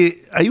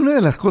 Oye, hay una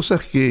de las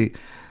cosas que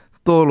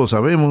todos lo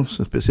sabemos,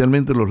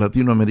 especialmente los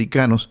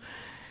latinoamericanos,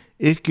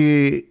 es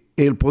que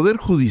el poder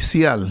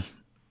judicial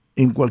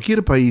en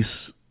cualquier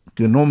país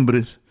que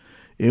nombres,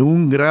 en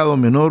un grado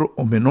menor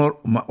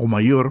o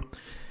mayor,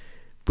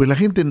 pues la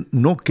gente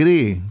no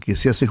cree que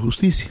se hace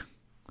justicia.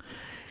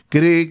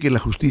 Cree que la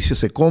justicia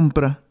se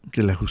compra,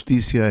 que la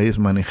justicia es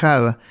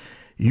manejada.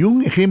 Y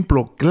un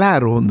ejemplo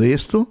claro de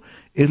esto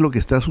es lo que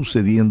está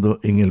sucediendo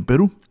en el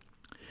Perú.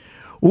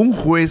 Un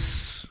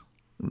juez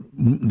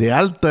de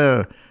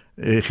alta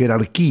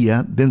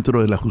jerarquía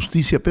dentro de la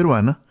justicia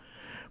peruana,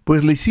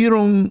 pues le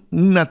hicieron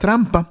una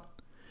trampa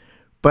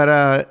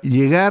para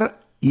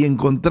llegar y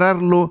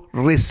encontrarlo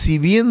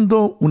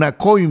recibiendo una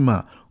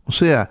coima, o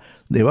sea,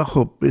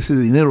 ese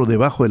dinero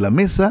debajo de la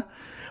mesa,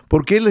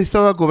 porque él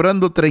estaba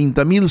cobrando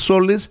 30,000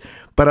 soles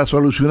para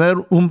solucionar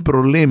un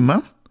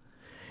problema.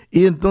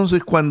 Y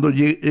entonces cuando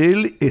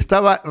él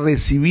estaba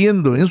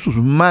recibiendo en sus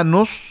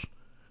manos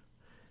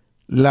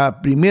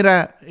la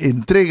primera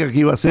entrega que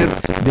iba a ser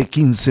de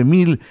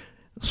 15,000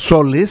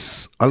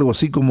 soles, algo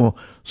así como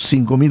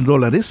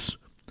 $5,000,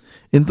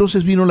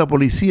 entonces vino la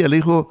policía, le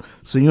dijo: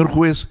 señor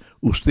juez,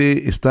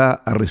 usted está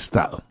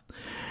arrestado.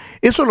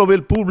 Eso lo ve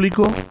el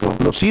público,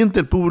 lo siente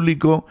el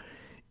público,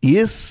 y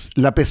es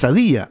la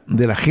pesadilla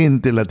de la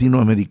gente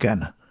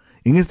latinoamericana.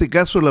 En este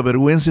caso la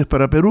vergüenza es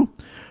para Perú,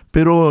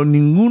 pero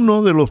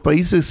ninguno de los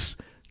países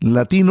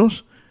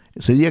latinos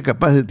sería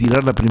capaz de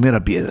tirar la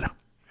primera piedra.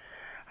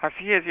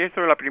 Así es, y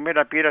esto de la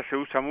primera piedra se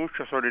usa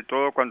mucho, sobre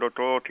todo cuando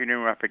todos tienen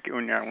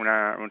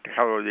un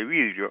tejado de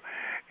vidrio.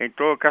 En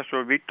todo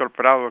caso, Víctor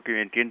Prado, que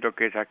entiendo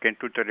que es a quien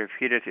tú te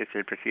refieres, es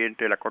el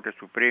presidente de la Corte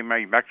Suprema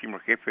y máximo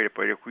jefe del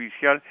Poder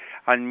Judicial,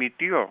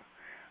 admitió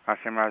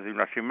hace más de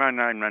una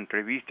semana en una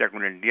entrevista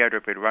con el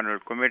diario peruano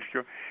El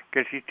Comercio que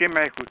el sistema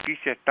de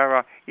justicia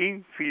estaba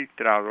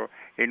infiltrado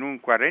en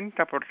un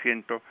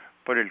 40%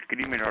 por el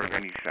crimen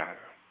organizado.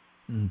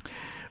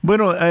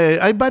 Bueno,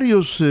 hay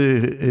varios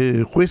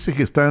jueces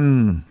que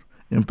están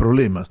en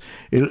problemas.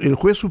 El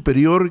juez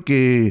superior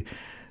que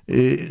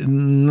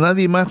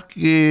nadie más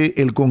que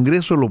el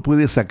Congreso lo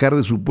puede sacar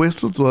de su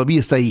puesto, todavía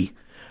está ahí.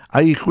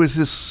 Hay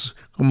jueces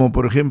como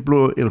por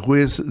ejemplo el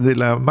juez de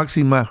la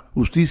máxima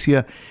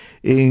justicia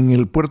en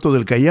el puerto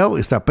del Callao,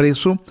 está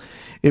preso.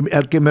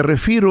 Al que me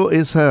refiero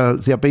es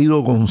de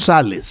apellido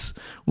González,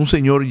 un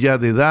señor ya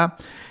de edad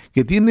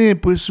que tiene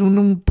pues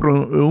como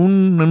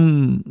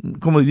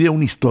diría,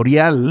 un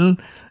historial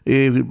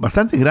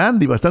bastante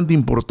grande y bastante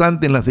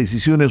importante en las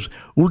decisiones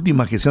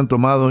últimas que se han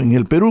tomado en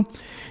el Perú.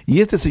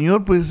 Y este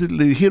señor pues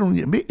le dijeron: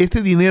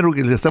 este dinero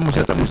que le estamos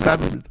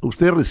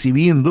usted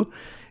recibiendo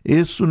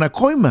es una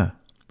coima.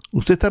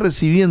 Usted está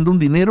recibiendo un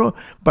dinero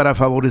para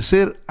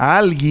favorecer a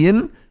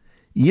alguien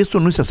y esto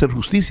no es hacer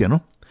justicia,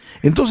 ¿no?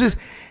 Entonces,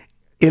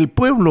 el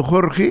pueblo,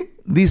 Jorge,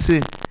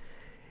 dice: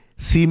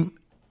 si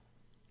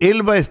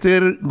Elba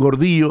Ester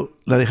Gordillo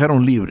la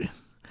dejaron libre,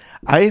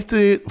 a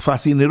este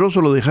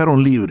fascineroso lo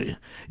dejaron libre,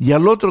 y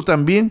al otro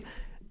también,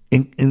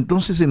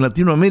 entonces en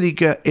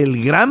Latinoamérica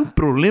el gran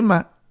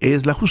problema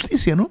es la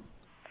justicia, ¿no?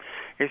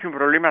 Es un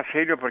problema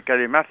serio porque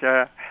además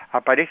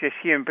aparece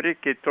siempre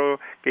que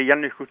ya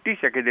no es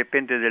justicia, que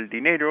depende del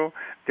dinero,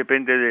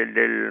 depende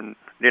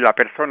de la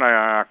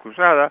persona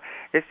acusada.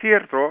 Es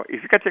cierto, y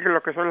fíjate que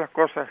lo que son las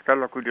cosas,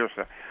 Carlos,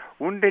 curiosa.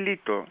 Un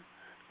delito,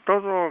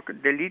 todo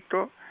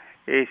delito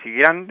es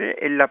grande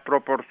en la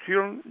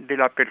proporción de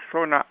la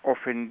persona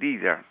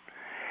ofendida.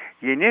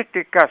 Y en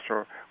este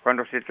caso,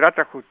 cuando se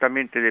trata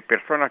justamente de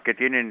personas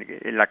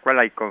en la cual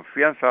hay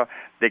confianza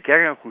de que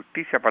hagan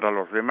justicia para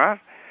los demás,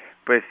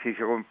 pues si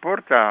se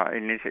comporta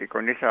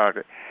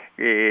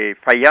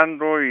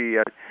fallando y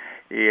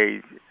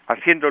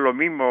haciendo lo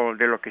mismo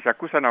de los que se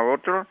acusan a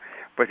otros,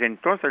 pues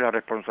entonces la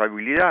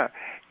responsabilidad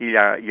y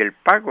el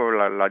pago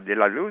de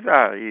la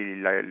deuda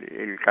y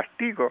el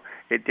castigo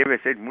debe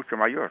ser mucho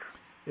mayor.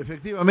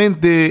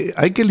 Efectivamente,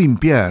 hay que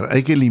limpiar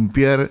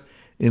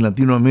en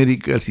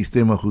Latinoamérica el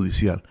sistema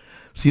judicial.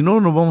 Si no,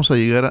 no vamos a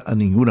llegar a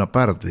ninguna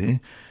parte.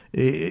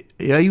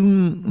 Hay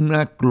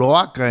una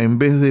cloaca en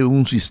vez de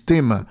un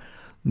sistema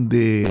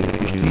de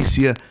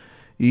justicia,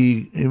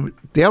 y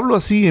te hablo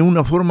así en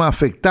una forma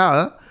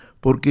afectada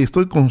porque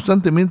estoy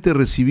constantemente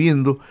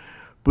recibiendo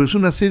pues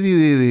una serie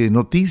de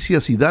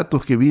noticias y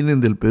datos que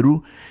vienen del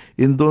Perú,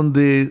 en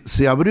donde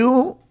se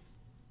abrió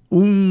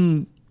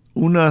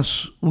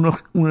unas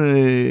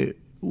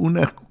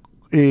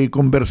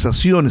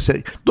conversaciones.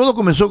 Todo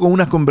comenzó con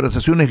unas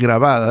conversaciones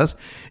grabadas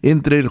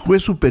entre el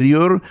juez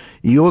superior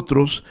y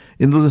otros,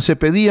 en donde se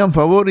pedían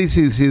favores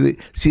y si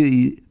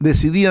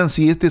decidían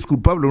si este es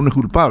culpable o no es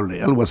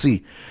culpable, algo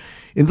así.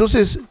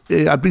 Entonces,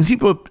 al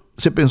principio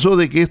se pensó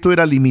de que esto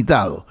era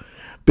limitado,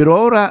 pero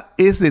ahora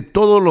es de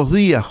todos los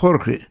días,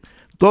 Jorge.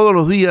 Todos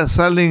los días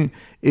salen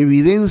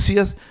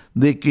evidencias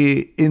de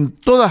que en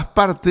todas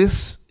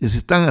partes se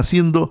están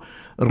haciendo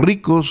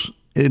ricos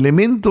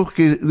elementos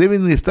que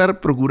deben estar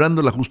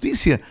procurando la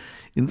justicia.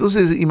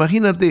 Entonces,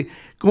 imagínate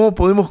cómo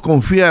podemos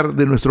confiar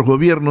de nuestros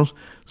gobiernos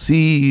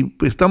si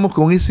estamos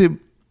con ese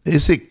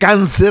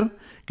cáncer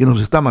que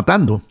nos está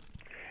matando.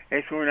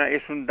 Es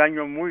un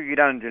daño muy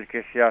grande el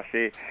que se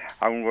hace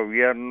a un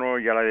gobierno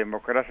y a la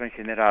democracia en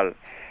general.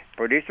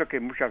 Por eso que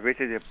muchas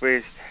veces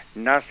después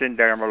nacen,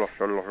 digamos,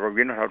 los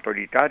gobiernos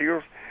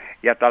autoritarios,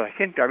 y hasta la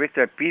gente a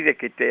veces pide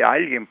que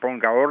alguien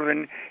ponga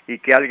orden y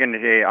que alguien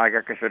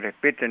haga que se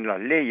respeten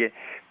las leyes,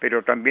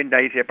 pero también de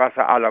ahí se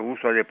pasa al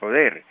abuso de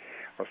poder.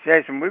 O sea,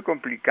 es muy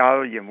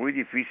complicado y es muy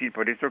difícil,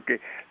 por eso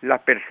que las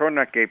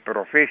personas que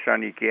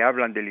profesan y que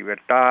hablan de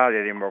libertad,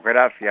 de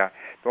democracia,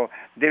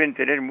 deben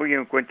tener muy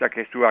en cuenta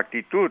que su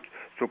actitud,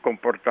 su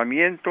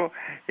comportamiento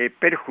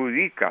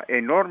perjudica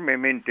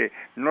enormemente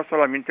no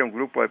solamente a un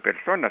grupo de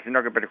personas,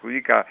 sino que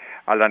perjudica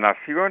a la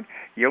nación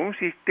y a un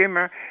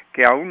sistema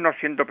que, aún no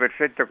siendo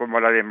perfecto como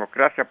la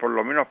democracia, por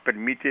lo menos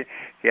permite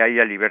que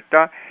haya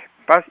libertad,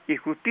 paz y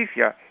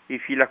justicia. Y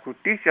si la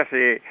justicia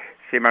se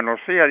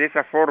manosea de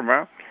esa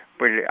forma,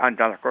 pues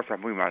andan las cosas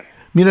muy mal.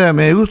 Mira,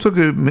 me da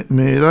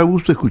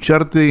gusto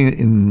escucharte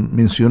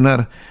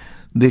mencionar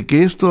de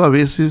que esto a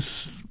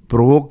veces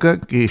provoca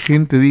que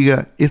gente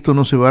diga, esto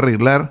no se va a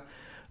arreglar,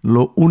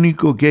 lo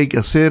único que hay que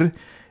hacer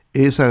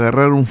es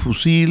agarrar un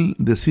fusil,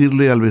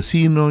 decirle al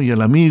vecino y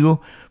al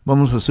amigo,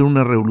 vamos a hacer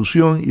una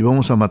revolución y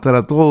vamos a matar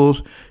a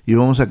todos y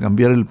vamos a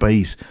cambiar el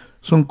país.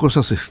 Son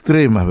cosas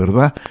extremas,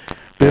 ¿verdad?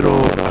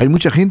 Pero hay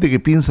mucha gente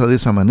que piensa de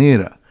esa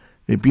manera.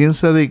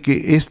 Piensa de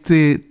que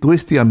todo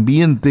este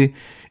ambiente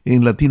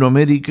en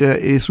Latinoamérica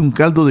es un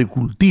caldo de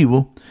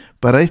cultivo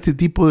para este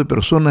tipo de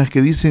personas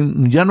que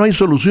dicen ya no hay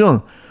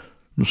solución,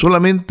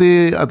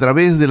 solamente a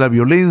través de la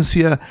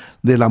violencia,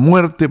 de la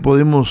muerte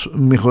podemos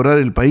mejorar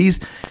el país,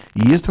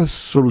 y estas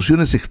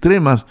soluciones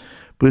extremas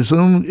pues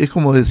es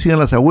como decían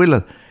las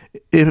abuelas,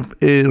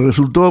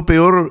 resultó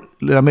peor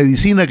la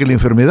medicina que la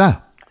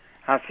enfermedad.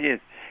 Así es,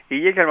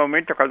 y llega el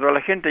momento cuando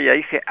la gente ya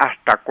dice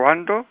 ¿hasta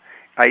cuándo?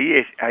 Ahí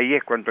es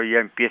cuando ya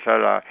empieza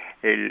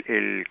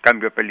el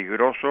cambio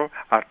peligroso.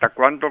 ¿Hasta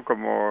cuándo?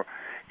 Como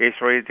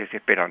eso es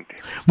desesperante.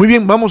 Muy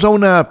bien, vamos a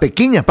una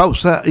pequeña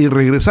pausa y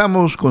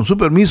regresamos con su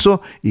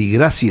permiso y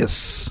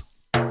gracias.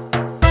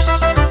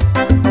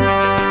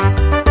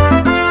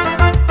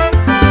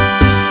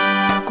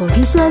 Con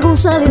Kisla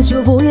González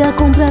yo voy a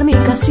comprar mi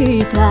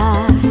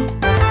casita.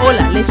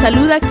 Hola, les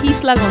saluda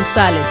Kisla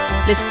González.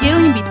 Les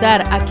quiero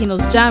invitar a que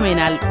nos llamen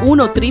al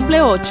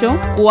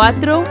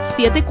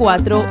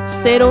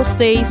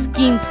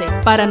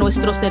 1-888-474-0615 para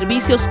nuestros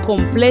servicios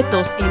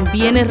completos en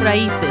bienes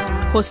raíces.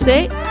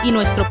 José y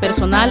nuestro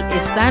personal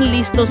están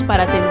listos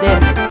para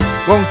atenderles.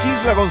 Con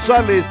Kisla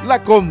González,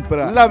 la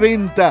compra, la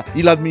venta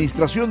y la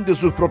administración de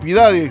sus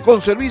propiedades,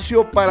 con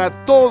servicio para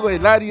toda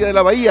el área de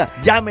la bahía.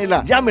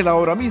 Llámela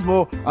ahora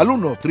mismo al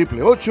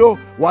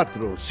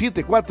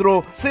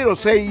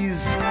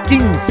 1-888-474-0615.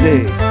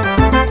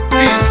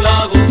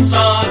 Kisla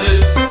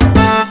González,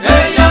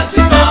 ella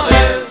sí sabe.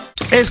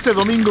 Este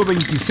domingo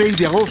 26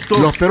 de agosto,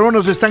 los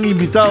peruanos están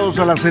invitados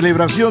a la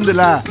celebración de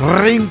la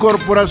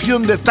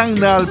reincorporación de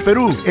Tacna al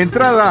Perú.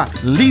 Entrada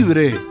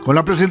libre, con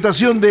la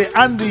presentación de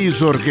Andy y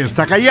su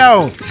orquesta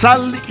Callao,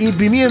 Sal y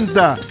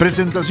Pimienta,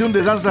 presentación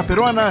de danza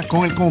peruana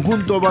con el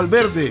conjunto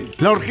Valverde,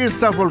 la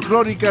orquesta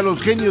folclórica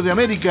Los Genios de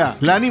América,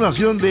 la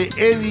animación de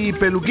Eddie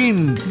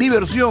Peluquín,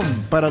 diversión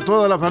para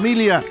toda la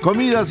familia,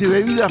 comidas y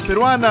bebidas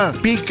peruanas,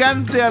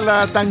 picante a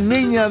la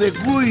tacneña de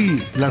Cuy.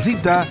 La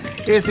cita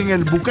es en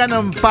el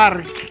Buchanan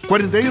Park,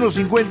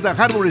 4150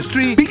 Harbor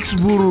Street,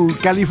 Pittsburgh,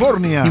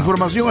 California.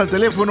 Información al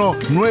teléfono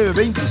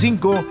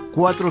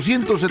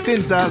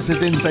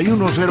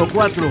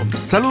 925-470-7104.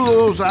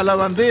 Saludos a la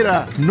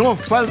bandera, no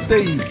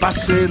falte y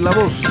pase la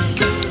voz.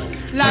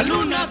 La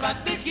luna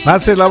bate.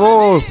 Pase la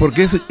voz,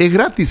 porque es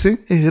gratis,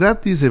 es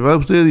gratis, se va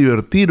usted a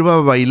divertir, va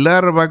a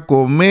bailar, va a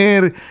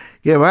comer.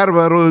 Qué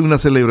bárbaro, es una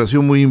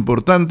celebración muy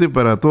importante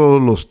para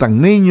todos los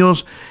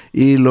tacneños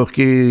y los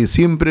que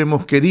siempre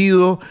hemos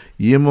querido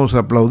y hemos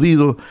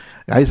aplaudido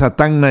a esa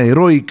Tacna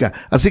heroica.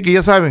 Así que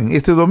ya saben,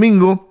 este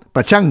domingo,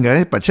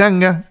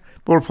 pachanga,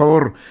 por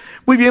favor.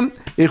 Muy bien,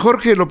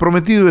 Jorge, lo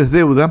prometido es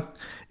deuda.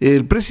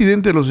 El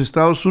presidente de los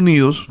Estados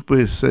Unidos,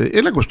 pues,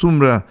 él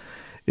acostumbra,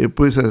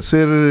 pues, a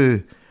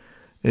hacer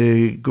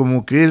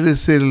como que él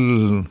es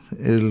el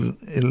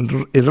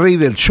rey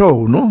del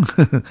show, ¿no?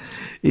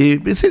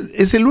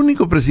 Es el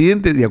único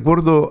presidente, de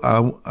acuerdo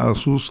a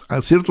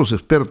ciertos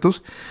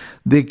expertos,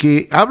 de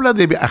que habla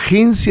de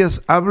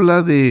agencias,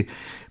 habla de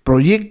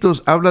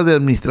proyectos, habla de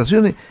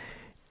administraciones,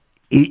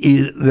 y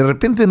de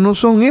repente no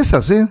son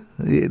esas,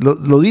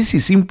 lo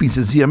dice simple y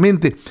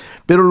sencillamente,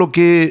 pero lo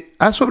que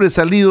ha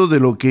sobresalido de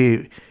lo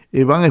que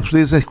van a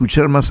ustedes a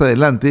escuchar más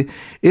adelante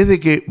es de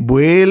que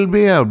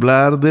vuelve a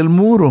hablar del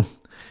muro.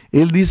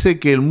 Él dice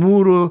que el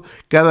muro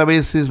cada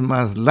vez es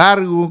más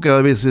largo,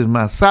 cada vez es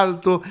más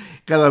alto,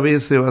 cada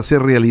vez se va a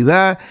hacer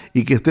realidad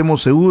y que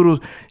estemos seguros.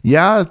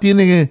 Ya va a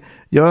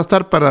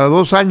estar para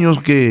 2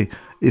 años que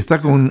está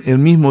con el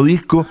mismo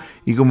disco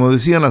y, como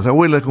decían las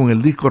abuelas, con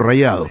el disco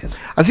rayado.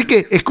 Así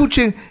que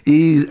escuchen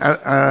y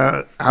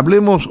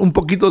hablemos un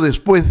poquito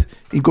después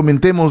y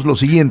comentemos lo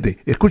siguiente.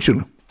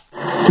 Escúchenlo.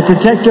 To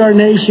protect our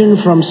nation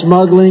from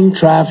smuggling,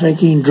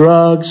 trafficking,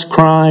 drugs,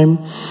 crime,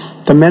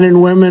 the men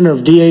and women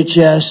of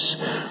DHS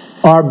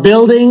are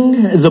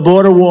building the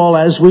border wall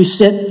as we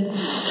sit,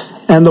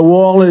 and the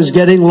wall is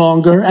getting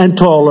longer and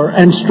taller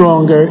and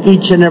stronger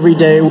each and every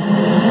day.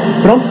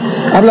 Trump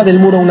habla del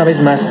muro una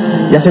vez más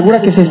y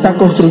asegura que se está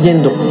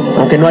construyendo,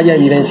 aunque no haya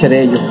evidencia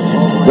de ello.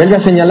 Vuelve a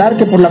señalar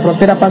que por la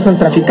frontera pasan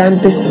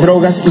traficantes,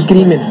 drogas y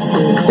crimen.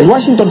 El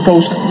Washington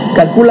Post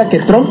calcula que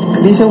Trump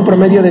dice un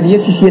promedio de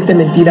 17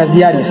 mentiras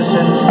diarias.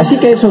 Así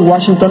que eso en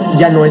Washington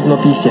ya no es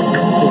noticia.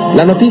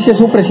 La noticia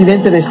es un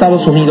presidente de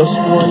Estados Unidos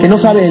que no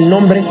sabe el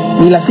nombre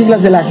ni las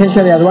siglas de la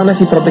Agencia de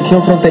Aduanas y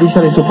Protección Fronteriza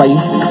de su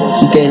país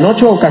y que en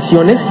 8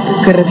 ocasiones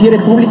se refiere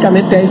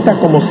públicamente a esta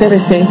como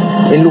CBC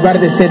en lugar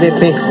de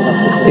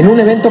CBP, en un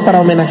evento para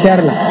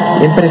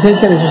homenajearla en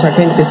presencia de sus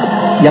agentes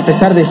y a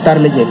pesar de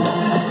estar leyendo.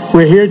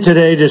 We're here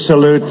today to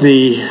salute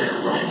the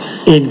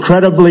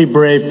incredibly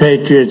brave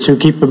patriots who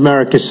keep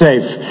America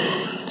safe,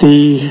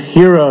 the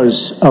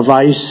heroes of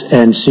ICE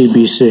and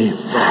CBC.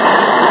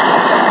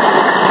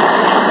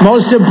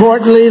 Most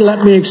importantly,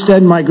 let me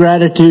extend my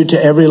gratitude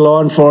to every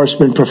law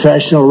enforcement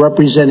professional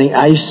representing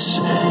ICE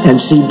and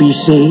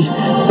CBC.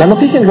 La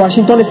noticia en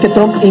Washington es que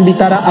Trump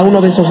invitará a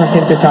uno de esos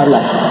agentes a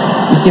hablar,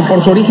 y quien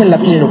por su origen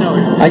latino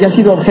haya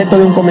sido objeto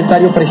de un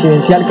comentario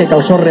presidencial que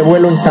causó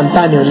revuelo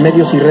instantáneo en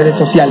medios y redes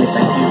sociales,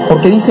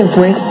 porque dicen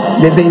fue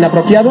desde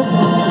inapropiado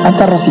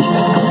hasta racista.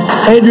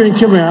 Adrian,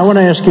 come here. I want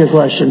to ask you a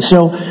question.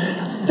 So,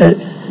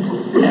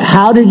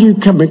 how did you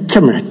come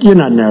here? You're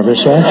not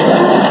nervous, right?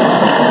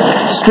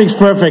 Speaks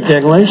perfect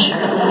English.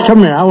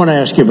 Come here. I want to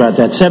ask you about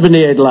that.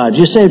 78 lives.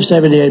 You saved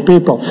 78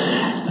 people.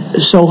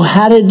 So,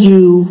 how did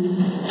you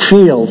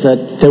feel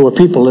that there were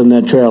people in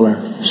that trailer?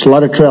 There's a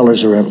lot of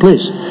trailers around.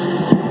 Please.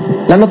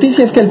 La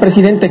noticia es que el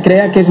presidente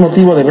crea que es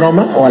motivo de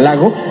broma o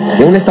halago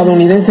que un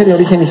estadounidense de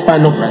origen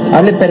hispano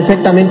hable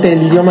perfectamente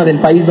el idioma del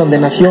país donde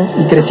nació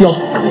y creció,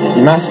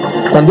 y más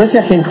cuando ese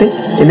agente,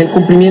 en el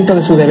cumplimiento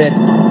de su deber,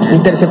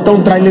 interceptó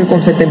un tráiler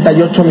con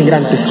 78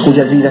 migrantes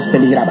cuyas vidas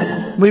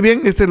peligraban. Muy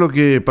bien, este es lo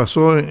que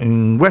pasó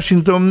en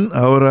Washington.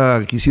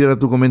 Ahora quisiera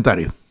tu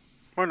comentario.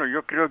 Bueno,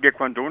 yo creo que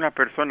cuando una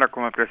persona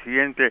como el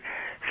presidente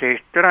se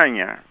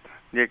extraña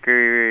de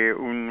que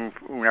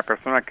una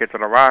persona que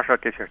trabaja,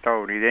 que es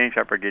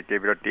estadounidense, porque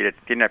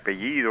tiene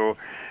apellido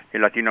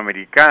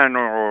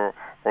latinoamericano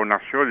o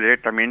nació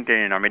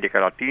directamente en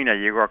América Latina,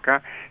 llegó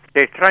acá,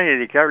 se extraña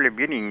de que hable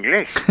bien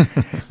inglés.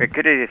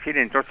 Quiere decir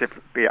entonces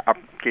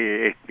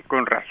que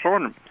con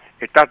razón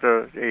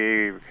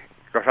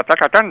los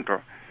ataca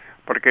tanto,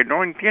 porque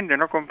no entiende,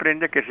 no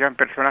comprende que sean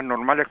personas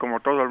normales como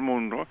todo el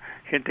mundo,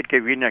 gente que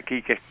viene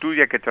aquí, que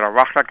estudia, que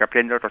trabaja, que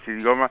aprende otros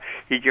idiomas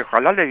y que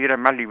ojalá le dieran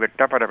más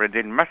libertad para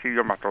aprender más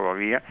idiomas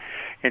todavía.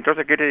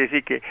 Entonces quiere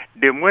decir que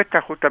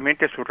demuestra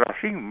justamente su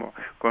racismo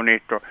con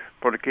esto,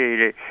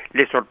 porque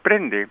le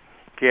sorprende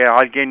que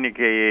alguien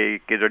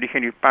que de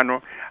origen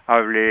hispano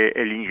hable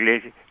el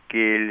inglés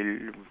que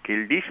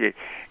él dice.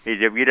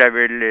 Debiera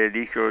haberle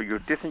dicho, ¿y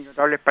usted, señor,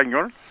 habla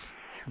español?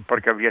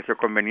 Porque habría sido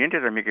conveniente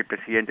también que el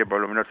presidente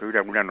por lo menos tuviera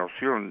alguna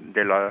noción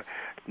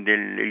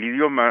del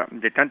idioma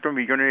de tantos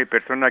millones de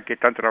personas que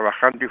están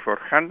trabajando y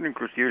forjando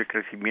inclusive el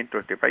crecimiento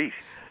de este país.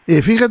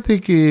 Fíjate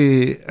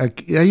que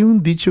aquí hay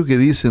un dicho que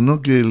dice,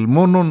 ¿no?, que el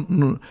mono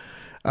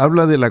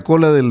habla de la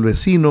cola del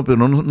vecino,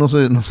 pero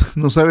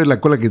no sabe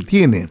la cola que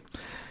tiene.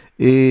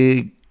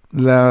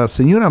 La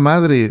señora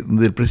madre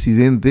del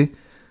presidente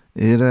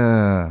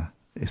era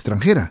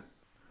extranjera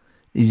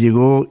y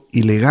llegó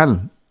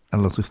ilegal a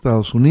los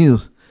Estados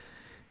Unidos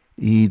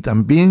y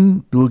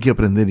también tuvo que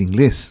aprender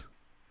inglés,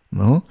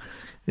 ¿no?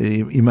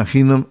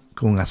 Imagino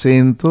con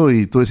acento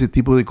y todo ese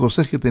tipo de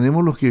cosas que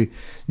tenemos los que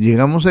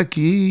llegamos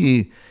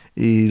aquí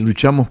y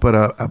luchamos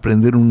para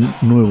aprender un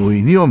nuevo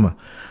idioma.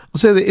 O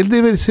sea, él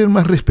debe ser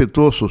más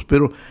respetuoso,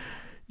 pero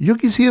yo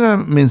quisiera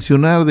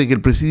mencionar de que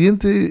el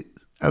presidente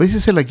a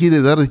veces se la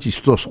quiere dar de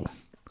chistoso,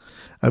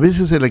 a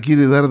veces se la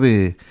quiere dar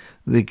de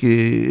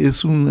que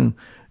es un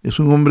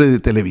hombre de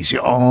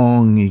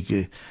televisión y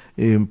que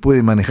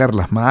puede manejar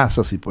las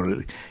masas y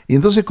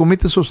entonces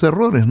comete esos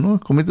errores, ¿no?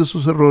 Comete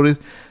esos errores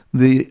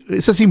de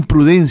esas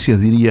imprudencias,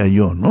 diría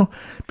yo, ¿no?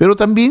 Pero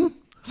también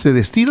se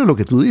destila lo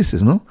que tú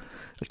dices, ¿no?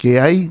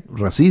 Que hay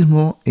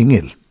racismo en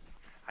él.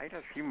 Hay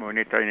racismo en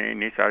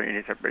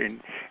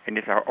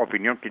esa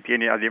opinión que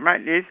tiene. Además,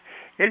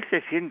 él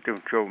se siente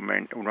un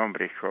showman, un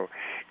hombre show.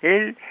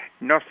 Él,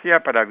 no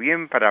sea para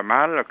bien, para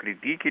mal, lo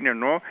critiquen o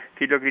no,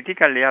 si lo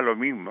critican le da lo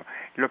mismo.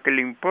 Lo que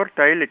le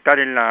importa a él es estar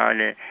en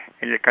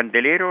el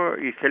candelero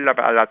y ser la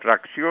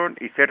atracción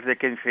y ser de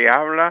quien se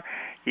habla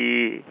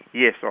y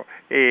eso.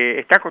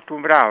 Está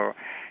acostumbrado.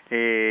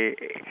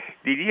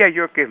 Diría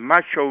yo que es más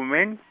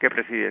showman que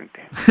presidente.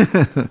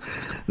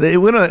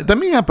 Bueno,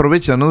 también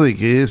aprovecha, ¿no?, de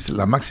que es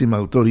la máxima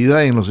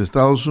autoridad en los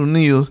Estados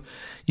Unidos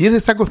y él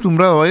está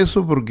acostumbrado a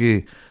eso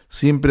porque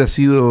siempre ha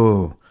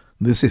sido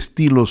de ese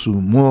estilo, su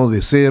modo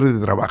de ser,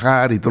 de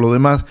trabajar y todo lo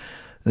demás.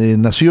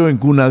 Nació en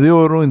cuna de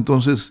oro,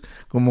 entonces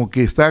como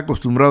que está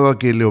acostumbrado a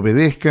que le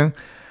obedezcan,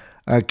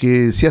 a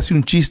que si hace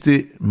un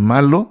chiste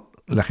malo,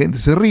 la gente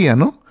se ría,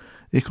 ¿no?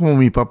 Es como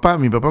mi papá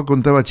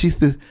contaba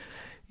chistes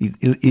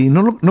y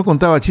no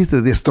contaba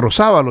chistes,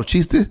 destrozaba los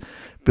chistes,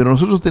 pero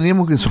nosotros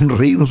teníamos que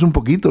sonreírnos un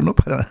poquito, ¿no?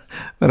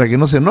 Para que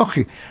no se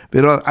enoje.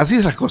 Pero así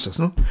es las cosas,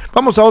 ¿no?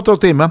 Vamos a otro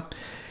tema.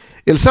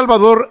 El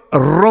Salvador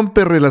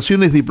rompe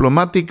relaciones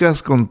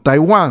diplomáticas con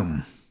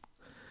Taiwán.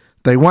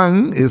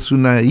 Taiwán es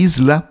una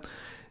isla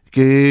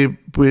que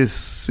pues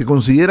se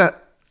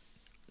considera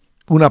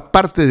una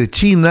parte de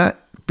China,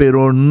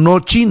 pero no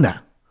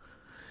China.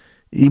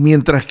 Y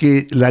mientras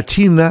que la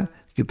China,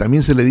 que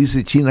también se le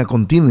dice China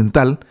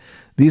continental,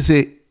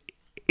 dice,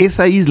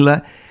 esa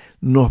isla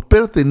nos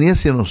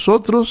pertenece a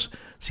nosotros,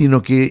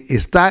 sino que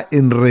está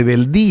en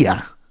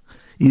rebeldía.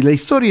 Y la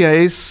historia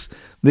es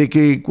de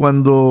que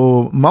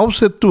cuando Mao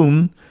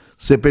Zedong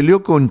se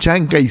peleó con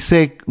Chiang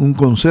Kai-shek, un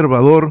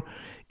conservador,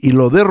 y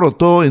lo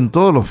derrotó en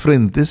todos los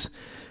frentes,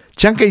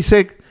 Chiang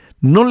Kai-shek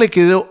no le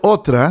quedó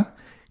otra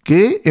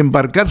que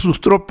embarcar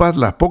sus tropas,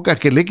 las pocas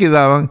que le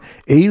quedaban,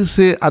 e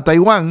irse a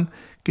Taiwán,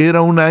 que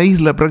era una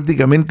isla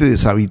prácticamente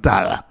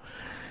deshabitada.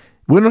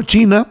 Bueno,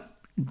 China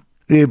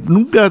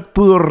nunca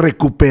pudo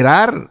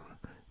recuperar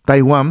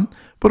Taiwán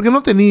porque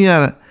no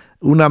tenía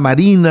una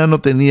marina,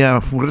 no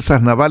tenía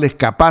fuerzas navales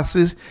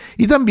capaces,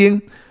 y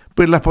también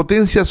pues las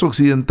potencias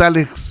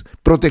occidentales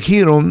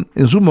protegieron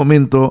en su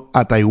momento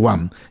a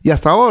Taiwán. Y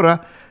hasta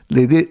ahora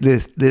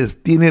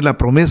les tiene la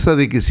promesa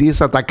de que si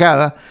es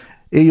atacada,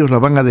 ellos la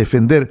van a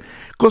defender,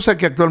 cosa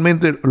que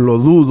actualmente lo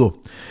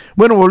dudo.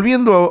 Bueno,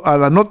 volviendo a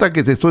la nota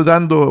que te estoy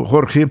dando,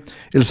 Jorge,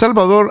 El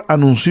Salvador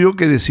anunció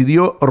que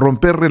decidió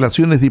romper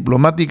relaciones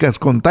diplomáticas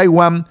con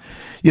Taiwán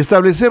y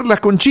establecerlas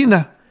con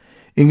China,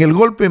 en el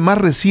golpe más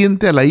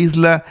reciente a la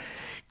isla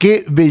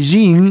que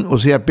Beijing, o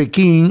sea,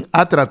 Pekín,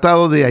 ha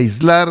tratado de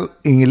aislar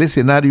en el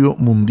escenario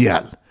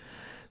mundial.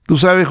 Tú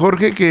sabes,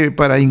 Jorge, que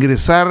para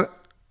ingresar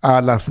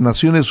a las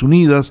Naciones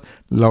Unidas,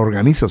 la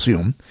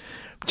organización,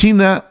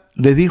 China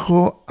le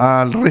dijo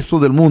al resto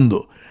del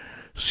mundo,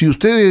 si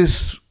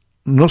ustedes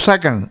no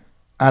sacan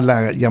a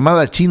la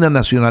llamada China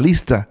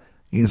nacionalista,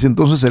 en ese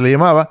entonces se le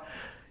llamaba,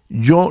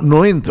 yo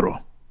no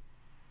entro.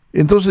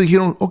 Entonces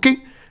dijeron, ok,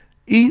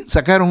 y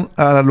sacaron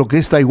a lo que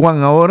es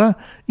Taiwán ahora,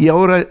 y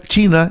ahora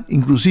China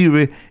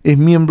inclusive es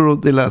miembro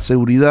de la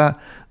seguridad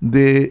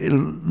de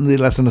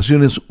las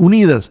Naciones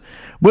Unidas.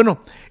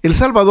 Bueno, El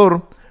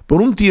Salvador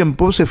por un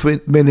tiempo se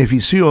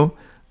benefició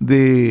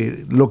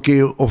de lo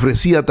que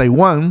ofrecía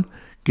Taiwán,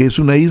 que es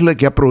una isla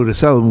que ha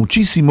progresado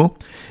muchísimo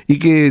y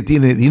que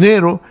tiene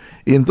dinero,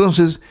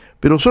 entonces,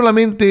 pero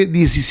solamente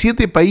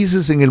 17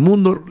 países en el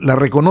mundo la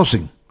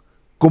reconocen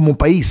como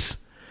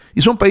país.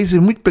 Y son países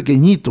muy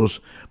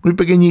pequeñitos,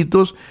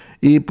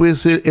 y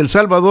pues El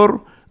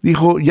Salvador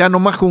dijo, ya no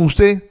más con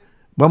usted,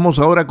 vamos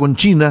ahora con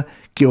China,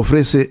 que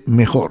ofrece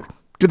mejor.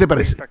 ¿Qué te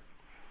parece?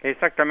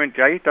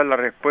 Exactamente, ahí está la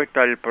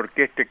respuesta del por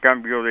qué este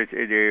cambio de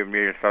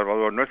El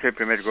Salvador. No es el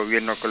primer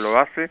gobierno que lo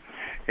hace,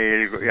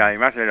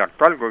 además el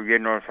actual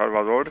gobierno de El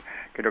Salvador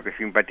creo que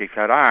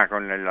simpatizará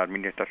con la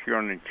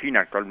administración en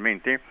China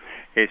actualmente.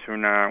 Es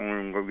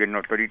un gobierno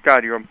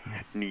autoritario,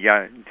 ni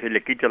ya se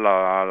le quita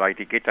la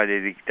etiqueta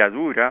de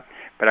dictadura,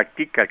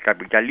 practica el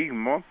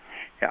capitalismo,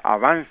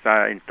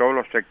 avanza en todos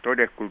los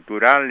sectores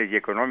culturales y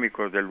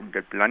económicos del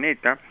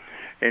planeta.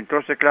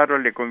 Entonces, claro,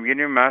 le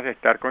conviene más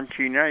estar con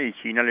China, y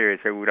China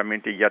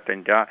seguramente ya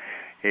tendrá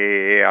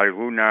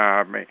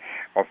alguna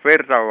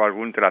oferta o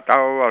algún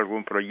tratado,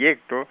 algún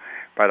proyecto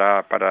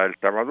para El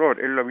Salvador.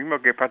 Es lo mismo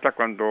que pasa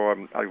cuando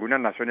algunas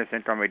naciones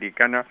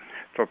centroamericanas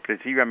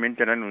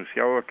sorpresivamente han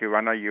anunciado que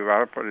van a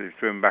llevar por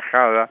su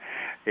embajada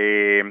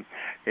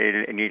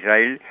en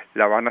Israel,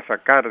 la van a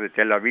sacar de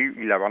Tel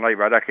Aviv y la van a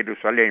llevar a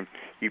Jerusalén.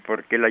 ¿Y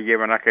por qué la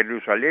llevan a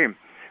Jerusalén?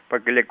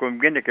 Porque le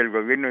conviene que el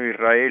gobierno de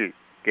Israel,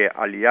 que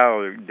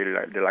aliado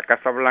de la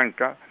Casa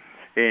Blanca,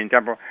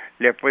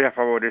 les pueda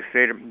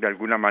favorecer de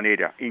alguna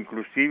manera,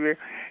 inclusive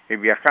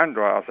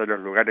viajando hacia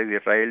los lugares de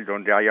Israel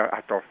donde haya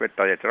hasta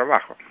oferta de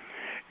trabajo.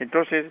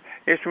 Entonces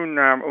es un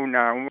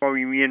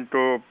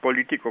movimiento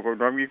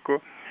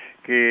político-económico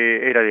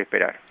que era de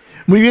esperar.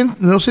 Muy bien,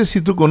 no sé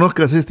si tú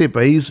conozcas este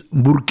país,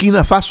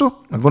 Burkina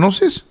Faso, ¿la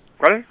conoces?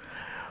 ¿Cuál?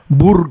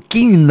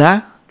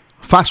 Burkina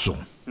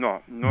Faso.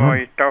 No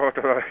he estado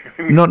todavía.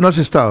 No has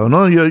estado,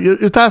 ¿no? Yo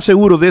estaba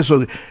seguro de eso.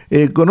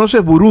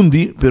 Conoces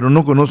Burundi, pero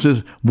no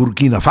conoces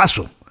Burkina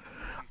Faso.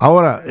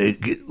 Ahora,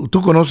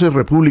 tú conoces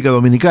República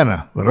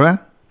Dominicana,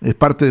 ¿verdad? Es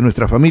parte de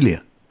nuestra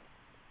familia.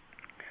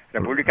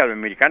 República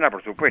Dominicana,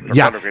 por supuesto.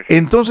 Ya, claro que sí.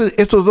 Entonces,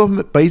 estos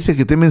dos países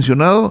que te he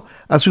mencionado,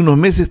 hace unos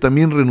meses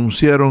también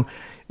renunciaron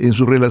en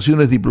sus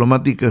relaciones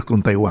diplomáticas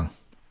con Taiwán.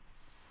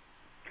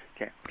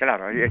 Sí,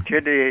 claro,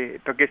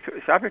 porque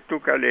sabes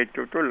tú,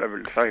 tú lo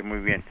sabes muy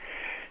bien.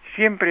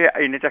 Siempre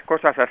en estas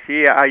cosas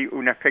así hay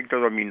un efecto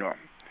dominó.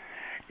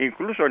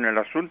 Incluso en el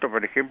asunto,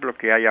 por ejemplo,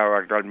 que hay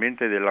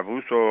actualmente del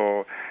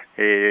abuso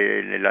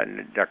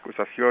la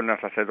acusación a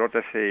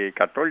sacerdotes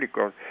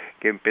católicos,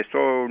 que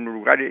empezó en un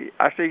lugar y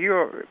ha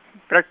seguido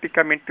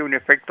prácticamente un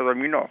efecto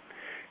dominó.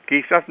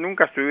 Quizás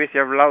nunca se hubiese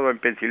hablado en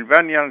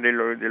Pensilvania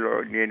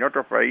ni en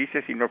otros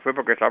países, si no fue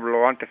porque se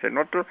habló antes en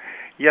otros,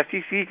 y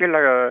así sigue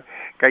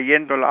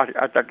cayendo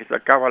hasta que se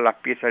acaban las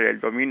piezas del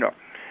dominó.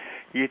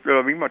 Y esto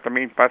lo mismo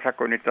también pasa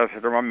con estas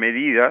toman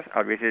medidas,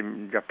 a veces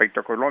de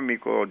aspecto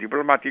económico o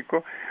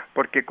diplomático,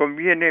 porque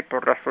conviene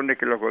por razones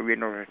que los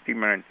gobiernos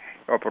estiman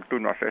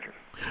oportuno hacer.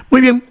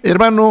 Muy bien,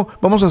 hermano,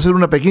 vamos a hacer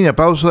una pequeña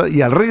pausa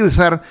y al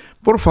regresar,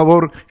 por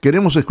favor,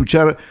 queremos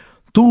escuchar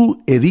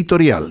tu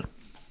editorial.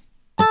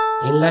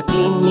 En la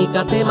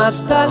clínica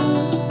Temascal,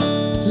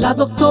 la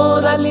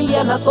doctora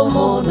Liliana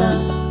Tomona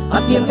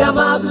atiende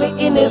amable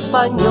en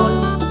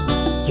español.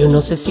 Y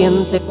uno se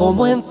siente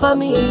como en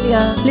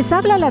familia. Les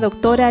habla la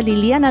doctora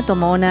Liliana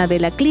Tomona de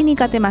la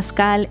Clínica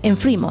Temascal en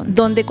Fremont,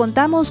 donde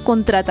contamos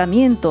con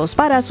tratamientos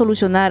para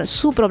solucionar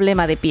su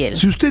problema de piel.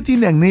 Si usted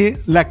tiene acné,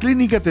 la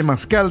Clínica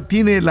Temascal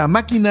tiene la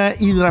máquina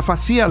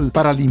hidrafacial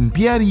para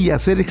limpiar y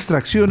hacer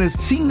extracciones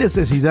sin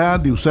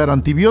necesidad de usar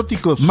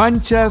antibióticos.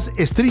 Manchas,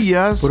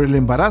 estrías por el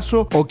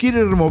embarazo o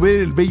quiere remover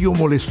el vello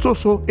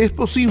molestoso, es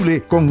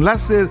posible con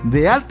láser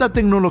de alta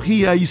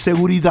tecnología y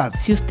seguridad.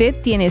 Si usted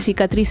tiene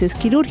cicatrices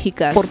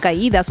quirúrgicas por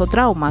caídas o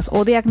traumas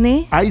o de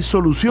acné, hay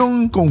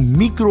solución con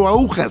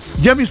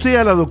microagujas. Llame usted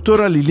a la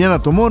doctora Liliana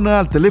Tomona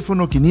al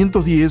teléfono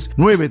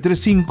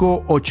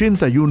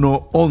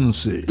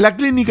 510-935-8111. La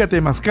Clínica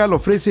Temascal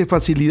ofrece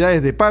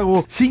facilidades de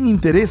pago sin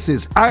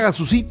intereses. Haga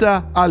su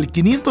cita al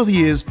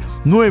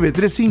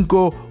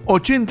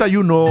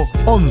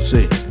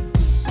 510-935-8111.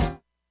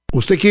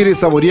 ¿Usted quiere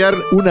saborear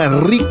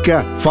una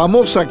rica,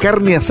 famosa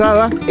carne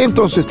asada?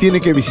 Entonces tiene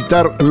que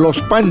visitar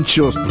Los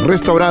Panchos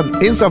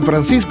Restaurant en San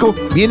Francisco.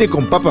 Viene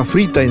con papa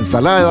frita,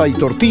 ensalada y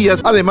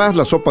tortillas. Además,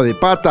 la sopa de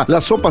pata, la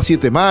sopa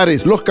siete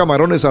mares, los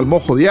camarones al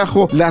mojo de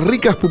ajo, las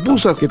ricas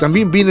pupusas que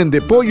también vienen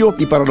de pollo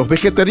y para los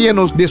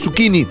vegetarianos de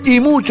zucchini.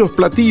 Y muchos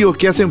platillos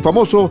que hacen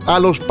famoso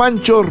a Los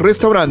Panchos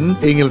Restaurant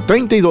en el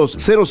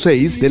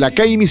 3206 de la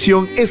calle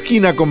Misión,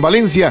 esquina con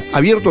Valencia.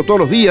 Abierto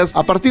todos los días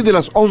a partir de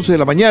las 11 de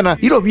la mañana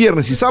y los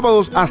viernes y sábados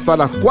hasta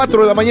las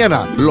 4 de la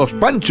mañana. Los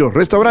Panchos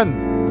Restaurant.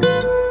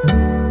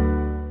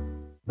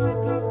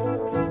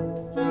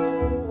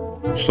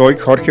 Soy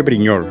Jorge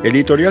Briñol. El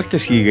editorial que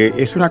sigue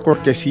es una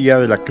cortesía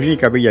de la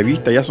Clínica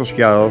Bellavista y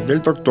Asociados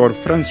del Dr.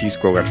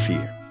 Francisco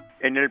García.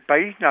 En el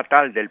país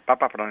natal del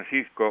Papa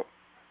Francisco,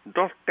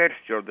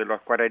 2/3 de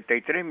los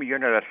 43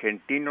 millones de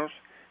argentinos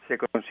se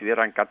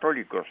consideran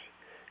católicos,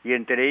 y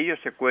entre ellos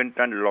se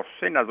cuentan los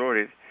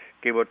senadores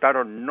que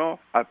votaron no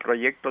al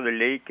proyecto de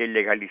ley que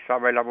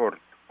legalizaba el aborto.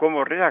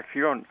 Como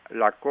reacción,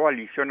 la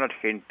Coalición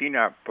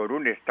Argentina por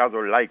un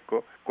Estado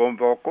Laico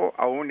convocó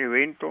a un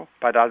evento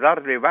para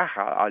dar de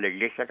baja a la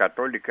Iglesia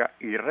Católica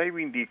y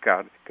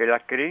reivindicar que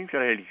las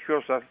creencias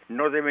religiosas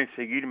no deben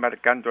seguir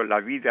marcando la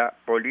vida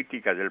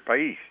política del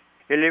país.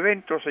 El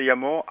evento se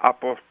llamó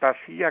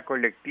Apostasía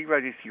Colectiva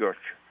 18,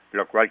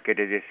 lo cual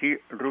quiere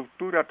decir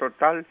ruptura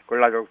total con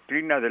la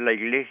doctrina de la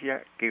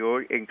Iglesia que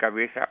hoy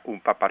encabeza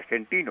un papa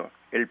argentino,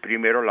 el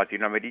primero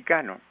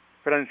latinoamericano.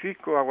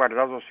 Francisco ha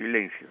guardado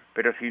silencio,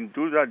 pero sin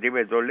duda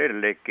debe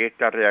dolerle que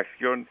esta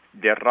reacción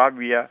de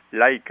rabia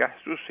laica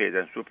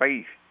suceda en su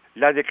país.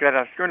 La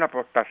declaración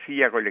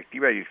Apostasía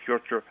Colectiva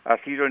 18 ha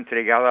sido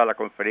entregada a la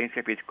Conferencia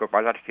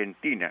Episcopal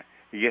Argentina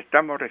y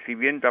estamos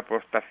recibiendo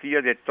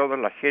apostasía de toda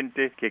la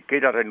gente que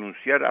quiera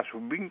renunciar a su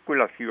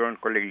vinculación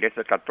con la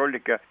Iglesia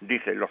Católica,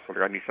 dicen los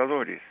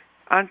organizadores.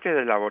 Antes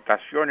de la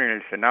votación en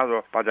el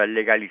Senado para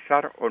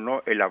legalizar o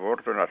no el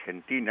aborto en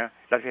Argentina,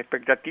 las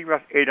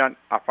expectativas eran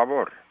a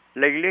favor.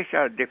 La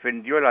Iglesia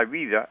defendió la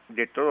vida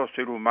de todo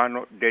ser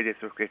humano desde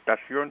su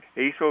gestación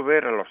e hizo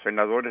ver a los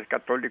senadores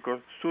católicos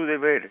su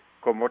deber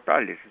como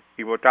tales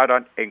y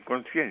votaran en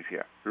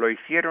conciencia. Lo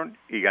hicieron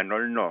y ganó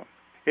el no.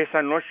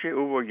 Esa noche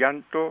hubo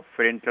llanto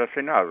frente al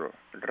Senado,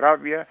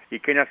 rabia, y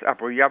quienes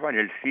apoyaban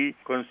el sí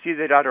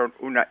consideraron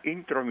una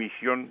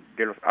intromisión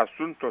de los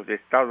asuntos de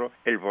Estado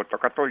el voto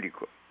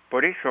católico.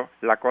 Por eso,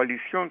 la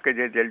coalición que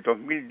desde el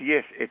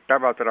 2010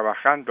 estaba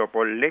trabajando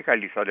por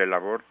legalizar el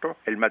aborto,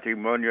 el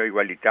matrimonio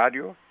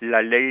igualitario,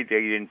 la ley de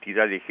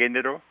identidad de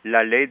género,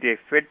 la ley de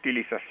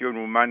fertilización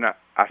humana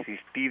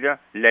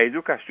asistida, la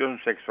educación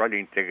sexual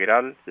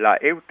integral, la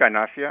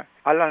eutanasia,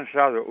 ha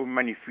lanzado un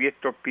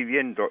manifiesto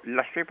pidiendo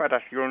la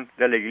separación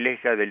de la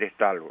Iglesia del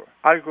Estado,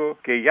 algo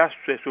que ya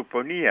se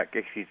suponía que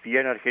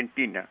existía en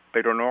Argentina,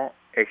 pero no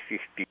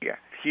existía.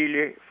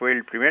 Chile fue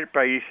el primer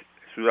país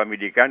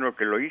sudamericano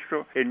que lo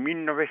hizo en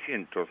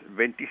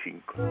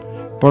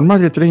 1925. Por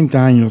más de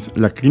 30 años,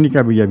 la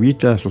Clínica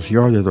Bellavista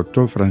Asociados del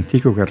Dr.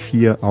 Francisco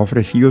García ha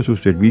ofrecido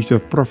sus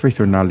servicios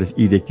profesionales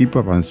y de equipo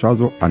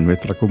avanzado a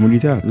nuestra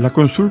comunidad. La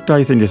consulta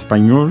es en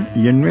español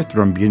y en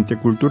nuestro ambiente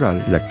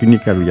cultural. La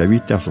Clínica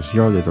Bellavista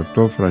Asociados del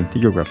Dr.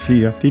 Francisco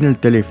García tiene el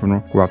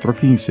teléfono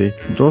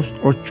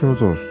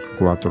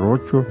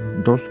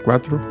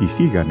 415-282-4824 y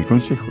siga mi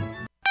consejo.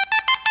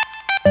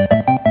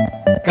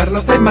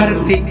 Carlos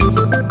Demarty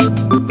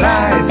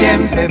trae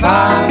siempre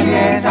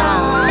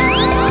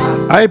variedad.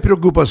 Hay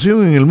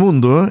preocupación en el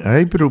mundo, ¿eh?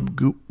 Hay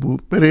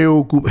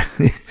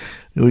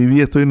Hoy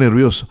día estoy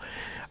nervioso.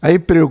 Hay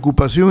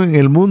preocupación en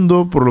el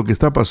mundo por lo que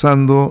está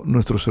pasando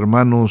nuestros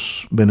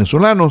hermanos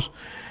venezolanos.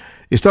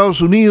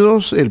 Estados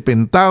Unidos, el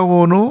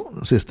Pentágono,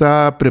 se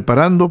está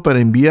preparando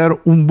para enviar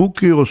un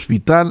buque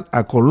hospital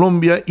a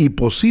Colombia y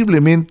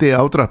posiblemente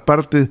a otras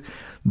partes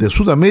de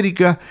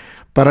Sudamérica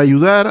para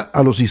ayudar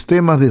a los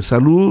sistemas de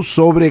salud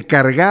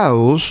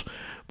sobrecargados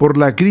por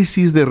la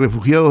crisis de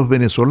refugiados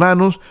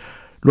venezolanos.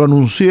 Lo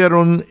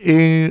anunciaron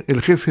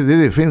el jefe de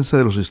defensa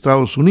de los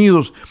Estados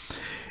Unidos.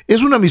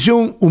 Es una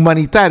misión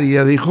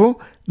humanitaria, dijo,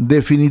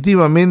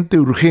 definitivamente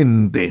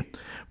urgente.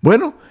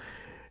 Bueno,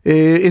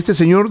 este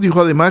señor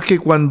dijo además que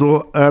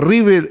cuando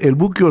arribe el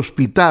buque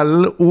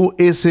hospital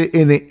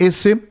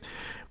USNS,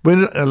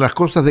 bueno, a las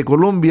costas de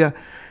Colombia,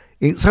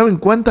 ¿saben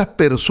cuántas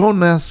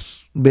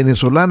personas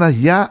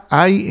venezolanas ya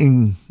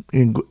hay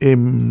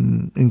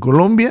en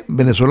Colombia?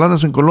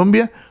 Venezolanas en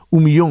Colombia,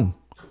 1 millón.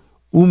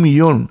 1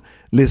 millón.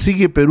 Le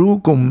sigue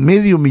Perú con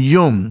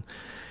 500,000.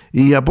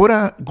 Y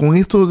ahora con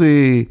esto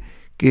de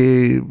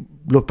que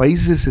los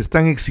países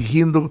están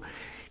exigiendo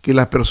que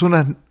las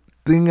personas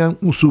tengan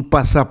su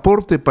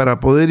pasaporte para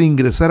poder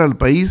ingresar al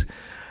país,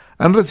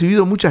 han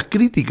recibido muchas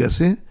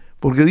críticas,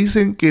 porque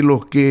dicen que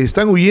los que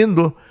están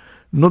huyendo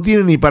no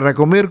tienen ni para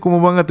comer, ¿cómo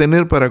van a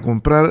tener para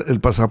comprar el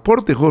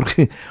pasaporte,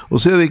 Jorge? O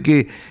sea, de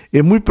que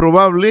es muy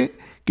probable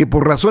que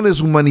por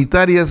razones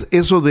humanitarias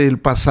eso del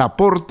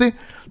pasaporte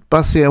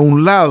pase a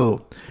un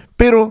lado.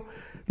 Pero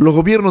los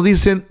gobiernos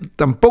dicen,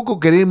 tampoco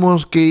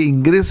queremos que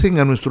ingresen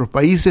a nuestros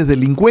países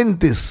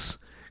delincuentes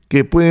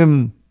que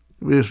pueden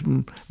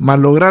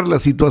malograr la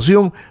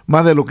situación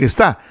más de lo que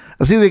está.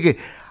 Así de que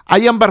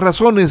hay ambas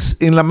razones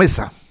en la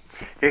mesa.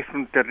 Es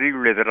un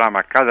terrible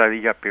drama, cada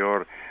día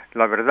peor.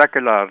 La verdad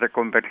que la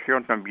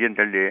reconversión también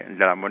de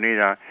la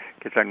moneda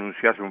que se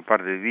anunció hace un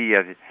par de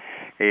días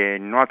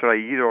no ha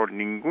traído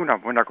ninguna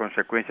buena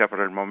consecuencia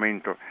por el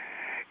momento.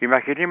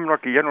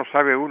 Imaginémonos que ya no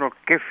sabe uno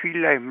qué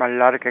fila es más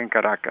larga en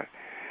Caracas.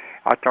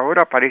 Hasta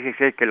ahora parece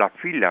ser que la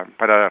fila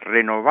para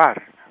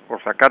renovar o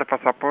sacar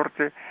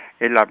pasaporte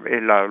es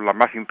la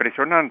más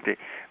impresionante,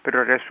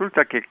 pero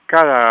resulta que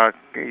cada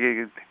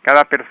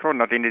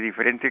persona tiene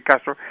diferentes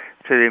casos,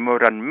 se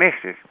demoran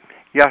meses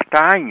y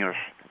hasta años,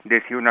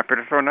 decía una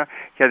persona,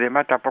 y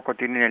además tampoco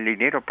tienen el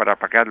dinero para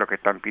pagar lo que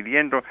están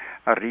pidiendo,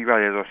 arriba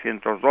de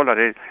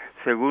 $200,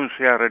 según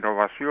sea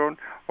renovación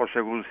o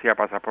según sea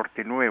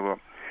pasaporte nuevo.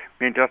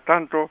 Mientras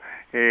tanto,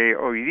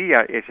 hoy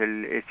día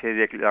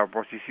la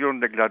oposición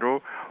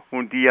declaró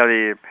un día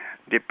de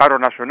paro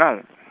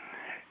nacional.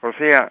 O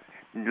sea,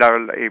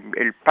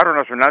 el paro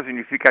nacional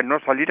significa no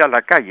salir a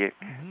la calle,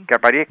 que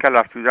aparezca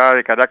la ciudad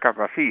de Caracas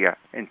vacía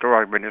en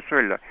toda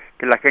Venezuela,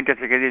 que la gente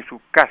se quede en sus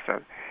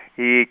casas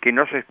y que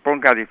no se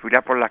exponga a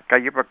desfilar por las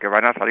calles porque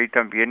van a salir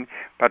también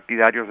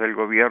partidarios del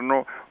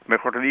gobierno,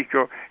 mejor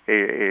dicho,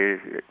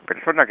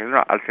 personas que son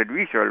al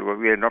servicio del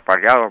gobierno,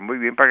 pagados, muy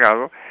bien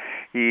pagados,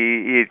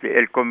 y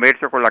el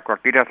comercio con las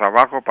cortinas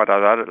abajo para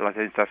dar la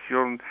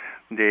sensación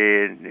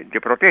de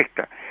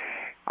protesta.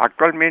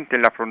 Actualmente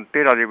en la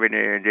frontera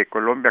de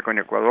Colombia con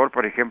Ecuador,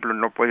 por ejemplo,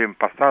 no pueden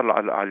pasar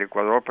al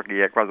Ecuador porque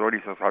ya Ecuador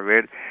hizo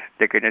saber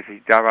de que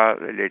necesitaba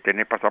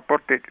tener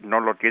pasaporte, no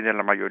lo tienen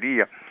la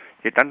mayoría.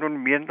 Y están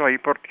durmiendo ahí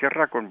por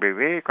tierra con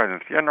bebés, con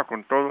ancianos,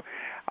 con todo.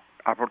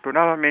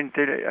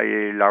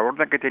 Afortunadamente, la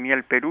orden que tenía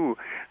el Perú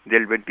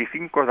del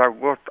 25 de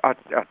agosto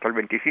hasta el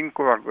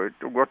 25 de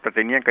agosto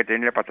tenían que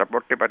tener el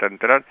pasaporte para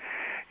entrar,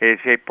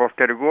 se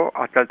postergó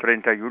hasta el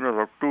 31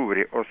 de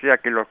octubre. O sea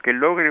que los que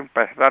logren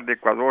pasar de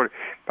Ecuador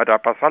para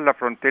pasar la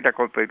frontera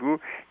con Perú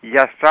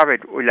ya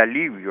saben el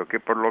alivio que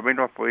por lo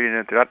menos pueden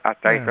entrar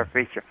hasta esa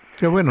fecha.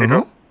 Qué bueno,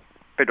 ¿no?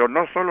 Pero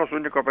no son los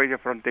únicos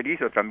países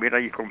fronterizos, también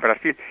hay con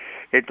Brasil.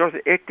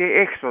 Entonces,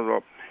 este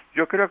éxodo,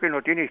 yo creo que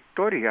no tiene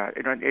historia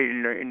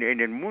en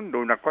el mundo,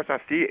 una cosa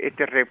así,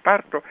 este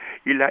reparto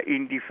y la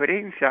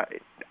indiferencia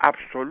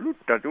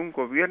absoluta de un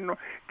gobierno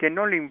que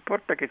no le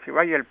importa que se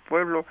vaya el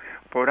pueblo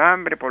por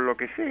hambre, por lo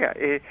que sea.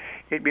 Es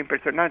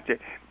impresionante.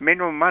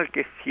 Menos mal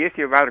que si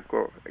ese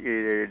barco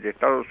de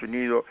Estados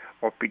Unidos,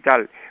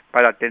 hospital,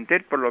 para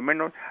atender por lo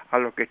menos a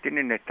los que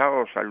tienen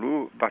estado de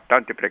salud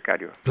bastante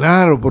precario.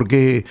 Claro,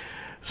 porque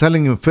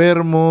salen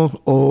enfermos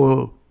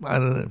o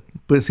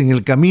pues en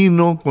el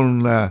camino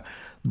con la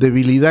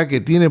debilidad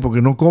que tiene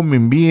porque no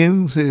comen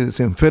bien,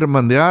 se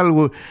enferman de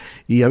algo,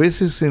 y a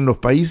veces en los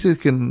países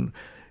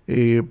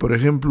que, por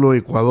ejemplo,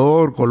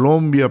 Ecuador,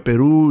 Colombia,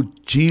 Perú,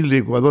 Chile,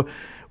 Ecuador,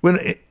 bueno,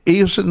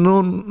 ellos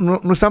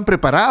no están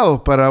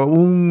preparados para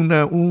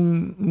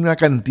una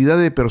cantidad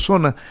de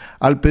personas.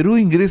 Al Perú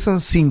ingresan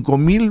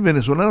 5,000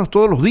 venezolanos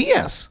todos los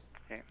días,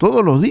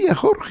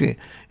 Jorge.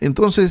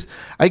 Entonces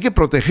hay que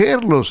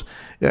protegerlos.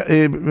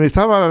 Me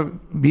estaba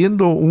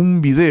viendo un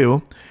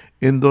video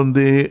en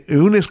donde en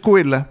una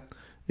escuela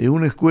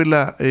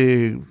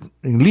en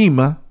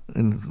Lima,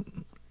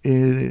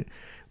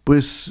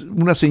 pues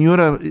una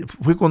señora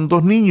fue con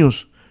 2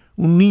 niños,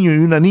 un niño y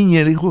una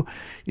niña, y le dijo,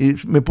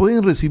 ¿me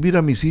pueden recibir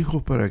a mis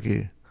hijos para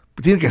que...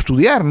 Tienen que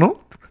estudiar,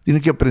 ¿no?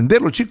 Tienen que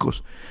aprender los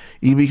chicos.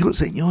 Y me dijo,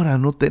 señora,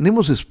 no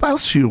tenemos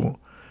espacio,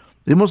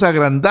 hemos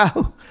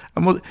agrandado,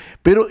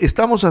 pero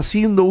estamos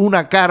haciendo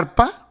una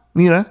carpa,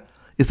 mira,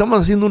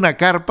 estamos haciendo una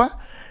carpa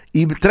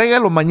y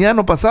tráigalo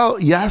mañana o pasado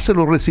y ya se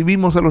lo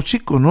recibimos a los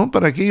chicos, ¿no?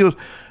 Para que ellos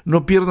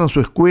no pierdan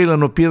su escuela,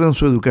 no pierdan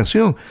su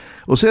educación.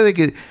 O sea, de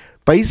que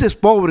países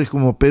pobres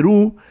como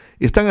Perú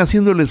están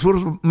haciendo el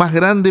esfuerzo más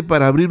grande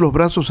para abrir los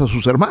brazos a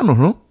sus hermanos,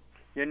 ¿no?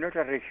 Y en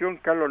nuestra región,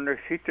 Carlos, no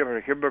existe, por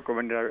ejemplo, como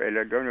en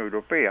la Unión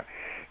Europea.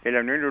 En la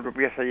Unión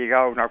Europea se ha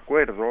llegado a un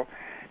acuerdo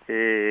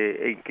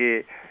en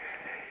que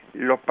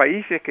los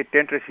países que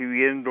estén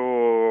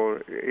recibiendo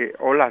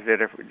olas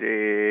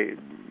de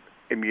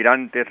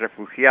emigrantes,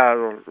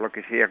 refugiados, lo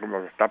que sea, como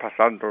está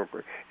pasando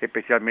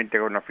especialmente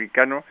con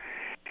africanos,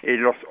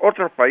 en los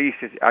otros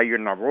países hay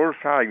una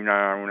bolsa, hay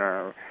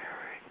una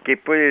que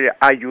puede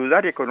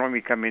ayudar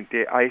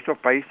económicamente a esos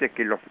países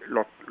que los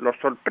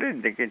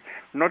sorprenden, que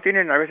no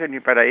tienen a veces ni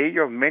para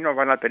ellos, menos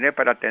van a tener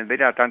para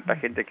atender a tanta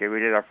gente que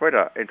viene de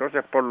afuera.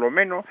 Entonces, por lo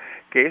menos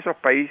que esos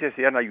países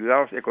sean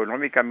ayudados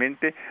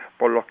económicamente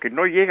por los que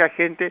no llega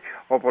gente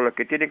o por los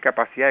que tienen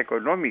capacidad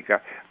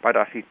económica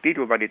para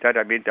asistir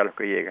humanitariamente a los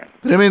que llegan.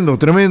 Tremendo,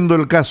 tremendo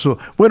el caso.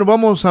 Bueno,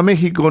 vamos a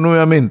México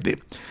nuevamente.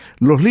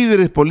 Los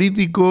líderes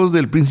políticos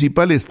del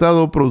principal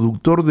estado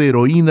productor de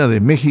heroína de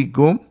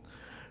México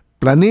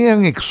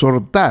planean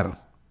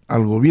exhortar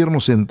al gobierno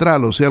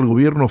central, o sea, al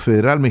gobierno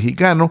federal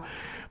mexicano,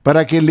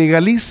 para que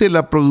legalice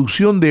la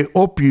producción de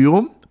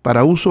opio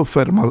para uso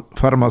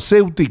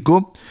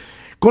farmacéutico,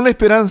 con la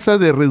esperanza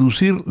de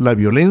reducir la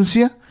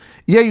violencia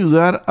y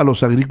ayudar a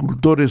los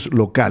agricultores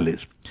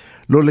locales.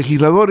 Los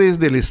legisladores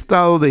del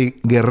estado de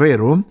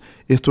Guerrero,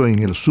 esto en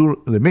el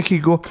sur de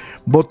México,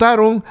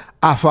 votaron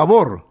a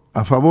favor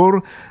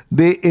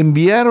de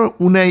enviar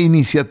una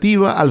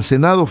iniciativa al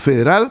Senado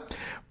Federal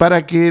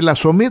para que la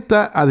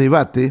someta a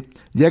debate,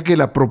 ya que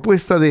la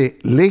propuesta de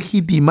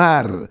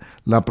legitimar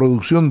la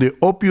producción de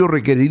opio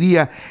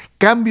requeriría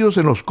cambios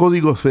en los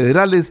códigos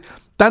federales,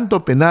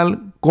 tanto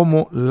penal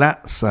como la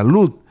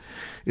salud.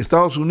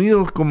 Estados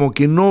Unidos como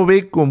que no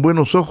ve con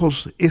buenos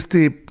ojos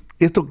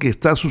esto que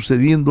está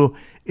sucediendo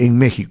en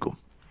México.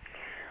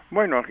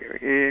 Bueno,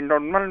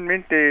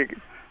 normalmente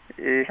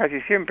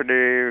casi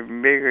siempre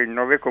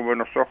no ve con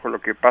buenos ojos lo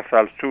que pasa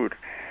al sur.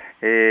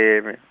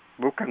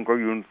 Buscan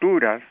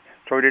coyunturas,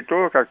 sobre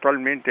todo que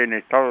actualmente en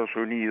Estados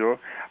Unidos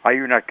hay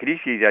una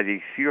crisis de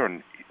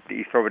adicción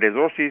y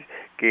sobredosis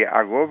que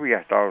agobia a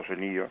Estados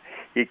Unidos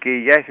y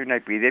que ya es una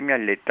epidemia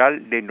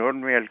letal de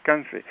enorme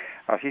alcance.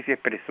 Así se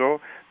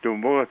expresó de un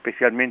modo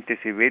especialmente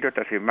severo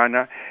esta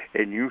semana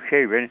en New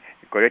Haven,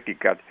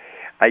 Connecticut.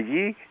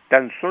 Allí,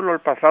 tan solo el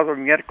pasado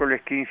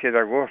miércoles 15 de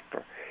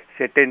agosto,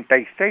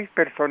 76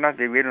 personas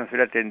debieron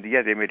ser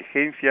atendidas de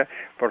emergencia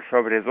por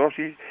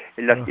sobredosis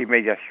en las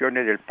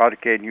inmediaciones del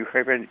parque New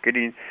Haven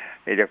Green,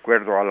 de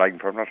acuerdo a la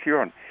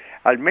información.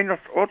 Al menos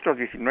otros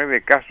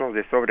 19 casos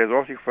de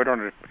sobredosis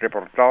fueron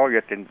reportados y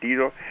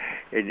atendidos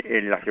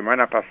en la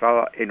semana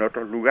pasada en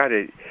otros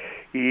lugares,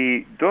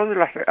 y todos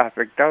los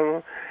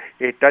afectados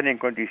están en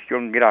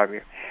condición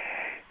grave.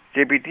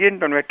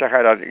 Repitiendo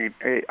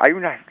hay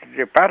un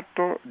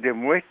reparto de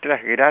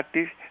muestras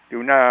gratis de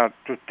una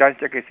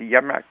sustancia que se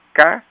llama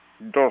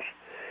K2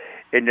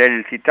 en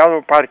el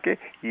citado parque,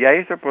 y a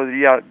eso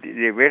podría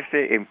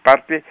deberse en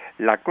parte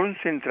la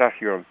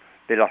concentración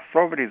de las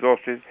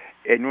sobredosis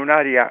en un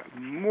área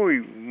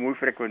muy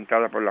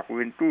frecuentada por la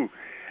juventud.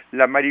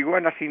 La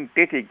marihuana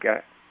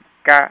sintética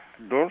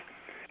K2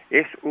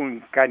 es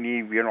un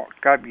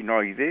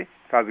cannabinoide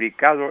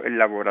fabricado en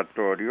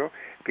laboratorio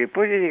que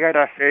puede llegar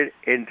a ser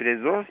entre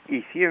 2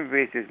 y 100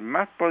 veces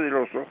más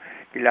poderoso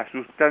que la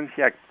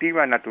sustancia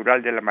activa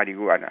natural de la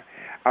marihuana,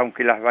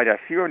 aunque las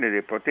variaciones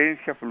de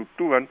potencia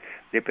fluctúan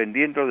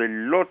dependiendo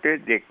del lote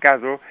de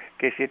K2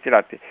 que se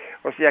trate.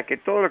 O sea que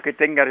todo lo que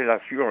tenga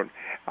relación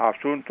a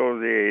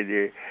asuntos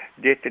de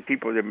este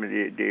tipo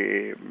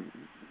de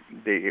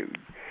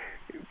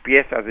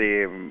piezas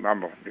de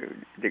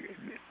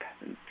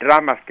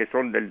ramas que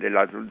son de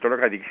la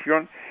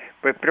drogadicción,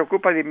 pues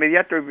preocupa de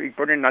inmediato y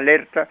ponen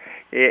alerta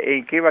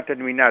en qué va a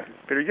terminar.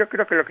 Pero yo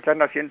creo que lo que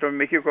están haciendo en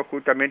México es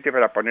justamente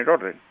para poner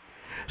orden.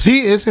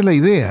 Sí, esa es la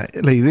idea.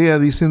 La idea,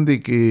 dicen,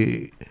 de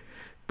que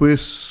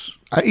pues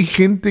hay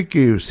gente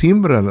que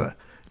siembra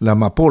la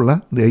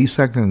amapola, de ahí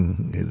sacan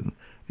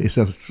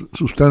esas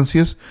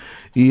sustancias,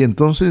 y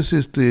entonces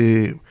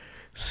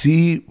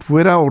si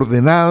fuera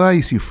ordenada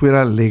y si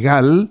fuera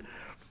legal,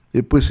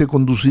 pues se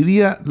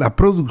conduciría la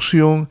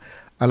producción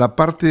a la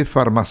parte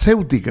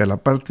farmacéutica, a la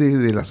parte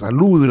de la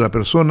salud de la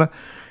persona,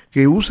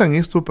 que usan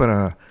esto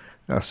para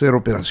hacer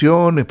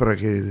operaciones, para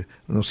que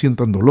no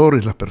sientan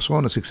dolores las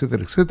personas,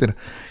 etcétera, etcétera.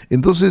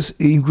 Entonces,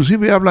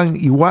 inclusive hablan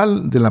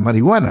igual de la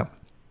marihuana,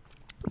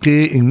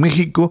 que en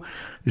México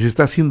se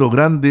está haciendo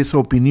grande esa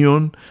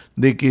opinión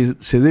de que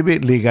se debe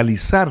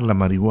legalizar la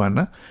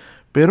marihuana,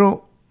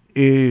 pero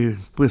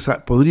pues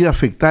podría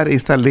afectar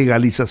esta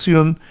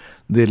legalización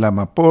de la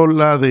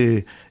amapola,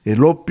 de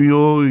el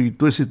opio y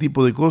todo ese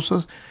tipo de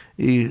cosas,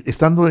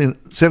 estando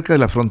cerca de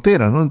la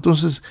frontera, ¿no?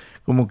 Entonces,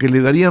 como que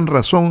le darían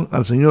razón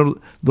al señor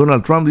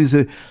Donald Trump,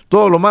 dice,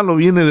 todo lo malo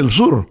viene del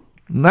sur.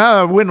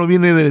 Nada bueno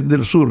viene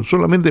del sur,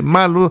 solamente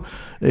malos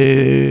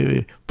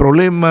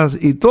problemas,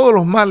 y todos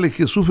los males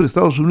que sufre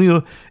Estados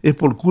Unidos es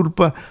por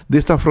culpa de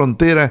esta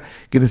frontera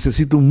que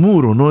necesita un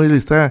muro, ¿no? Él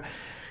está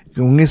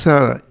con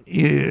esa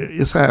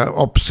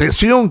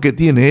obsesión que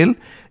tiene él.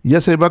 Ya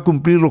se va a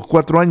cumplir los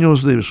 4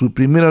 años de su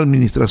primera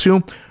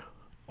administración,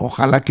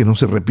 ojalá que no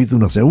se repita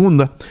una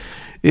segunda.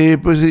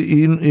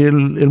 Y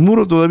el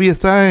muro todavía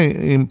está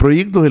en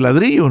proyectos de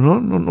ladrillo,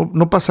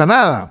 no pasa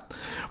nada.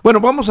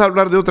 Bueno, vamos a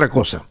hablar de otra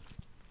cosa.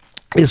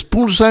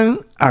 Expulsan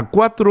a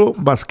 4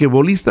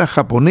 basquetbolistas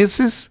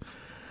japoneses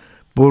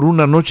por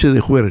una noche de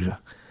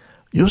juerga.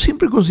 Yo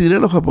siempre consideré a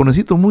los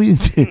japonesitos muy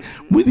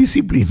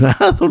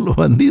disciplinados, los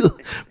bandidos,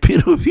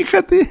 pero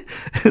fíjate,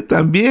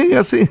 también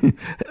hacen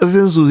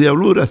sus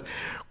diabluras.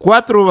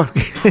 4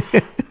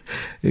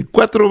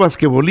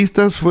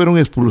 basquetbolistas fueron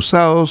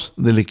expulsados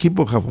del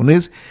equipo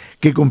japonés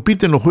que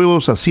compite en los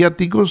Juegos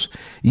Asiáticos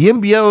y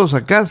enviados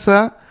a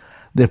casa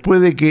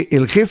después de que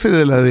el jefe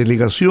de la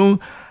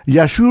delegación,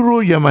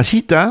 Yashiro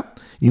Yamashita,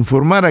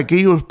 informara que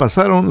ellos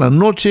pasaron la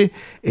noche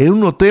en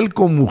un hotel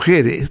con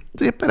mujeres.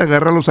 Es para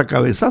agarrarlos a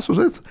cabezazos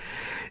esto.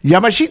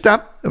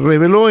 Yamashita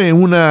reveló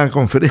en una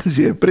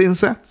conferencia de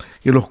prensa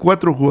que los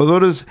 4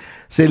 jugadores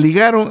se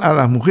ligaron a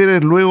las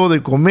mujeres luego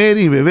de comer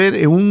y beber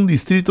en un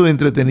distrito de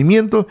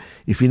entretenimiento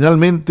y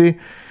finalmente,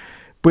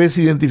 pues,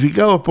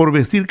 identificados por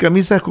vestir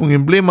camisas con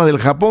emblemas del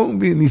Japón,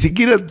 ni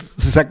siquiera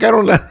se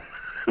sacaron la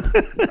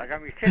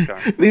camiseta.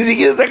 Ni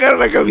siquiera sacaron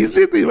la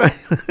camiseta.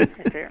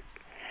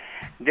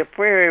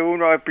 Después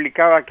uno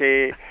explicaba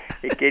que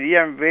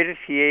querían ver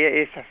si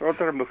esas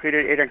otras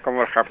mujeres eran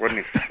como las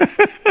japonesas.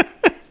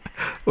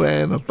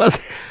 Bueno, pasa.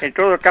 En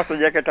todo caso,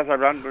 ya que estás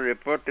hablando de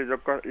deporte,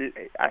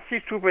 así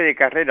supe de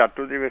carrera,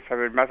 tú debes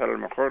saber más a lo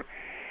mejor,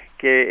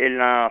 que en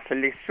la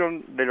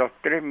selección de los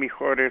 3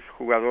 mejores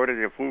jugadores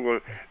de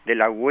fútbol de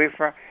la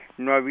UEFA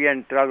no había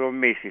entrado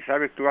Messi.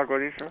 ¿Sabes tú algo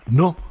de eso?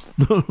 No.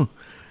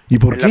 ¿Y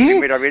por qué? Es la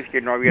primera vez que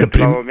no había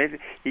entrado Messi,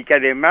 y que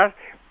además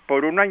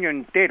por un año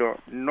entero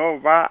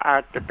no va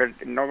a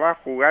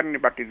jugar ni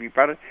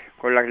participar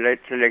con la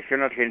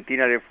selección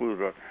argentina de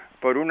fútbol,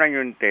 por un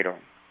año entero.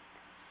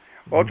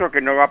 Otro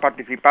que no va a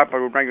participar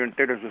por un año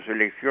entero en su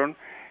selección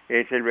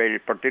es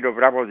el portero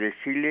bravo de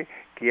Chile,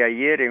 que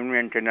ayer en un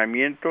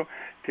entrenamiento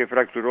se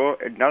fracturó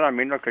nada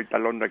menos que el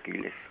talón de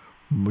Aquiles.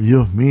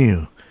 Dios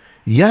mío.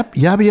 Ya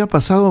había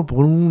pasado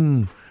por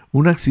un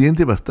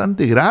accidente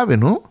bastante grave,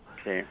 ¿no?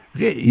 Sí.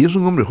 Y es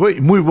un hombre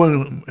joven, muy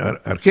buen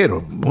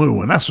arquero, muy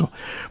buenazo.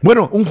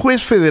 Bueno, un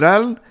juez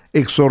federal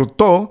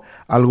exhortó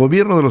al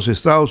gobierno de los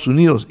Estados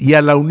Unidos y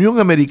a la Unión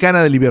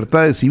Americana de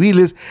Libertades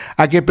Civiles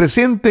a que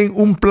presenten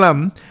un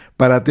plan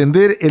para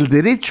atender el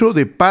derecho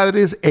de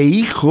padres e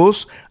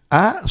hijos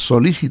a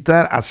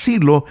solicitar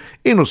asilo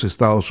en los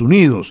Estados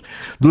Unidos.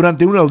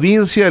 Durante una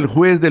audiencia, el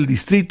juez del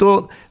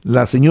distrito,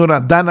 la señora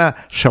Dana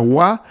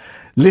Shawa,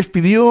 les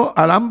pidió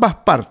a ambas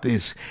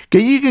partes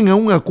que lleguen a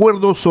un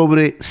acuerdo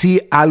sobre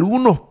si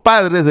algunos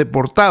padres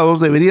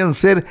deportados deberían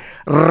ser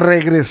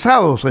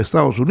regresados a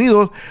Estados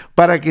Unidos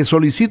para que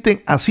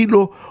soliciten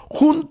asilo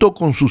junto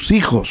con sus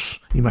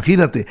hijos.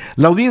 Imagínate,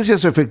 la audiencia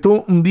se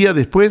efectuó un día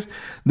después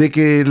de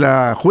que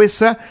la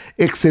jueza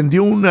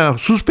extendió una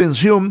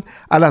suspensión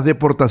a las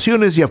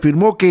deportaciones y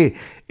afirmó que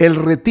el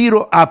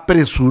retiro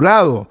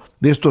apresurado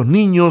de estos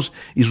niños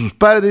y sus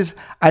padres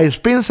a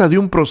expensas de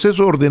un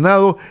proceso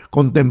ordenado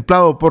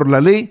contemplado por la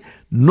ley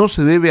no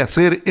se debe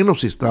hacer en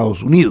los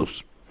Estados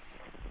Unidos.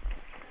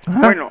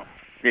 Bueno,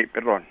 sí,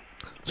 perdón.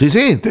 Sí,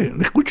 te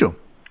escucho.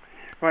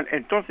 Bueno,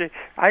 entonces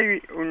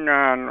hay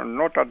una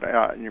nota,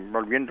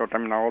 volviendo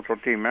también a otro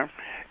tema,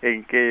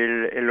 en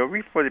que el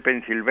obispo de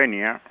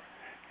Pensilvania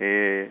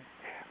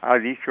ha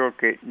dicho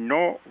que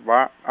no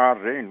va a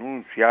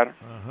renunciar.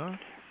 Ajá.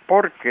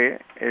 Porque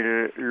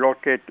de lo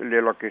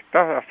que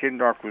está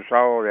siendo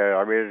acusado de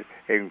haber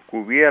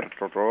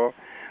encubierto todo,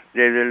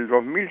 desde el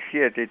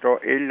 2007 y todo,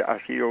 él ha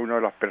sido una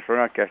de las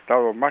personas que ha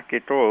estado más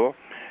que todo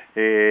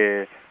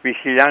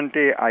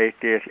vigilante a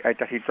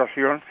esta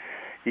situación,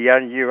 y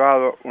han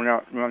llevado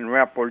una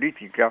nueva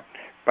política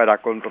para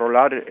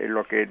controlar de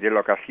lo que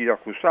ha sido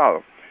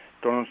acusado.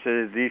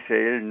 Entonces dice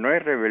él, no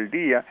es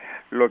rebeldía,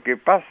 lo que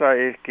pasa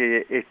es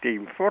que este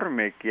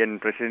informe que han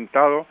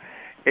presentado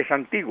es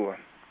antiguo.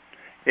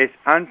 Es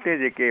antes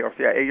de que, o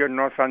sea, ellos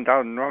no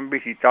han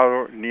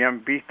visitado ni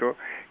han visto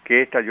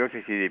que esta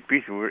diócesis de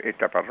Pittsburgh,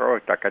 esta parroquia,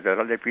 esta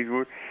catedral de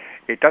Pittsburgh,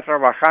 está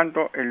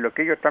trabajando en lo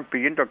que ellos están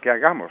pidiendo que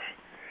hagamos.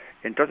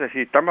 Entonces,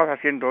 si estamos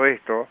haciendo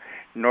esto,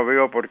 no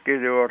veo por qué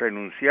debo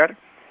renunciar,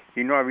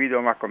 y no ha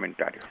habido más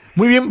comentarios.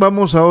 Muy bien,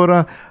 vamos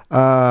ahora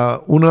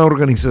a una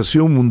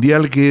organización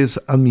mundial que es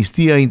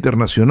Amnistía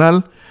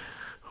Internacional.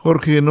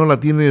 Jorge no la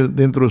tiene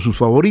dentro de sus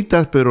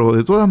favoritas, pero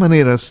de todas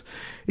maneras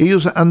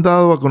ellos han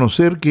dado a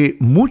conocer que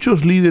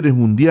muchos líderes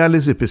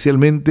mundiales,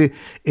 especialmente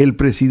el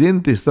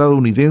presidente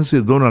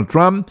estadounidense Donald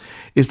Trump,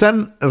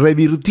 están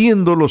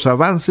revirtiendo los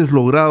avances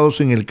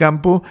logrados en el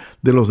campo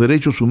de los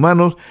derechos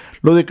humanos.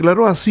 Lo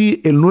declaró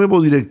así el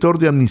nuevo director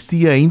de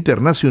Amnistía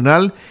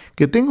Internacional,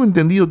 que tengo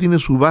entendido tiene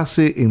su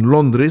base en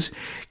Londres,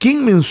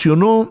 quien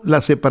mencionó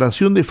la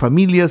separación de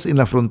familias en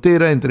la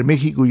frontera entre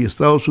México y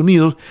Estados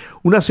Unidos,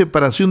 una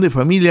separación de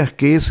familias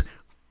que es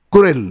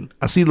cruel,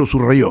 así lo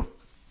subrayó.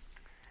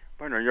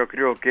 Bueno, yo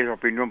creo que es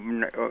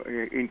opinión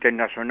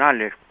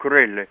internacional, es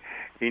cruel,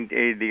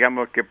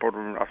 digamos que por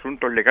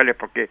asuntos legales,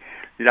 porque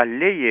las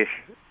leyes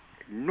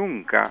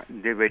nunca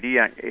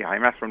deberían,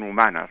 además son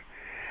humanas,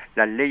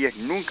 las leyes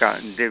nunca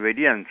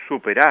deberían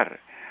superar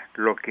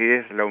lo que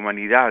es la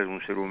humanidad de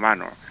un ser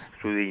humano,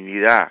 su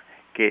dignidad,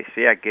 que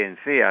sea quien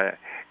sea,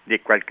 de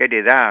cualquier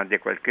edad, de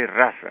cualquier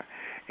raza.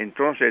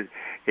 Entonces,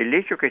 el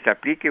hecho que se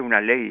aplique una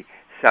ley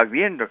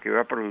sabiendo que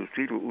va a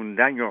producir un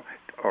daño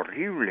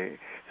horrible,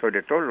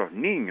 sobre todo los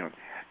niños,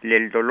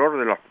 el dolor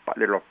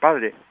de los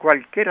padres,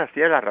 cualquiera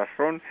sea la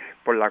razón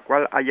por la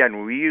cual hayan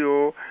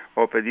huido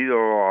o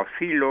pedido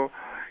asilo,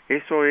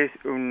 eso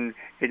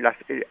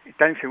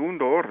está en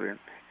segundo orden.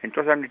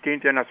 Entonces Amnistía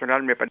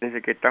Internacional me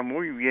parece que está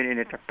muy bien en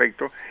este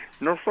aspecto,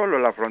 no solo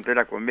en la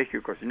frontera con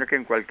México, sino que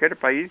en cualquier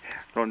país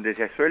donde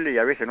se suele, y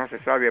a veces no se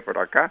sabe por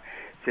acá,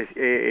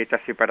 esta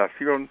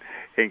separación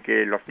en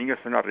que los niños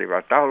son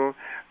arrebatados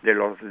de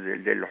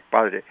los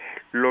padres.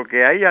 Lo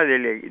que haya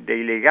de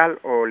ilegal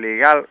o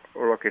legal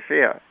o lo que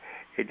sea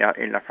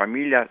en la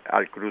familia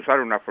al cruzar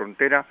una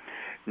frontera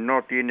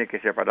no tiene que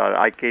separar,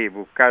 hay que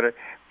buscar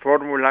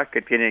fórmulas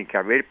que tienen que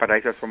haber, para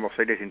eso somos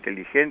seres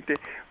inteligentes,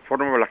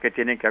 fórmulas que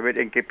tienen que haber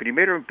en que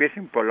primero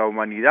empiecen por la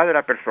humanidad de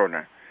la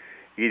persona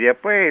y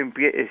después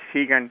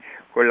sigan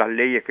con las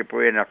leyes que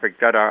pueden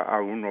afectar a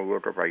uno u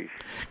otro país.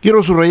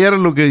 Quiero subrayar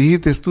lo que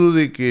dijiste tú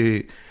de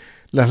que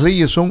las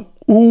leyes son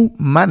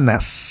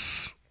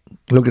humanas,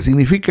 lo que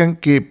significan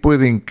que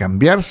pueden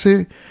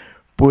cambiarse,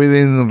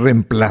 pueden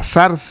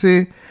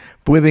reemplazarse,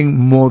 pueden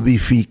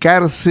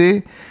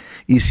modificarse,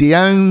 y si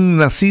han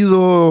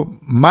nacido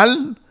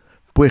mal,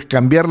 pues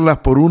cambiarlas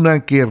por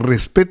una que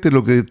respete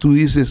lo que tú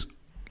dices,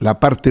 la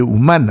parte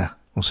humana.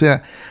 O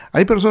sea,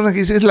 hay personas que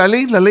dicen, es la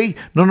ley.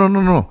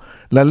 No.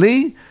 La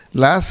ley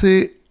la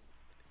hace,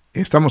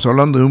 estamos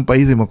hablando de un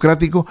país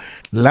democrático,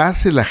 la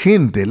hace la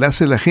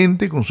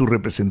gente con sus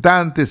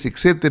representantes,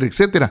 etcétera,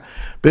 etcétera.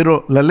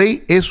 Pero la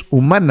ley es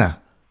humana.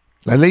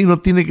 La ley no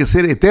tiene que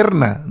ser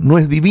eterna, no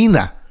es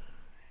divina.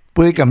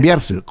 Puede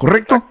cambiarse,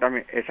 ¿correcto?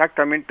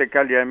 Exactamente,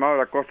 Cali. Además,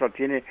 la cosa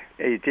tiene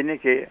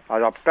que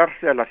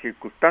adaptarse a las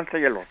circunstancias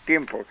y a los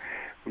tiempos.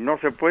 No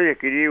se puede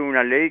escribir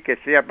una ley que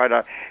sea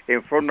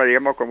en forma,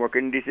 digamos, como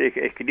quien dice,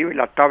 escribe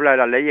la tabla de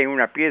la ley en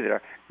una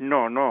piedra.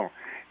 No.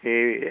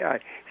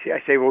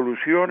 Se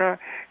evoluciona,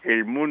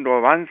 el mundo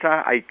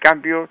avanza, hay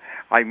cambios,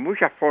 hay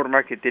muchas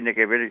formas que tiene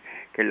que ver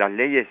que las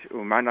leyes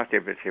humanas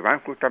se van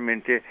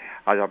justamente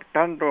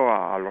adaptando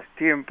a los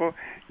tiempos,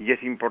 y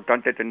es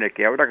importante tener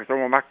que ahora que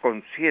somos más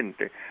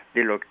conscientes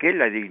de lo que es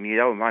la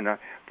dignidad humana,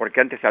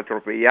 porque antes se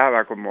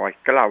atropellaba como a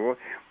esclavos,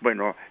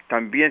 bueno,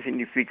 también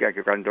significa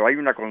que cuando hay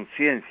una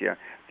conciencia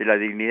de la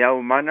dignidad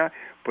humana,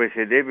 pues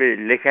se debe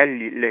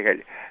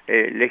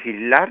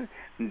legislar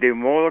de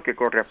modo que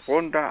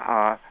corresponda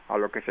a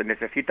lo que se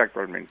necesita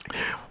actualmente.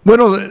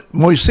 Bueno,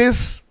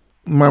 Moisés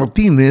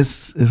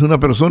Martínez es una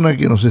persona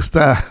que nos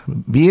está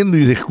viendo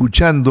y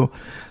escuchando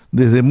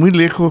desde muy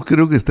lejos,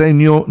 creo que está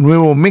en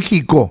Nuevo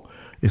México.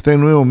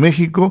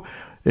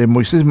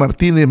 Moisés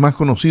Martínez, más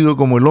conocido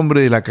como el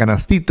hombre de la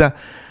canastita,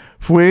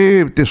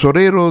 fue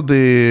tesorero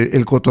de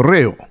El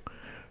Cotorreo.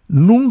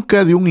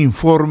 Nunca dio un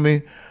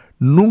informe,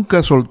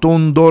 nunca soltó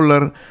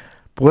 $1.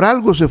 Por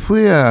algo se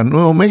fue a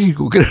Nuevo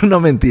México, que era una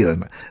mentira.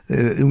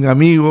 Un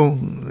amigo,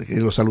 que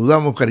lo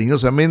saludamos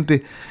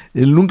cariñosamente,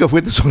 él nunca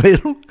fue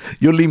tesorero,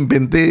 yo le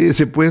inventé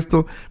ese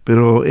puesto,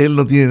 pero él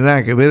no tiene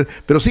nada que ver,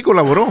 pero sí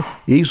colaboró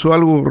e hizo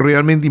algo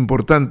realmente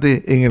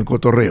importante en El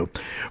Cotorreo.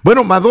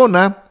 Bueno,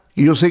 Madonna,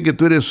 y yo sé que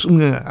tú eres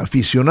un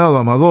aficionado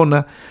a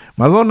Madonna.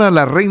 Madonna,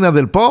 la reina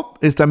del pop,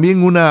 es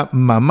también una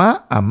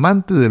mamá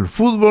amante del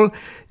fútbol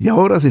y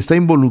ahora se está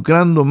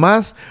involucrando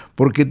más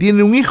porque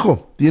tiene un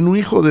hijo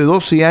de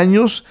 12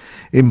 años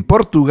en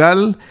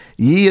Portugal,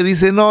 y ella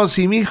dice, no,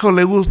 si mi hijo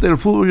le gusta el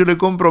fútbol, yo le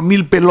compro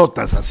 1000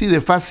 pelotas, así de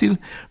fácil,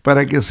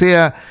 para que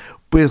sea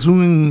pues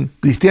un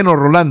Cristiano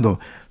Ronaldo.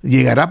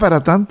 ¿Llegará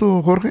para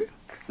tanto, Jorge?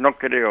 No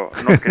creo.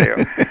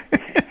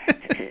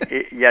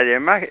 Y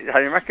además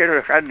quiero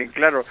dejar en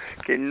claro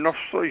que no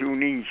soy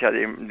un hincha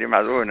de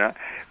Madonna,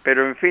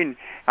 pero en fin,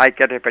 hay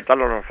que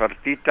respetar a los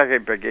artistas,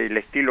 porque el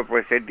estilo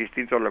puede ser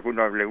distinto a lo que a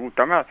uno le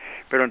gusta más,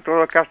 pero en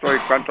todo caso, en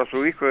cuanto a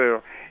su hijo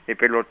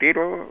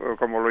pelotero,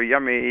 como lo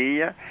llame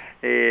ella,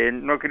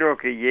 no creo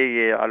que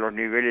llegue a los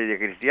niveles de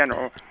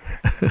Cristiano.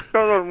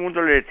 Todo el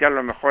mundo le desea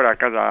lo mejor a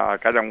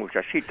cada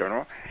muchachito,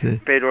 ¿no? Sí.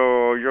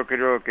 Pero yo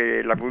creo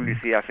que la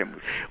publicidad hace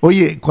mucho.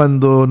 Oye,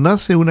 cuando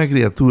nace una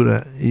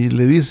criatura y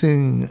le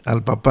dicen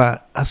al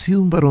papá, ha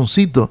sido un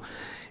varoncito,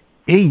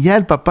 ya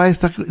el papá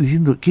está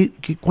diciendo,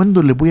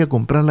 ¿cuándo le voy a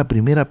comprar la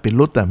primera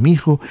pelota a mi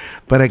hijo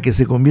para que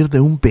se convierta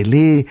en un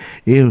Pelé,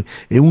 en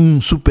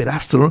un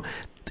superastro, ¿no?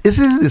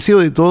 Ese es el deseo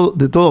de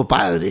todo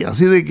padre,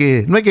 así de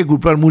que no hay que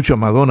culpar mucho a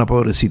Madonna,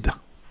 pobrecita.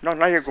 No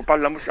hay que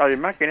culparla mucho.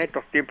 Además que en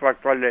estos tiempos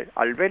actuales,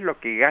 al ver lo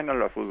que ganan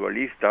los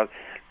futbolistas,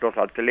 los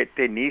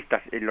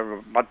tenistas,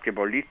 los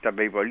basquetbolistas,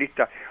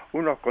 beisbolistas,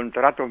 unos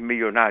contratos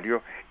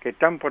millonarios que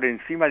están por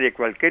encima de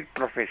cualquier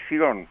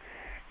profesión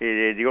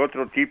de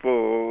otro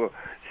tipo,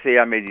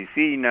 sea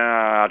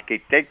medicina,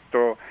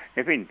 arquitecto,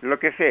 en fin, lo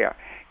que sea.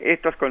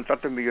 Estos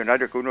contratos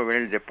millonarios que uno ve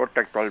en el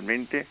deporte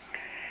actualmente,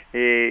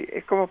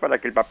 es como para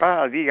que el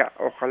papá diga,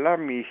 ojalá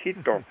mi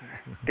hijito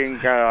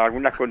tenga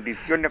algunas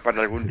condiciones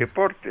para algún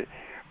deporte,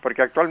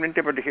 porque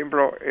actualmente, por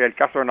ejemplo, el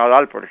caso de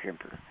Nadal, por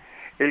ejemplo,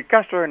 el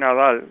caso de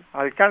Nadal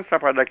alcanza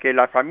para que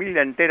la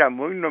familia entera,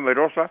 muy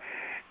numerosa,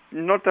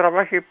 no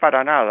trabaje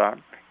para nada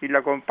y la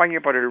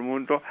acompañe por el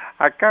mundo.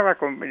 Acaba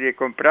de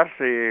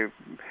comprarse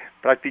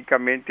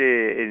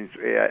prácticamente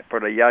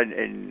por allá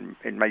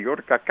en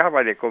Mallorca,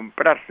 acaba de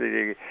comprarse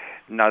de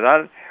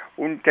Nadal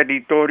un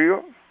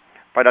territorio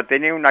para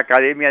tener una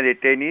academia de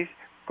tenis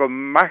con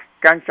más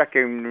canchas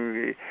que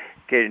en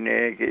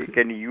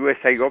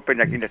USA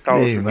Open aquí en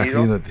Estados Unidos.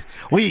 Imagínate.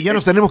 Oye, ya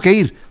nos tenemos que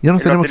ir.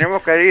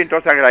 Tenemos que ir,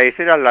 entonces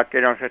agradecer a las que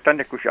nos están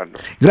escuchando.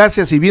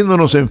 Gracias, y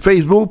viéndonos en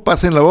Facebook,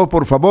 pasen la voz,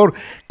 por favor.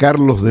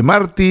 Carlos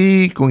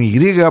Demarty con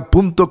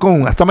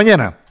y.com. Hasta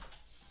mañana.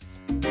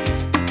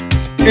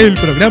 El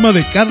programa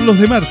de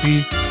Carlos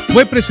Demarty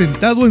fue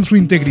presentado en su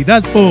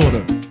integridad por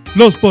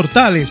Los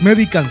Portales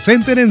Medical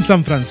Center en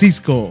San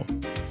Francisco,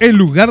 el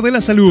lugar de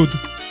la salud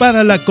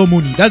para la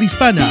comunidad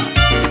hispana.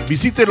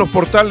 Visite Los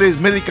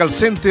Portales Medical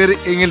Center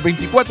en el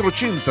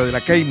 2480 de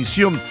la calle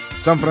Misión,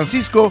 San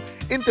Francisco,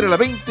 entre la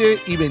 20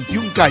 y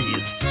 21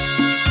 calles.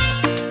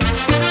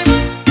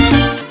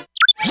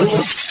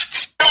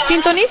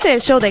 Sintonice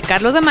el show de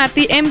Carlos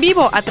Demarty en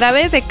vivo a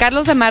través de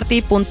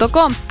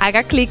carlosdemarty.com.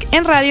 Haga clic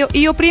en radio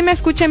y oprime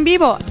escucha en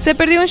vivo. ¿Se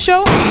perdió un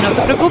show? No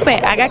se preocupe,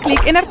 haga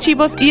clic en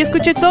archivos y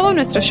escuche todos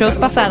nuestros shows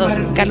pasados.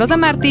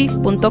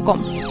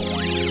 carlosdemarty.com.